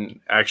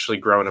Manchin actually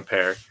growing a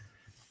pair.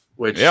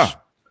 Which,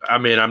 I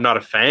mean, I'm not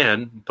a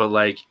fan, but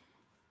like,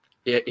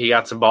 he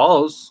got some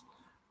balls,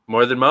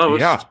 more than most.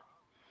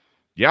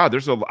 Yeah.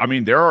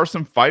 There are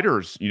some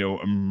fighters,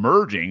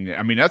 emerging.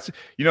 I mean, that's,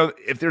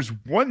 if there's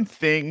one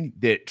thing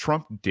that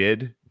Trump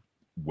did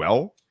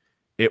well,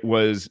 it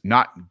was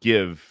not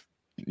give,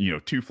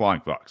 two flying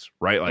fucks,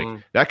 right?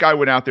 Like, that guy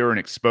went out there and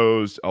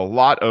exposed a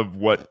lot of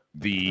what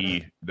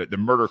the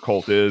murder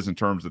cult is in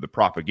terms of the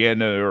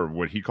propaganda, or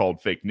what he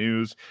called fake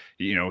news.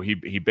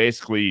 He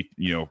basically,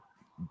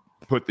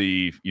 put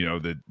the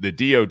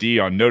DOD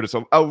on notice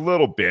a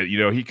little bit.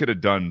 He could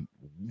have done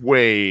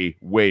way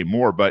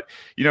more. But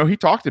he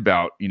talked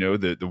about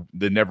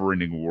the never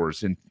ending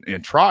wars and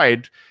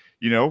tried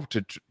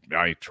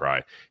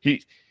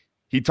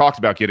he talked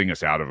about getting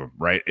us out of them,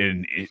 right?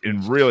 And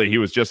really, he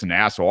was just an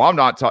asshole. I'm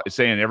not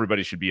saying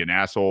everybody should be an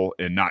asshole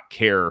and not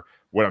care.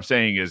 What I'm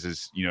saying is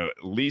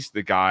at least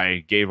the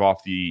guy gave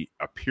off the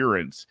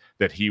appearance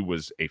that he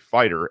was a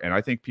fighter, and I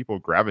think people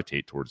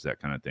gravitate towards that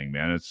kind of thing,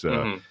 man. It's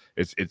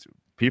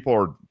people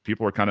are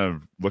kind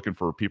of looking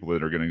for people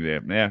that are going to say,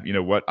 you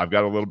know what? I've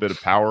got a little bit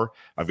of power,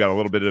 I've got a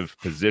little bit of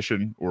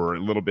position, or a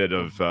little bit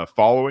of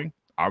following.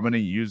 I'm going to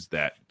use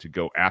that to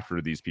go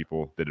after these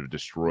people that have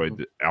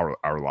destroyed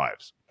our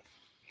lives.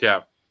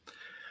 Yeah.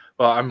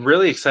 Well, I'm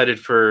really excited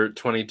for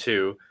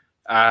 22.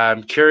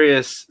 I'm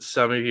curious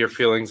some of your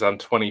feelings on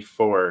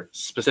 24,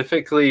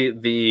 specifically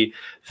the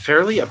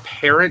fairly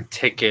apparent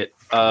ticket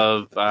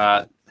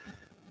of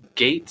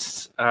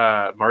Gates,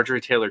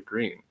 Marjorie Taylor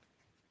Greene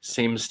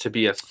seems to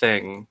be a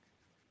thing.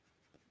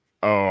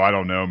 Oh, I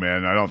don't know,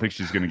 man. I don't think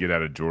she's going to get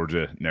out of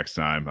Georgia next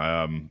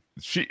time.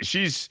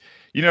 She's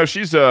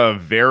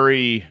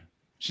very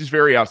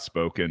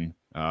outspoken.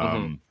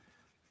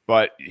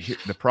 But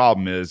the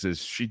problem is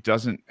she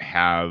doesn't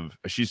have.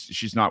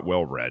 She's not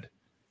well read,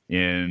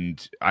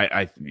 and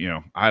I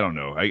don't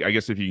know. I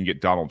guess if you can get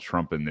Donald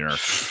Trump in there,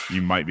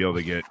 you might be able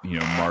to get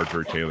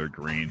Marjorie Taylor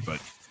Greene.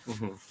 But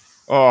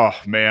oh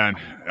man,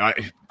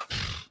 I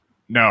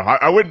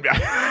wouldn't.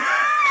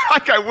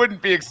 I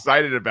wouldn't be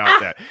excited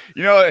about that.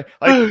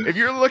 If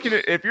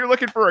you're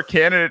looking for a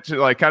candidate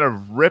to kind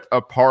of rip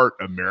apart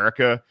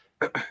America,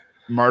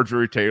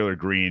 Marjorie Taylor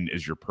Greene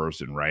is your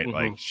person, right?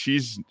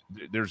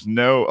 There's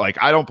no,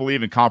 I don't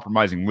believe in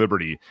compromising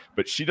liberty,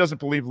 but she doesn't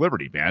believe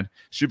liberty, man.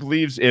 She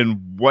believes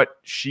in what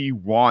she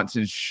wants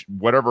and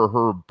whatever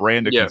her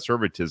brand of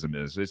conservatism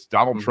is. It's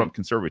Donald Trump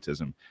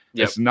conservatism.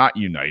 Yep. It's not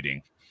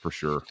uniting for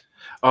sure.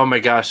 Oh my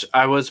gosh.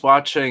 I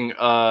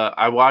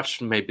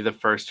watched maybe the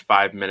first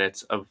 5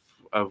 minutes of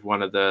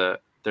one of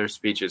their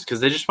speeches,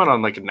 because they just went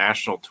on a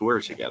national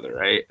tour together.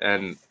 Right.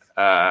 And,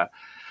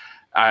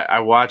 I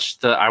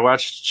watched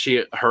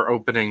her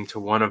opening to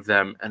one of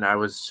them, and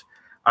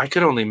I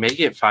could only make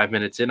it 5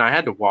 minutes in. I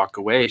had to walk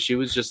away. She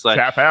was just like,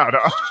 tap out.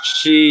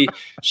 She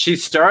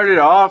started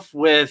off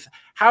with,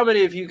 how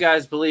many of you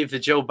guys believe that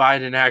Joe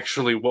Biden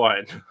actually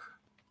won?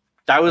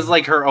 That was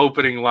her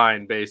opening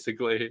line,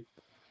 basically.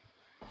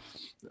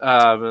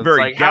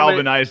 Very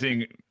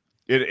galvanizing.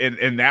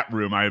 In that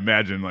room, I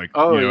imagine, it's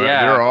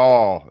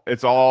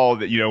all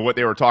that, what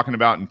they were talking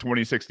about in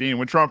 2016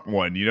 when Trump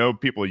won,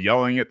 people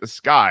yelling at the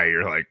sky.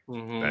 You're like,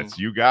 that's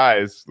you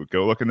guys.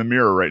 Go look in the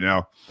mirror right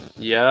now.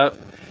 Yep.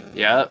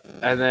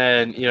 And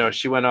then,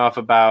 she went off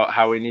about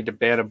how we need to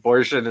ban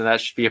abortion and that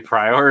should be a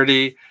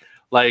priority.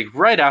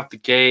 Right out the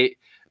gate,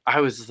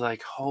 I was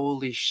like,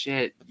 holy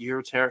shit,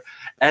 you're terrible.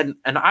 And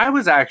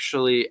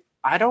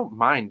I don't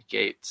mind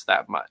Gates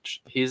that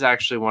much. He's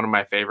actually one of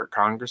my favorite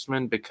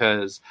congressmen,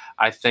 because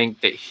I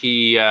think that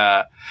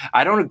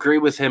I don't agree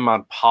with him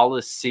on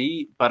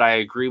policy, but I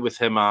agree with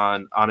him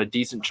on a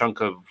decent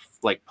chunk of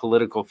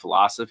political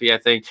philosophy. I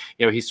think,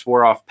 he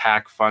swore off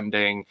PAC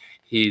funding.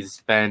 He's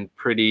been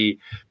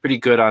pretty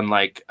good on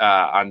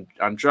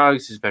on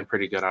drugs. He's been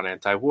pretty good on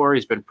anti-war.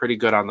 He's been pretty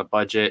good on the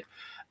budget.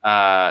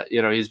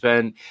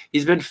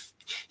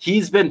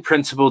 He's been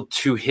principled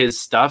to his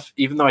stuff,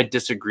 even though I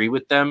disagree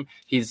with them.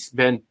 He's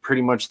been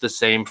pretty much the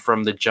same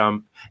from the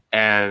jump,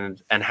 and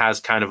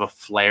has kind of a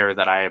flair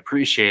that I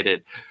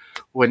appreciated.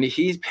 When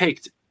he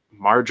picked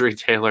Marjorie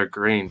Taylor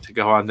Greene to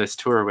go on this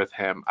tour with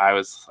him, I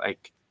was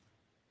like,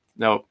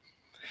 no.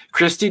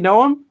 Christy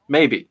Noem?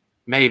 Maybe.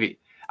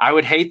 I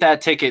would hate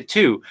that ticket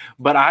too,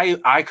 but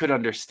I could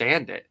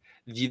understand it.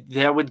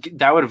 That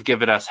would have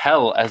given us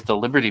hell as the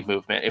Liberty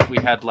Movement if we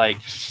had Yeah,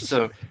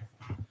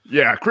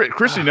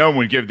 Christy Noem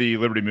would give the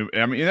Liberty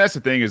Movement. I mean, that's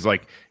the thing is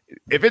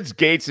if it's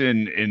Gates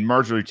and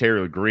Marjorie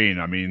Taylor Greene,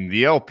 I mean,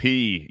 the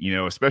LP,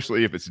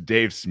 especially if it's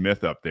Dave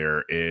Smith up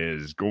there,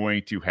 is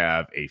going to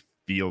have a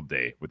field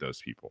day with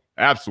those people.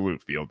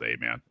 Absolute field day,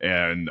 man.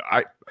 And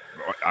I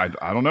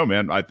don't know,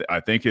 man. I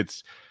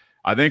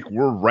think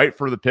we're right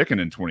for the picking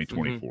in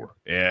 2024.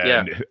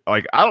 And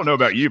I don't know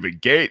about you,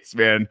 but Gates,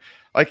 man,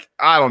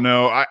 I don't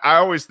know. I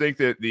always think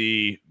that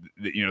the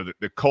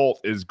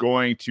cult is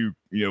going to,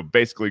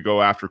 basically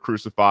go after,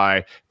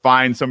 crucify,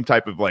 find some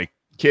type of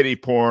kiddie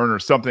porn or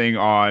something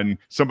on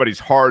somebody's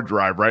hard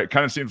drive, right? It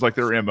kind of seems like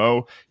their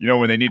MO,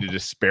 when they need to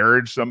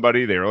disparage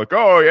somebody, they're like,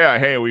 oh yeah,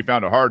 hey, we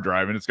found a hard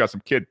drive and it's got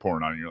some kid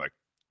porn on it. And you're like,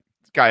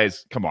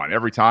 guys, come on,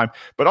 every time.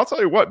 But I'll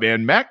tell you what,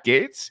 man, Matt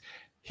Gaetz,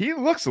 he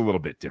looks a little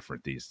bit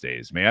different these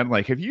days, man.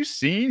 Have you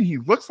seen? He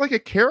looks like a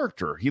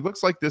character. He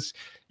looks like this,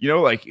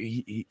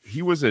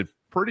 he was a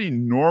pretty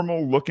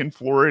normal looking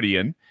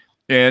Floridian,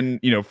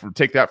 and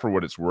take that for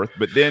what it's worth.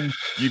 But then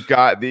you've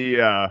got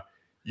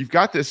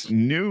this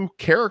new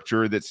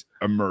character that's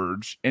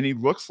emerged, and he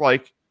looks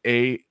like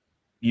a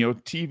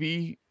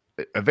TV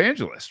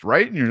evangelist,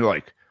 right? And you're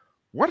like,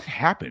 what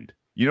happened?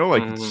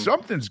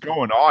 Something's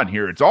going on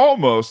here. It's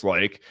almost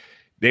like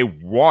they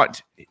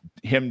want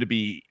him to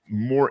be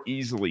more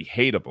easily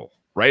hateable.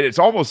 right? It's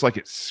almost like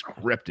it's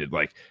scripted.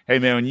 Like, hey,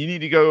 man, you need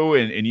to go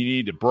and you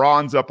need to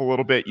bronze up a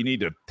little bit. You need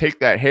to take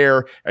that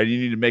hair and you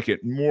need to make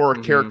it more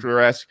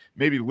character-esque,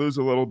 maybe lose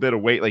a little bit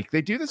of weight. Like,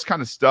 they do this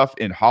kind of stuff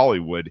in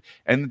Hollywood.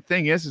 And the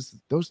thing is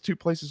those two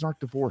places aren't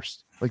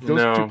divorced. Like,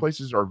 those two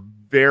places are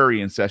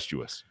very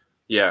incestuous.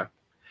 Yeah.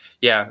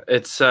 Yeah.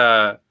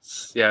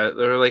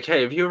 They're like,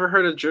 hey, have you ever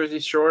heard of Jersey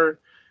Shore?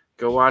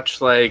 Go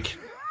watch like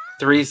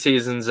 3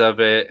 seasons of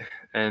it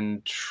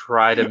and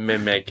try to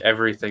mimic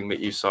everything that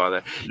you saw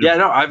there. You're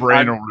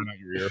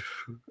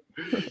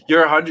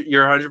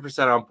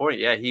 100% on point.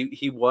 Yeah,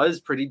 he was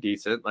pretty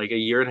decent like a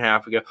year and a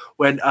half ago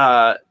when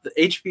the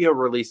HBO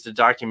released a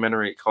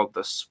documentary called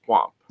The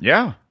Swamp.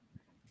 Yeah.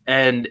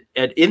 And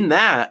in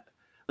that,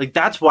 like,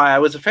 that's why I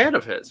was a fan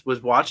of his.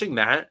 Was watching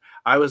that,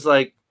 I was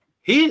like,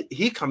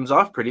 he comes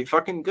off pretty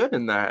fucking good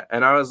in that.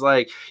 And I was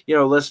like,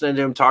 listening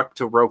to him talk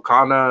to Ro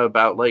Khanna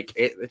about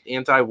like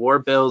anti-war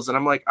bills, and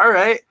I'm like, all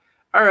right,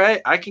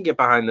 I can get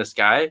behind this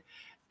guy.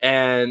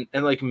 And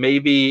like,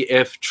 maybe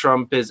if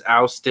Trump is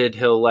ousted,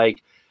 he'll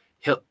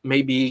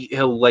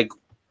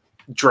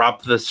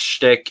drop the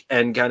shtick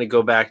and kind of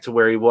go back to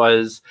where he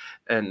was.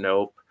 And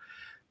nope.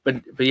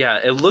 But yeah,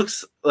 it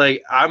looks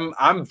like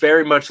I'm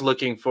very much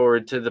looking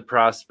forward to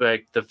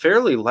the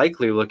fairly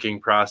likely looking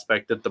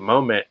prospect at the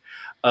moment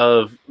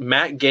of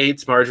Matt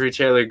Gaetz, Marjorie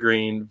Taylor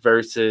Greene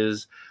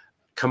versus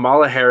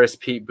Kamala Harris,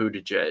 Pete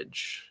Buttigieg.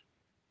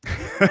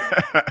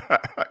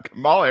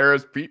 Kamala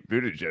Harris, Pete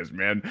Buttigieg,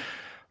 man.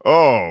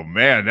 Oh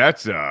man,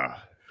 that's we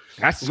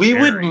scary,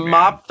 would man.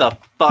 mop the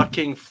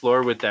fucking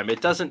floor with them.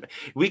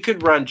 We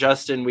could run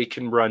Justin, we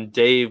can run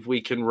Dave,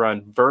 we can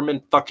run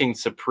Vermin fucking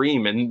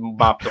Supreme and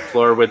mop the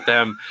floor with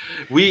them.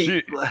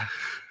 The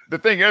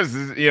thing is,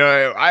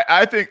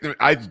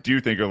 I do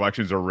think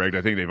elections are rigged.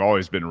 I think they've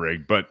always been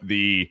rigged. But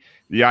the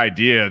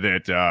idea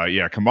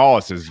that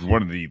Kamala is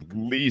one of the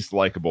least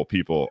likable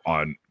people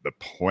on the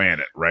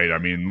planet, right? I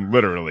mean,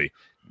 literally,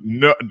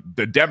 no,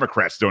 the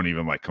Democrats don't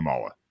even like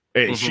Kamala.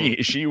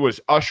 She was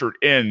ushered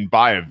in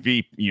by a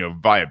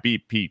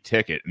BP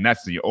ticket, and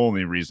that's the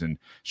only reason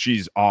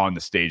she's on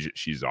the stage that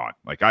she's on.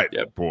 Like,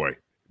 boy,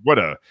 what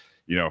a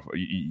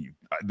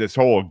this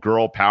whole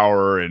girl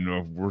power,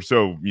 and we're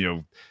so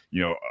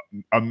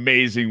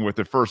amazing with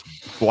the first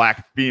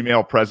black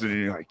female president.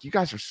 And you're like, you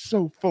guys are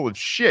so full of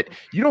shit.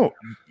 You don't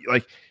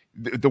like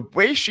the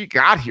way she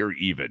got here.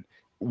 Even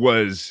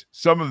was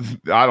some of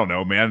I don't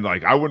know, man.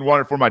 Like, I wouldn't want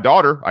it for my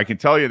daughter. I can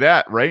tell you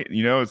that, right?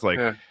 It's like.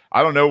 Yeah.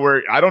 I don't know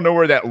where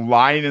that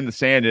line in the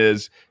sand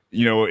is,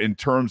 in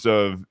terms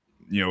of,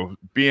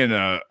 being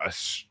I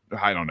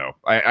don't know.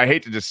 I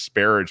hate to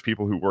disparage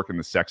people who work in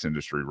the sex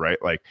industry,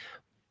 right? Like,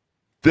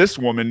 this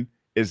woman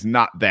is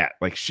not that.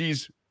 Like,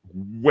 she's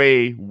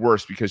way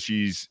worse because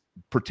she's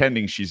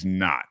pretending she's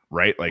not,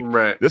 right? Like,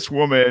 This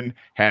woman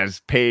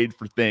has paid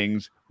for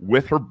things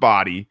with her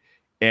body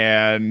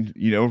and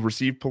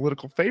receive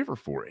political favor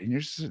for it,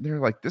 and they're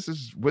like, this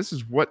is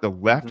what the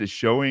left is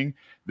showing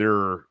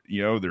their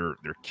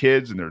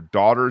kids and their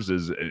daughters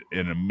is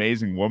an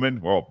amazing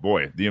woman. Well,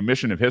 boy, the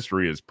omission of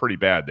history is pretty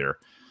bad there.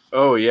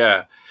 Oh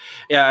yeah,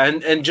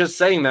 and just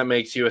saying that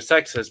makes you a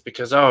sexist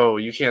because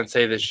you can't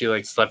say that she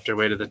like slept her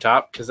way to the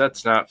top because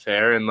that's not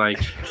fair, and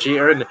like she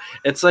earned.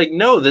 It's like,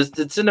 no,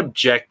 it's an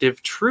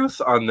objective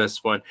truth on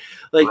this one.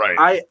 Like,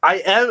 right.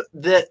 I am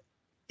that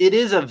it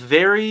is a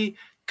very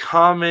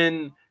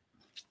common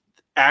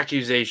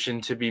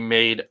accusation to be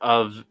made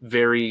of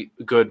very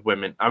good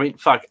women. I mean,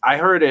 fuck, I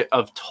heard it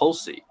of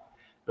Tulsi.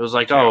 It was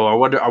like, I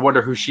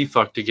wonder who she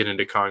fucked to get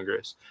into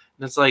Congress.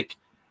 And it's like,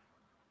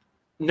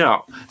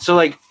 no. So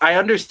like, I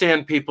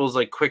understand people's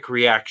like quick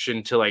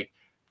reaction to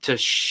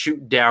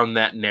shoot down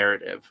that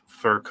narrative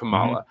for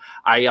Kamala.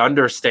 I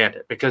understand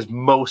it because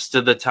most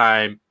of the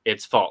time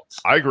it's false.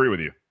 I agree with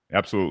you.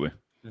 Absolutely.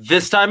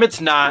 This time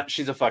it's not.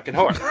 She's a fucking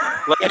whore.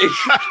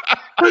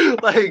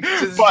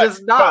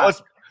 Just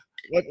not.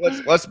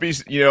 Let's be,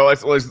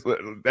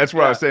 that's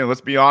what I was saying.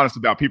 Let's be honest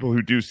about people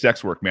who do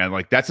sex work, man.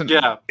 Like,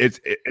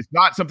 it's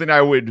not something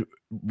I would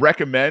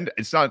recommend.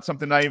 It's not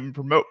something I even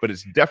promote, but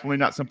it's definitely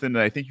not something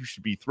that I think you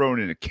should be thrown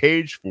in a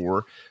cage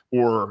for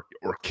or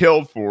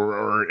killed for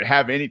or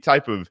have any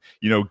type of,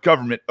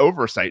 government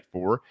oversight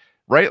for,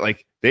 right?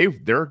 Like,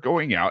 they're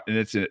going out and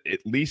it's at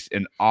least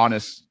an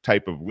honest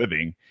type of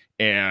living.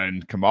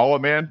 And Kamala,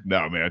 man,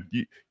 no, man,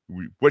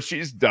 what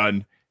she's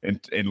done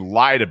and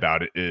lied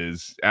about it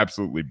is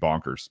absolutely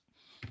bonkers.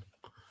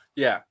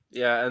 Yeah,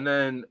 and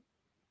then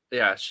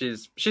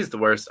she's the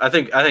worst. I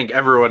think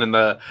everyone in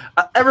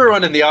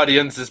the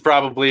audience is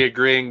probably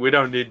agreeing. We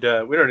don't need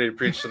to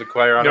preach to the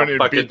choir on how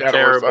fucking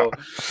terrible.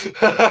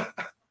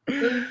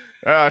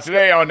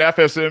 Today on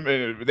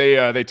FSM,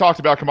 they talked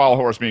about Kamala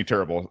Harris being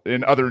terrible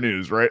in other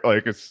news, right?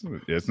 Like, it's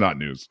not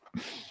news.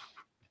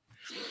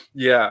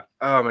 Yeah.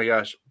 Oh my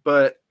gosh.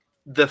 But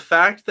the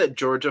fact that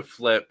Georgia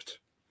flipped,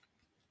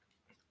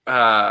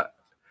 I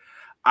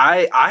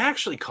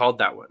actually called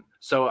that one.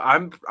 So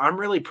I'm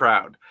really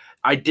proud.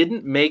 I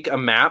didn't make a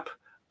map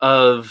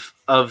of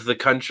the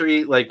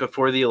country like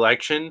before the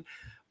election,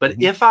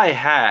 but if I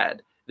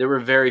had, there were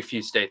very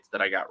few states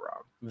that I got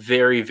wrong.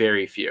 Very,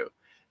 very few.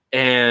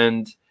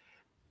 And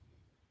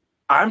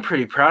I'm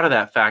pretty proud of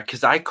that fact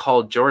because I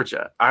called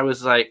Georgia. I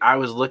was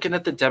looking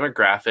at the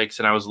demographics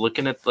and I was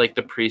looking at like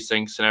the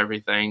precincts and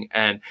everything.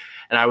 And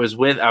I was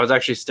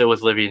actually still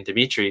with Livy and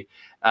Dimitri.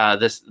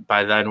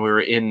 By then we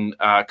were in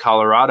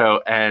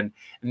Colorado, and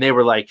they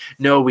were like,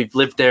 no, we've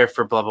lived there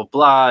for blah, blah,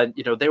 blah. And,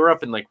 you know, they were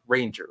up in like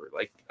Ranger,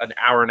 like an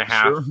hour and a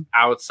half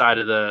outside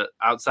of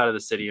the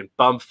city and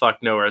bumfuck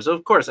nowhere. So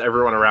of course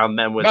everyone around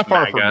them was not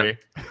far from me.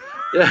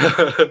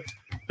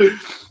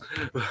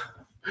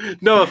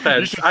 No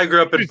offense. I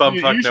grew up in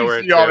bumfuck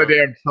nowhere. You see all the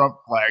damn Trump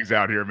flags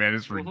out here, man.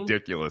 It's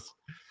ridiculous.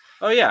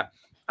 Oh yeah.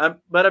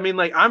 But I mean,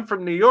 like, I'm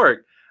from New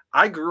York.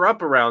 I grew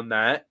up around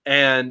that,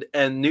 and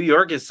New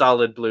York is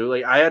solid blue.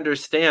 Like, I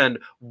understand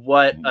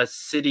what a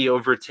city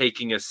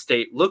overtaking a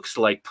state looks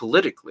like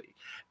politically.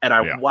 And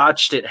I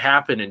watched it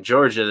happen in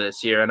Georgia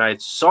this year, and I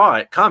saw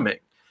it coming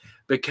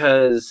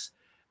because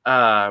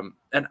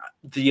and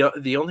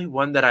the only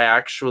one that I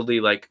actually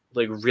like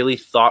really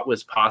thought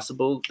was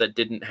possible that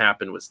didn't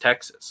happen was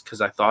Texas,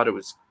 because I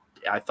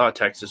thought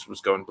Texas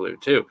was going blue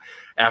too.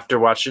 After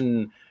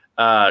watching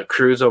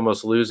Cruz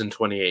almost lose in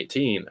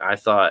 2018, I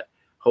thought,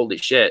 holy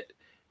shit,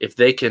 if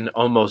they can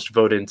almost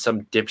vote in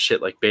some dipshit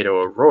like Beto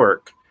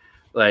O'Rourke,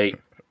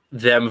 like,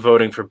 them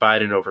voting for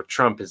Biden over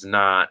Trump is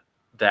not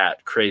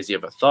that crazy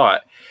of a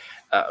thought.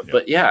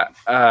 But yeah,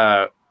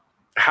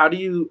 how do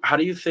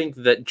you think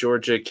that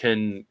Georgia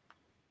can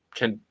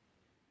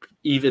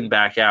even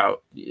back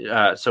out,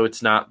 so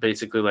it's not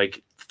basically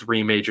like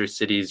three major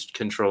cities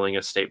controlling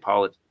a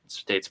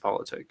state's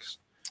politics?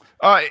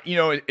 You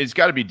know, it's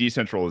got to be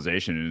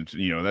decentralization, and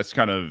you know, that's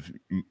kind of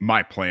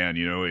my plan.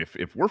 You know,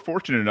 if we're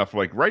fortunate enough,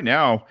 like right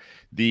now,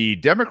 the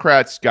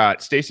Democrats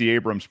got Stacey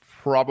Abrams,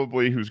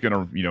 probably, who's going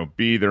to, you know,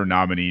 be their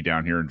nominee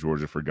down here in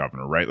Georgia for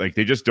governor, right? Like,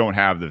 they just don't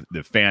have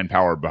the fan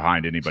power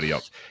behind anybody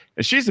else,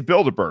 and she's a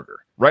Build-A-Burger,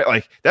 right?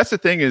 Like, that's the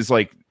thing, is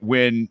like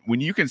when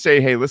you can say,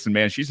 hey, listen,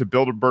 man, she's a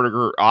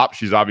Build-A-Burger op.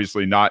 She's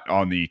obviously not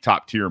on the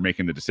top tier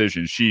making the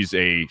decisions. She's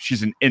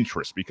an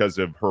interest because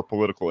of her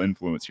political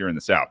influence here in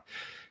the South.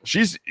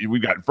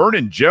 We've got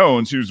Vernon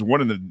Jones, who's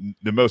one of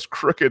the most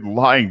crooked,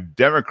 lying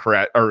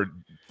Democrat, or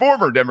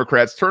former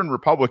Democrats turned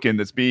Republican,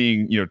 that's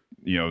being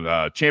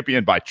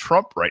championed by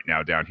Trump right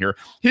now down here.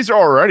 He's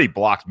already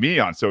blocked me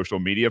on social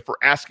media for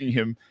asking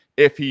him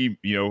if he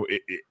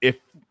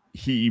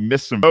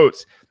missed some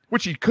votes,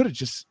 which he could have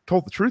just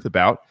told the truth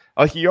about.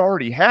 He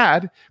already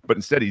had, but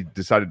instead he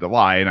decided to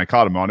lie, and I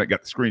caught him on it,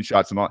 got the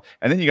screenshots and all.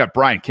 And then you got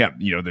Brian Kemp,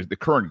 the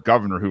current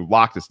governor, who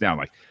locked us down.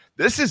 Like,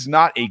 this is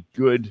not a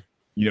good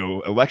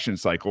election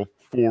cycle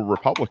for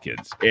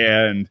Republicans.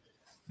 And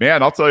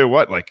man, I'll tell you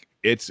what, like,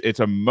 it's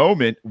a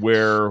moment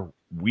where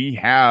we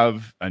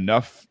have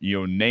enough,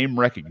 name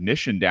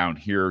recognition down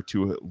here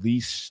to at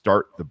least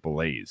start the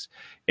blaze.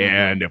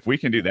 And if we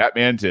can do that,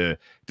 man, to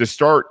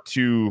start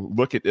to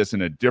look at this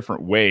in a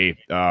different way,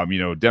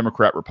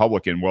 Democrat,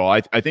 Republican, well,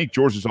 I think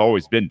Georgia's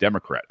always been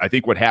Democrat. I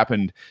think what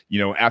happened,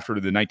 after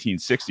the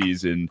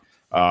 1960s and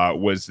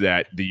was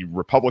that the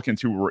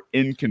Republicans who were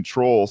in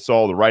control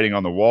saw the writing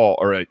on the wall,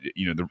 or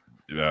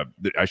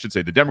I should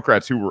say the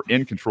Democrats who were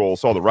in control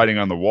saw the writing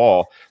on the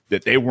wall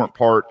that they weren't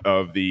part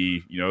of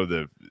the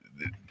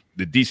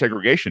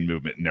desegregation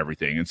movement and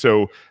everything, and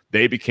so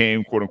they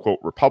became quote unquote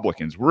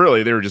Republicans.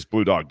 Really, they were just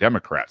blue dog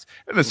Democrats.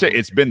 And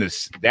it's been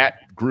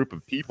that group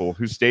of people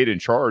who stayed in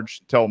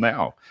charge till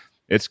now.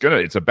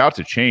 It's about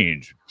to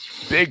change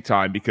big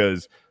time,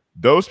 because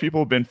those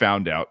people have been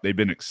found out. They've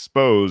been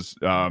exposed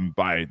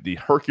by the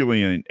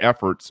Herculean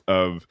efforts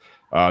of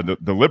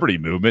the Liberty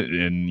Movement,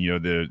 and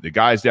the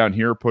guys down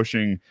here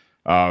pushing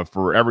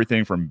for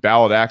everything from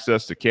ballot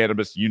access to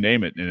cannabis, you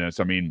name it.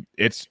 And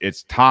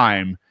it's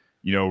time.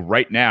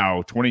 Right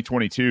now,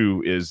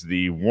 2022 is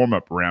the warm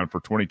up round for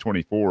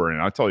 2024,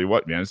 and I'll tell you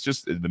what, man, it's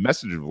just the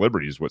message of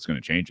liberty is what's going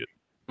to change it.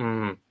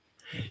 Mm-hmm.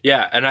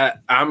 Yeah, and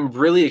I'm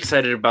really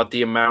excited about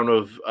the amount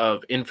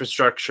of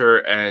infrastructure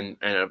and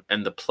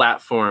the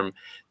platform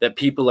that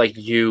people like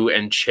you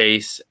and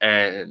Chase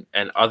and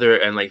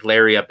like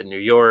Larry up in New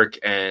York,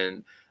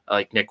 and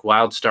like Nick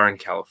Wildstar in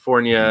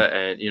California,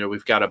 and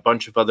we've got a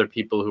bunch of other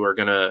people who are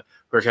kind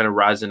of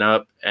rising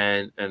up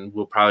and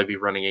will probably be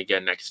running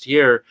again next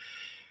year.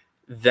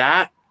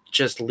 That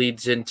just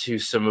leads into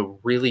some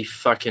really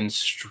fucking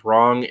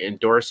strong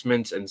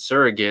endorsements and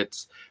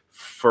surrogates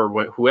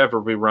for whoever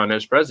we run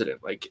as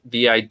president. Like,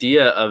 the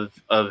idea of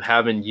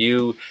having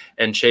you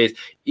and Chase,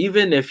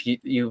 even if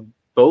you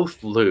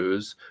both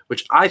lose,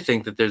 which I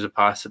think that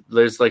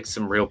there's like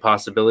some real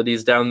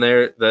possibilities down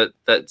there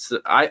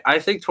I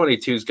think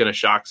 22 is going to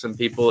shock some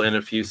people in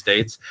a few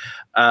states.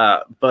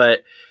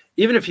 But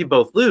even if you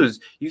both lose,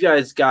 you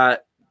guys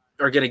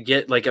are going to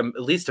get like at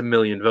least 1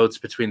 million votes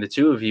between the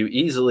two of you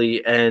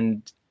easily.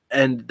 And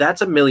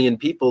that's 1 million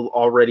people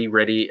already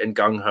ready and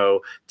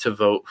gung-ho to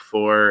vote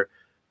for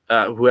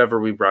whoever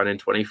we run in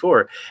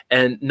 24.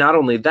 And not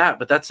only that,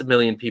 but that's 1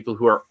 million people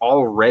who are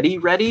already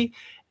ready.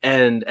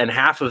 And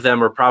half of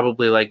them are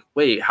probably like,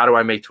 wait, how do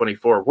I make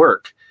 24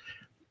 work?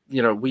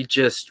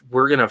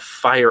 we're going to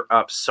fire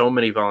up so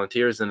many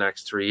volunteers in the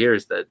next 3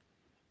 years that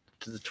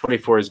the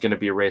 24 is going to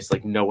be a race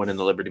like no one in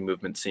the Liberty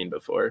movement's seen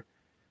before.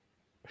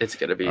 It's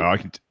going to be. I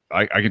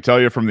can tell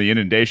you from the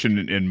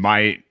inundation in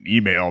my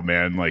email,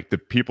 man, like the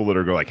people that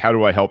are going like, how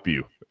do I help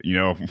you?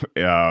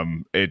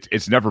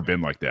 It's never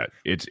been like that.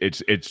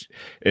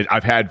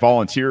 I've had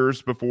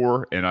volunteers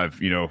before, and I've,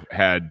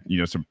 had,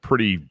 some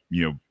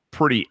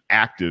pretty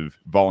active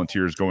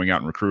volunteers going out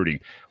and recruiting.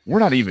 We're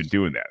not even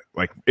doing that.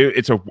 Like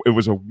it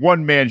was a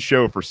one-man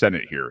show for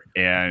Senate here.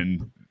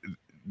 And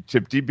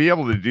to be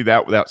able to do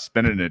that without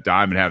spending a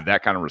dime and have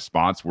that kind of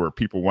response where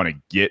people want to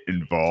get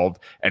involved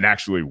and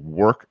actually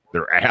work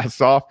their ass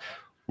off.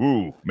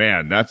 Ooh,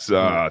 man, that's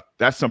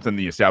something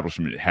the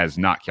establishment has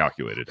not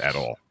calculated at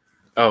all.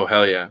 Oh,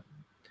 hell yeah.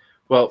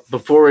 Well,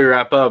 before we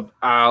wrap up,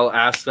 I'll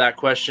ask that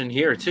question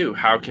here too.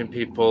 How can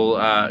people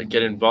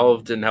get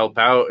involved and help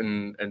out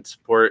and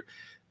support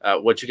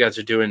what you guys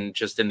are doing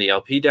just in the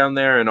LP down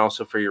there and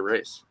also for your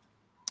race?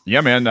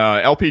 Yeah, man.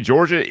 LP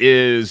Georgia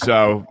is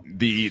the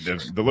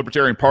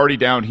Libertarian Party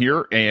down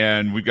here,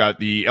 and we've got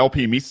the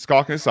LP Mises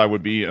Caucus. I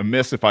would be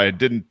amiss if I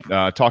didn't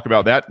talk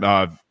about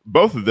that.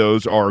 Both of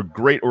those are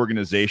great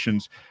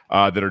organizations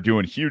that are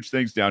doing huge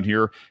things down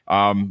here.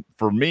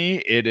 For me,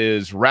 it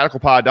is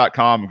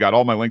radicalpod.com. I've got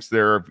all my links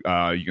there.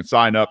 You can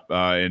sign up,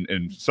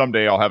 and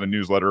someday I'll have a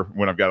newsletter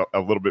when I've got a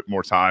little bit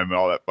more time and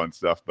all that fun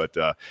stuff. But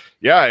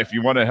yeah, if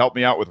you want to help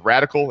me out with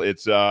Radical,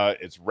 it's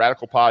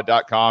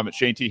radicalpod.com. It's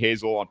Shane T.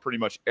 Hazel on pretty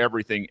much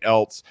everything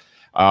else.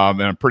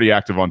 And I'm pretty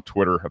active on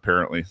Twitter,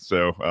 apparently.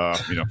 So,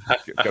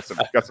 got some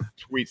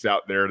tweets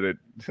out there that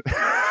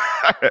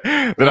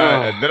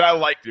that I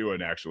like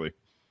doing, actually.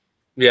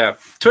 Yeah,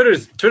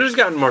 Twitter's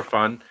gotten more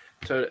fun.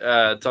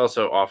 It's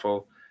also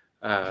awful.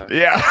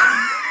 Yeah,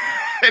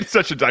 it's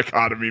such a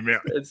dichotomy, man.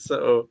 It's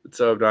so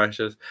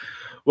obnoxious.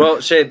 Well,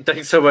 Shane,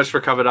 thanks so much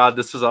for coming on.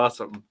 This was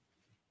awesome.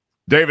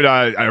 David,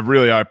 I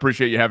really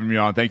appreciate you having me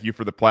on. Thank you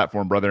for the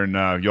platform, brother.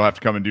 And you'll have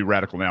to come and do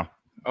Radical now.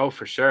 Oh,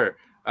 for sure.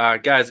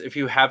 Guys, if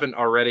you haven't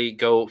already,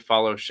 go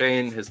follow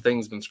Shane. His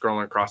thing's been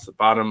scrolling across the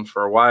bottom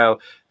for a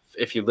while.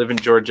 If you live in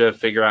Georgia,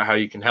 figure out how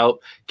you can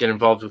help. Get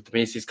involved with the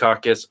Mises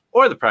Caucus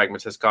or the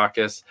Pragmatist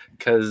Caucus,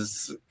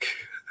 because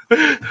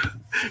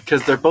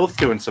they're both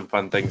doing some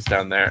fun things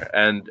down there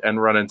and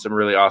running some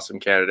really awesome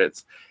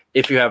candidates.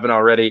 If you haven't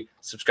already,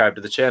 subscribe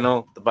to the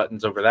channel. The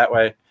button's over that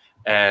way.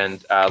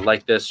 And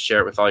like this, share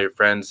it with all your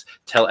friends.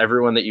 Tell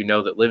everyone that you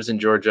know that lives in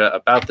Georgia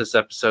about this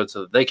episode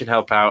so that they can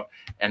help out.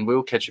 And we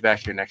will catch you back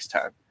here next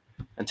time.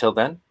 Until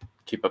then,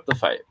 keep up the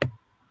fight.